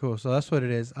time. Okay, cool. So that's what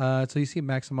it is. So you see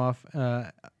Maximoff,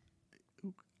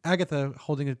 Agatha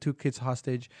holding the 2 kids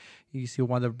hostage. You see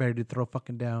Wanda ready to throw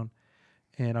fucking down,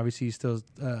 and obviously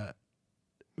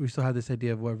we still have this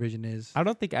idea of what Vision is. I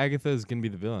don't think Agatha is gonna be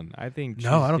the villain. I think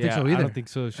no, I don't think so either. I don't think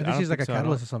so. I think she's like a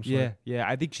catalyst of some sort. Yeah.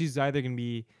 I think she's either gonna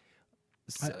be.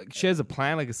 She has a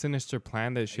plan, like a sinister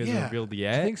plan that she hasn't revealed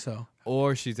yet. I think so.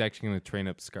 Or she's actually gonna train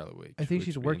up Scarlet Witch. I think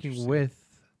she's working with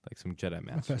like some Jedi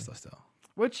Master. Mephisto still.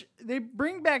 Which they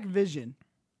bring back Vision,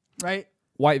 right?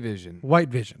 White Vision. White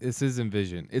Vision. This isn't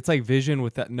Vision. It's like Vision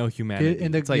with no humanity.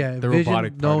 It's like the Vision,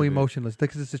 robotic no emotionless.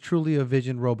 Because it's truly a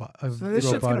Vision robot. So this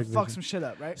shit's gonna fuck some shit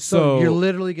up, right? So you're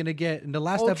literally gonna get in the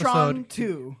last Ultron episode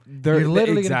 2. You're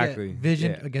literally gonna get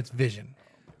Vision against Vision.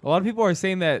 A lot of people are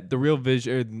saying that the real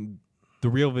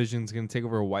Vision's gonna take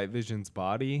over White Vision's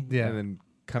body. Yeah. And then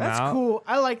come That's out. That's cool.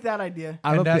 I like that idea.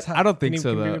 I don't think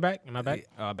so. Can you back? Am I back?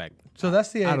 Oh, I'm back. So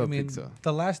that's the. I don't think so.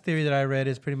 The last theory that I read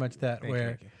is pretty much that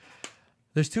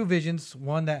there's 2 Visions.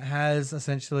 One that has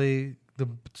essentially the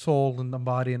soul and the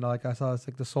body, and like I saw, it's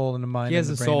like the soul and the mind. He has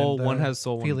and a the brain soul. and One has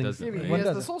soul. One doesn't. He One has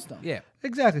doesn't. the Soul Stone. Yeah.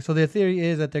 Exactly. So the theory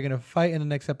is that they're gonna fight in the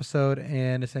next episode,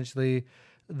 and essentially,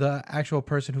 the actual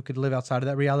person who could live outside of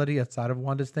that reality, outside of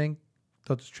Wanda's thing,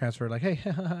 they'll just transfer. Like, hey,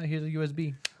 here's a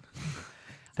USB.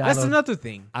 That's another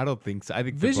thing. I don't think so. I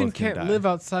think Vision can't live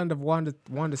outside of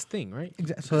Wanda's thing, right?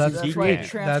 Exactly. So that's why it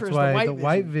transfers that's why the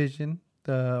White Vision,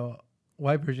 the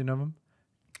white version of him,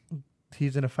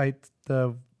 he's gonna fight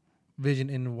the Vision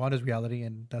in Wanda's reality,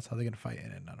 and that's how they're gonna fight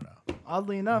in it. I don't know.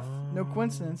 Oddly enough, no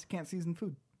coincidence. Can't season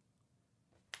food.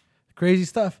 Crazy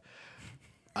stuff.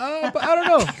 But I don't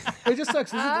know. It just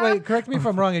sucks. Wait, correct me if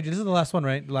I'm wrong, AJ. This is the last one,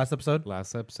 right? The last episode.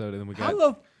 Last episode, and then we got. How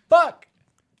the fuck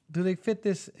do they fit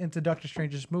this into Doctor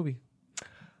Strange's movie?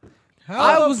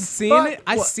 I was seeing it.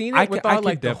 I seen it with I all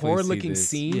like the definitely horror-looking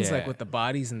see this. scenes, Yeah. like with the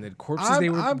bodies and the corpses they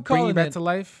were I'm bringing calling back it. to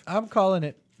life. I'm calling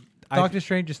it. Doctor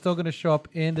Strange is still going to show up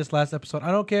in this last episode.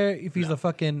 I don't care if he's the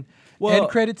fucking end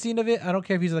credit scene of it. I don't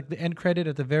care if he's like the end credit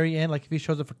at the very end. Like if he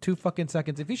shows up for 2 fucking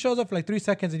seconds. If he shows up for like 3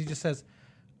 seconds and he just says,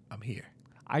 "I'm here."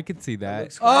 I could see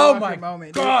that. Oh my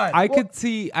moment, god! I could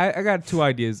see. I got 2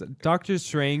 ideas. Doctor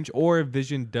Strange, or if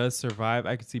Vision does survive,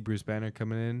 I could see Bruce Banner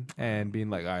coming in and being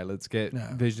like, "All right, let's get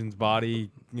Vision's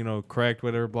body, correct,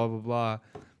 whatever, blah blah blah."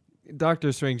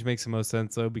 Doctor Strange makes the most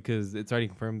sense though because it's already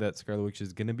confirmed that Scarlet Witch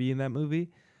is gonna be in that movie.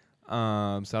 So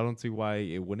I don't see why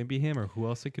it wouldn't be him or who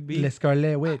else it could be. Le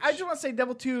Scarlet Witch. I just want to say,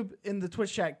 Devil Tube in the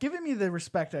Twitch chat, giving me the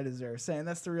respect I deserve, saying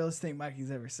that's the realest thing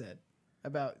Mikey's ever said.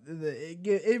 About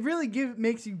it really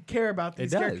makes you care about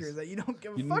these characters that you don't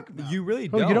give a fuck about. You really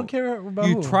don't. You don't care about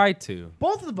You who? try to.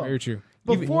 Both of them. Very true.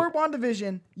 Before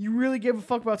WandaVision, you really gave a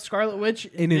fuck about Scarlet Witch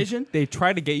and Vision. They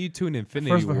try to get you to an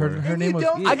Infinity First of all, War. her name was.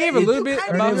 I gave a little bit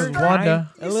Her name was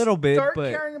Wanda. A little bit, Start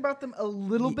but caring about them a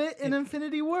little bit in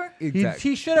Infinity War.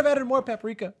 He should have added more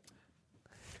paprika.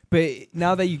 But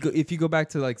now that if you go back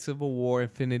to like Civil War,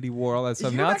 Infinity War, all that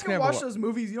stuff, If now you're it's not gonna gonna have watch those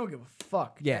movies, you don't give a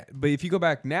fuck. Yeah, but if you go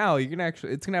back now, you're gonna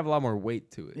it's gonna have a lot more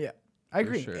weight to it. Yeah. I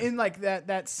agree. Sure. In like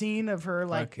that scene of her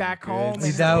like Fucking back good. home.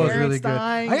 And That her was really parents good.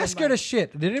 dying I got and, scared like, as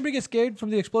shit. Did anybody get scared from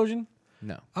the explosion?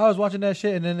 No. I was watching that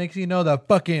shit, and then next thing you know, the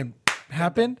fucking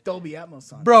happened. Dolby Atmos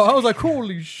song. Bro, I was like,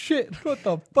 holy shit. What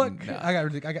the fuck?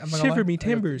 I'm not gonna Shiver lie. me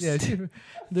timbers. Yeah,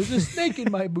 there's a snake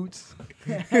in my boots.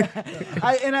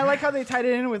 I like how they tied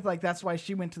it in with like that's why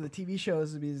she went to the TV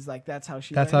shows because like that's how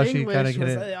she That's learned how she English, kinda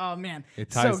get was, it. Oh man, It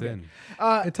ties so good. in.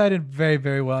 It tied in very,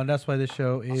 very well, and that's why this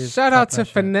show is. Shout out to top-notch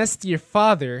shit. Finesse Your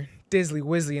Father, Disley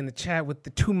Wisley in the chat with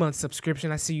the 2-month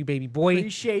subscription. I see you, baby boy.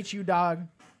 Appreciate you, dog.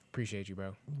 Appreciate you,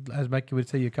 bro. As Mikey would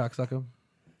say, you cocksucker.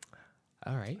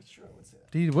 All right.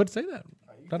 He would say that.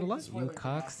 Not a lie. You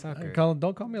cocksucker.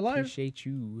 Don't call me a liar. Appreciate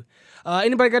you.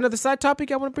 Anybody got another side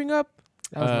topic I want to bring up?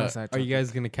 That was my side Are topic. you guys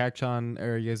gonna catch on?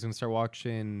 Or are you guys gonna start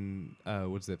watching?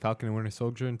 What's it? Falcon and Winter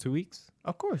Soldier in 2 weeks?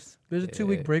 Of course. There's a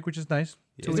 2-week break, which is nice.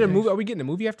 Is there a movie? Are we getting a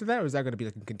movie after that, or is that going to be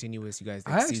like a continuous? You guys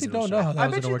think I actually seasonal don't know show? how that I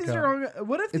was bet going you to these work out. are.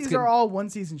 What if It's these good. are all one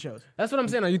season shows? That's what I'm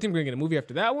saying. Are you think we're going to get a movie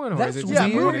after that one, or That's is it just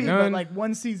Yeah, weird. movie, but like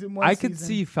one season. I could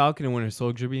see Falcon and Winter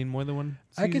Soldier being more than one.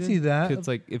 I could season. see that. It's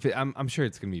like I'm sure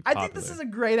it's gonna be. I Popular. think this is a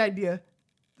great idea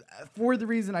for the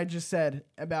reason I just said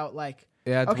about like.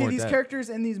 Yeah, it's Okay, more these depth. characters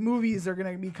in these movies are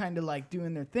gonna be kind of like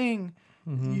doing their thing.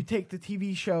 Mm-hmm. You take the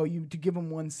TV show, you to give them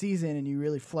one season, and you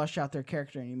really flush out their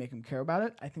character and you make them care about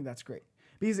it. I think that's great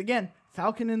because again,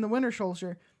 Falcon and the Winter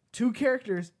Soldier, 2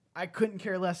 characters I couldn't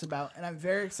care less about, and I'm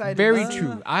very excited. Very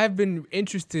true. I've been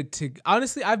interested to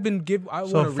honestly. I want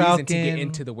a reason to get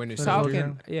into the Winter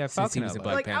Soldier. Yeah, Falcon.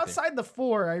 Like outside the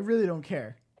 4, I really don't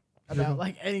care about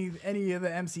like any of the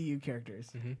MCU characters.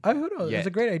 Who knows? It's a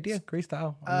great idea, great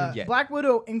style. Black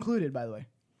Widow included, by the way.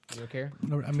 You don't care?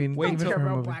 No, I mean, Wait even until for a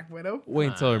about movie. Black Widow. Wait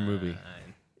until her movie.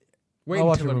 Wait I'll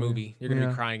watch until the a movie. movie. You're gonna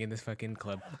be crying in this fucking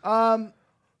club.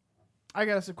 I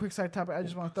got us a quick side topic. I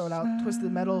just want to throw it out. Twisted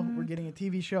Metal. We're getting a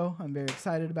TV show. I'm very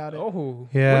excited about it. Oh,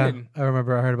 Yeah, when? I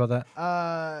remember. I heard about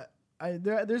that.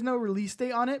 There's no release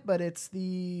date on it, but it's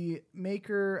the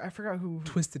maker. I forgot who.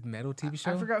 Twisted Metal TV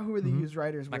show. I forgot who the used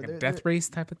writers were. Like a Death Race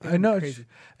type of thing. I know. It's Crazy.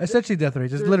 essentially Death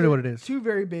Race. It's literally what it is. Two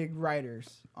very big writers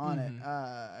on it.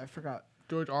 I forgot.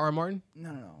 George R.R. Martin.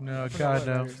 No, No, God,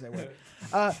 no.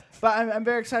 But I'm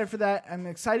very excited for that. I'm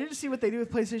excited to see what they do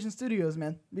with PlayStation Studios,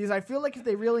 man. Because I feel like if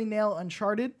they really nail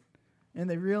Uncharted and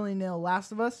they really nail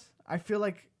Last of Us, I feel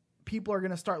like people are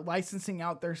going to start licensing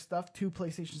out their stuff to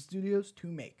PlayStation Studios to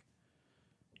make.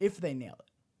 If they nail it.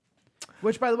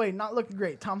 Which, by the way, not looking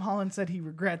great. Tom Holland said he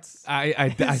regrets. I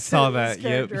saw that.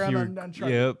 Yep.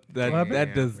 Uncharted.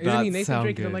 That does Isn't not he Nathan sound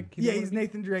Drake? good. And I'm like, Yeah, he's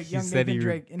Nathan Drake, He young said Nathan he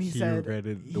Drake, and he said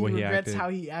regretted the way he regrets acted. how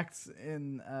he acts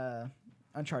in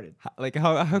Uncharted.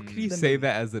 How could you The say movie.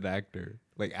 that as an actor?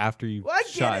 Like after you Well, I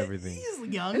shot get it. everything.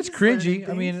 He's young. It's he's learning cringy.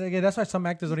 I mean, things. again, that's why some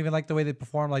actors don't even like the way they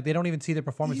perform. Like they don't even see their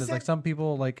performances. said- Like some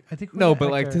people, like I think. No,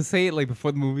 but like to say it like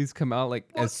before the movies come out, like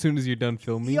Well, as soon as you're done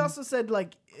filming. He also said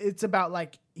like it's about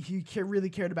like he really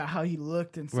cared about how he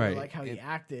looked instead Right. of like how he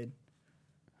acted,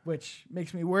 which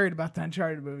makes me worried about the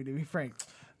Uncharted movie. To be frank,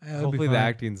 Hopefully the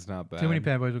acting's not bad. Too many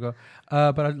fanboys will go.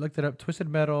 But I looked it up. Twisted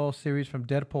Metal series from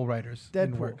Deadpool writers.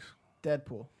 In Deadpool. works.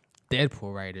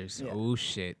 Deadpool writers. Yeah. Oh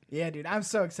shit. Yeah, dude, I'm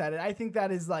so excited. I think that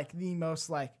is like the most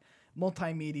like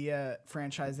multimedia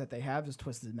franchise that they have is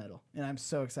Twisted Metal, and I'm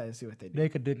so excited to see what they do. They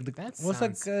could do. That What's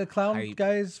that sounds clown hype.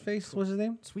 guy's face? What's his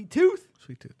name? Sweet Tooth,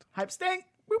 Sweet Tooth. Hype Stank,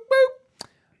 boop boop.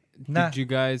 Nah. Did you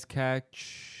guys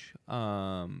catch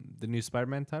the new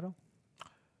Spider-Man title?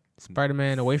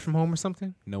 Spider-Man Away From Home or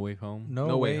something? No Way Home.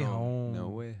 No way Way home. No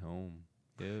Way Home.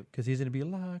 Yep. Because he's gonna be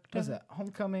locked. What's up. that?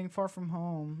 Homecoming, Far From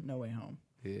Home, No Way Home.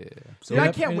 Yeah. Dude, I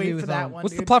Yep, can't interview wait with, for that one.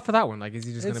 What's the dude. plot for that one? Like, is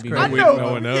he just It's gonna be? crazy. I We- know.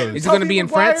 no one knows. Is he gonna be in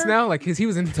France Maguire- now? Like, 'cause he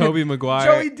was in Toby Maguire.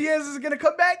 Joey Diaz is gonna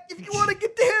come back. If you want to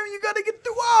get to him, you gotta get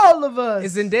through all of us.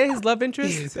 Is Zendaya his love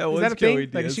interest? Is That was that a thing? Joey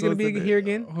Like, is she Diaz, gonna be wasn't here it?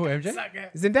 again? Who, MJ?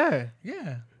 Zendaya.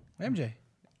 Yeah, MJ.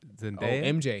 Zendaya. Oh,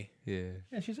 MJ. Yeah.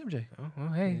 Yeah, she's MJ. Oh,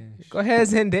 hey. Go ahead,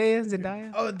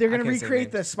 Zendaya. Oh, they're gonna I can't say recreate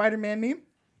names. the Spider-Man meme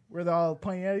where they're all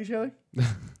pointing at each other.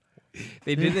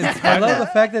 They did it in I love the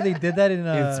fact that they did that in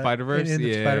Spider-Verse? In the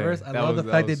Yeah, Spider-Verse, I that love the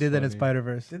was- fact that they did that in was funny.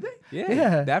 Spider-Verse. Did they?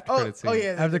 Yeah. The after Oh, credits. oh yeah.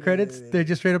 After they credits, did. they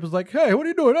just straight up was like, "Hey, what are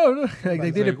you doing?" Oh, like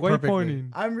they did it Why are you perfectly.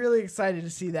 pointing? I'm really excited to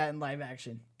see that in live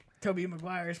action. Tobey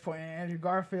Maguire's pointing at Andrew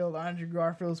Garfield. Andrew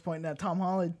Garfield's pointing at Tom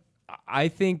Holland. I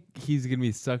think he's gonna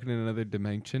be stuck in another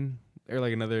dimension or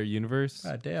like another universe.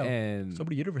 God damn. And So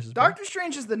many universes. bro. Doctor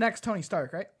Strange is the next Tony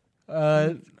Stark, right?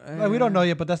 We don't know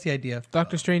yet, but that's the idea.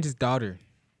 Doctor Strange's daughter.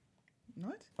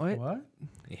 What? What?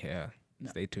 Yeah.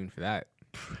 Stay tuned for that.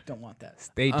 Don't want that.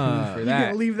 Stay tuned for You that.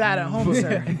 can leave that at home,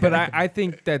 sir. but I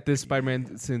think that this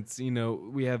Spider-Man, since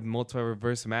we have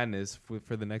multiverse madness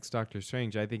for the next Doctor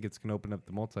Strange, I think it's gonna open up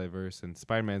the multiverse, and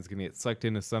Spider-Man's gonna get sucked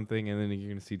into something, and then you're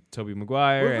gonna see Tobey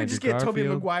Maguire. What if we Andrew just get Tobey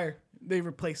Garfield. Maguire? They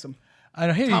replace him. I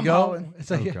know. Here Tom you go. Holland.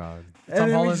 It's Oh like God, And then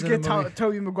we Holland's just in get the movie.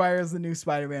 Tobey Maguire as the new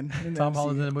Spider-Man. in the Tom MCU.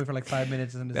 Holland's in the movie for like 5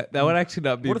 minutes. And that would actually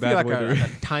not be What if he bad. like Whether- a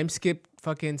time skip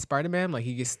fucking Spider-Man? Like,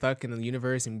 he gets stuck in the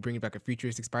universe and bring back a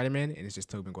futuristic Spider-Man, and it's just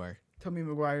Tobey Maguire. Tobey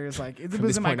Maguire is like, it From was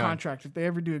this in my point on. contract. If they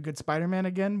ever do a good Spider-Man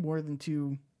again, more than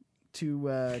two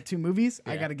movies,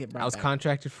 I gotta get brought I was back.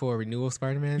 contracted for a renewal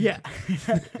Spider-Man. Yeah.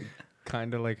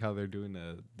 kind of like how they're doing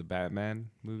the Batman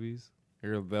movies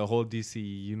or the whole DC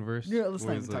universe. Yeah, let's not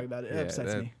where even it's talk about it. It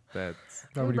upsets me. That's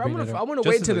I already want bring to that up. wait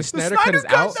Just till the the Snyder Cut is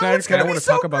Snyder Cut, out. that was gonna I be want to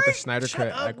so talk about the great. Snyder Shut Cut.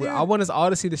 up, Like, dude. I want us all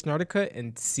to see the Snyder Cut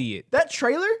and see it. That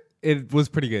trailer, it was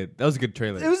pretty good. That was a good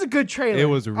trailer. it was a good trailer. It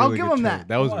was a really I'll good give them trailer. that.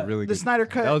 That was a What? really The good. Snyder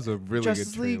Cut. That was a really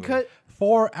Justice good League trailer. cut.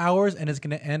 4 hours, and it's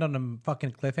gonna end on a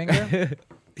fucking cliffhanger.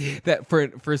 That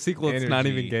for a sequel, it's not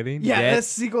Energy. even getting. Yeah, yet. that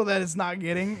sequel that it's not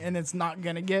getting and it's not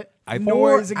gonna get. I- Nor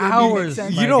 4 is it gonna hours. make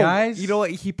sense. My You know, guys. you know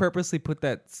what? He purposely put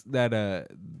that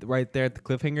right there at the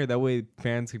cliffhanger. That way,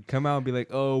 fans could come out and be like,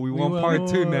 "Oh, we want want part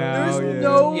 2 more." now." There's yeah.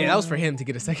 no- Yeah, that was for him to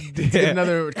get a second, to get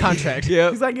another contract.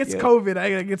 Yep. He's like, it's Yep. COVID. I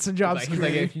gotta get some job He's like,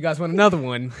 security. if you guys want another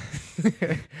one,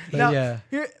 But Now, yeah.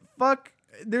 fuck.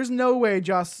 There's no way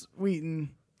Joss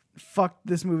Whedon fucked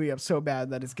this movie up so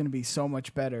bad that it's gonna be so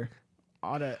much better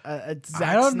on a Zack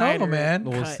I don't know, Snyder man.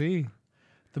 We'll cut. see.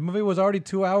 The movie was already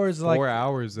 2 hours. Like 4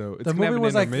 hours though. It's the gonna movie have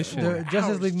was an like intermission. the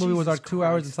Justice League movie was Jesus like 2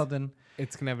 hours and Christ. something.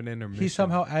 It's gonna have an intermission. He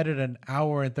somehow added an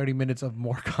hour and 30 minutes of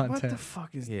more What the content.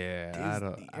 fuck is Yeah, Disney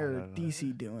I don't know.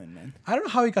 DC doing, man? I don't know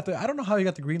how he got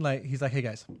the green light. He's like, hey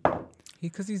guys,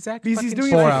 Because he's Zach. Because he's fucking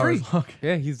doing it 4 for hours free. long.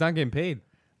 Yeah, he's not getting paid.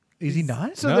 Is he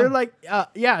not? So No. they're like,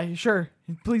 yeah, sure,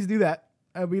 please do that.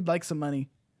 We'd like some money.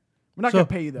 We're not So gonna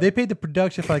pay you though. they paid the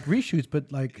production for like reshoots,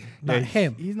 but like not Yeah,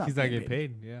 him. He's not. He's not getting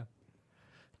paid. Yeah.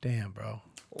 Damn, bro.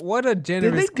 What a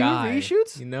generous do guy.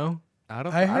 reshoots? You know? I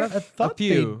don't. I thought a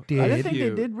few. they I did. didn't think few.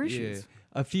 they did reshoots. Yeah.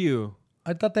 A few.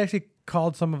 I thought they actually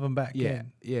called some of them back. Yeah,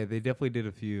 in. yeah, they definitely did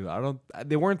a few. I don't.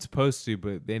 They weren't supposed to,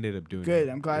 but they ended up doing it. Good.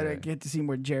 I'm glad I Yeah. get to see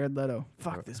more Jared Leto.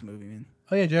 Fuck this movie, man.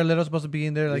 Oh yeah, Jared Leto's supposed to be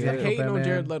in there. Like He's like actual hating on Batman.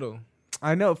 Jared Leto.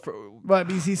 I know. But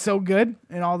because he's so good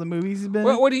in all the movies he's been.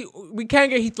 in. What do you, we can't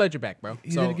get Heath Ledger back, bro.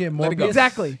 He's So gonna get let it Morbius. go.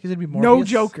 Exactly. He's gonna be Morbius. No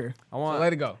Joker. I So want.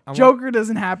 let it go. I want, Joker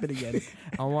doesn't happen again.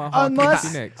 I want Joaquin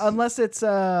unless Phoenix. it's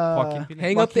Joaquin Phoenix.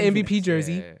 Hang up the Joaquin MVP Phoenix.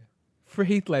 jersey Yeah. for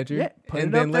Heath Ledger, Yeah, put and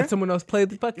it then up let there. someone else play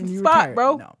the fucking And you spot, retire.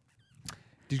 bro. No.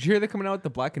 Did you hear they're coming out with the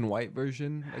black and white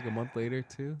version like a month later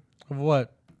too? Of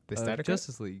what? The Of Snyder Cut?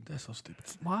 Justice League. That's so stupid.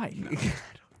 Why?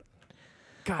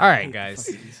 God, All I right, hate guys.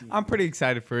 fucking DC. I'm pretty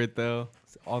excited for it though.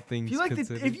 All things If you like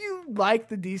considered. if you like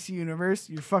the DC universe,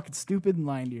 you're fucking stupid and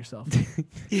lying to yourself.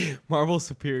 Marvel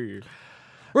superior.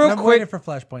 Real I'm quick, waiting for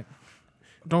Flashpoint.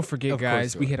 don't forget, Of course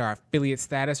guys, you we are. hit our affiliate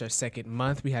status, our second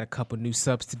month. We had a couple new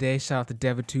subs today. Shout out to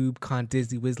DevaTube, Con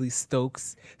Disney, Wisley,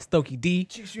 Stokes, Stokey D.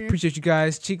 Appreciate you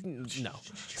guys.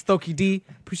 Stokey D.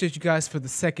 Appreciate you guys for the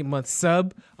second month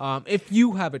sub. If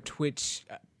you have a Twitch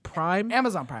Prime,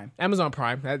 Amazon Prime. Amazon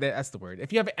Prime, that's the word.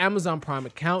 If you have an Amazon Prime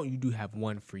account, you do have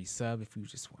one free sub. If you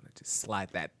just want to just slide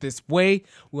that this way,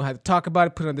 we'll have to talk about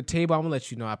it, put it on the table. I'm going to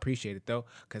let you know I appreciate it, though,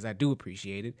 because I do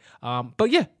appreciate it.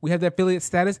 But yeah, we have the affiliate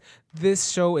status. This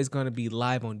show is going to be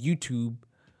live on YouTube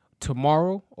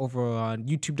tomorrow over on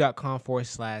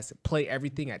youtube.com/play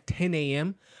everything at 10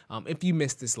 a.m. If you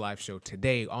missed this live show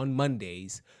today on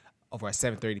Mondays, over at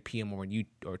 7:30 p.m. over on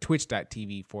or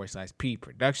twitch.tv/P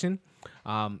production.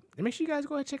 And make sure you guys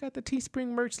go ahead and check out the Teespring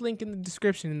merch link in the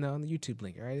description and on the YouTube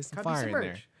link. All right, there's some Copy fire some in merch.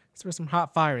 there. There's some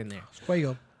hot fire in there.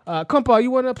 Fuego. Compa,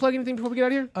 you want to plug anything before we get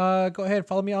out of here? Go ahead,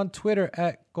 follow me on Twitter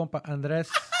at Compa Andres.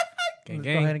 Gang, Let's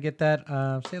gang. go ahead and get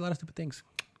that. Say a lot of stupid things.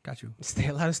 Got you. Say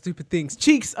a lot of stupid things.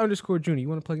 Cheeks_Junior. You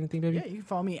want to plug anything, baby? Yeah, you can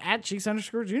follow me at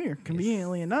Cheeks_Junior.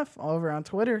 Conveniently enough, all over on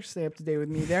Twitter. Stay up to date with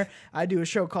me there. I do a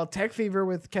show called Tech Fever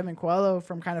with Kevin Coelho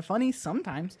from Kind of Funny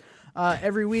sometimes.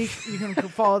 Every week, you can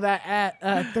follow that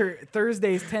at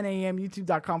Thursdays, 10 a.m.,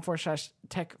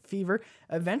 youtube.com/Tech Fever.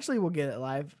 Eventually, we'll get it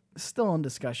live. Still in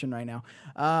discussion right now.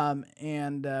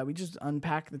 And we just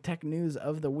unpack the tech news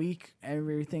of the week.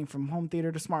 Everything from home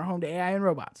theater to smart home to AI and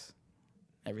robots.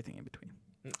 Everything in between.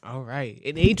 All right.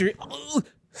 And Adrian,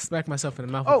 smack myself in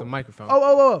the mouth with the microphone.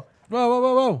 Whoa.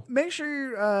 Whoa. Make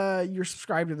sure you're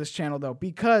subscribed to this channel, though,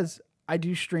 because I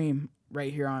do stream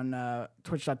right here on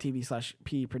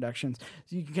twitch.tv/P Productions.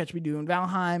 So you can catch me doing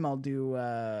Valheim. I'll do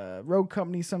Rogue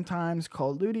Company sometimes,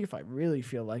 Call of Duty if I really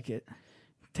feel like it.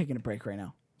 Taking a break right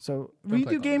now. So we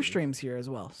play do Call game of Duty. streams here as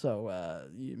well. So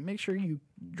you make sure you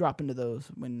drop into those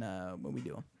when we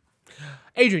do them.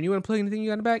 Adrian, you want to plug anything you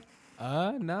got in the back?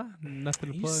 Nah, nothing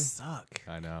to You plug. suck.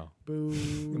 I know. Boo.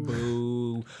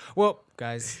 Boo. Well,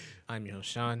 guys, I'm your host,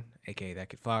 Sean, aka That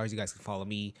Kid Flowers. You guys can follow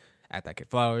me at That Kid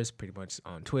Flowers pretty much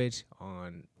on Twitch,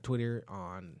 on Twitter,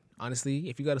 on honestly,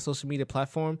 if you got a social media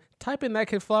platform, type in That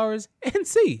Kid Flowers and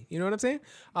see. You know what I'm saying?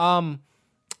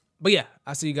 But yeah,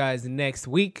 I'll see you guys next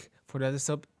week for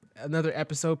another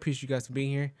episode. Appreciate you guys for being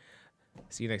here.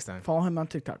 See you next time. Follow him on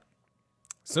TikTok.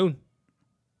 Soon.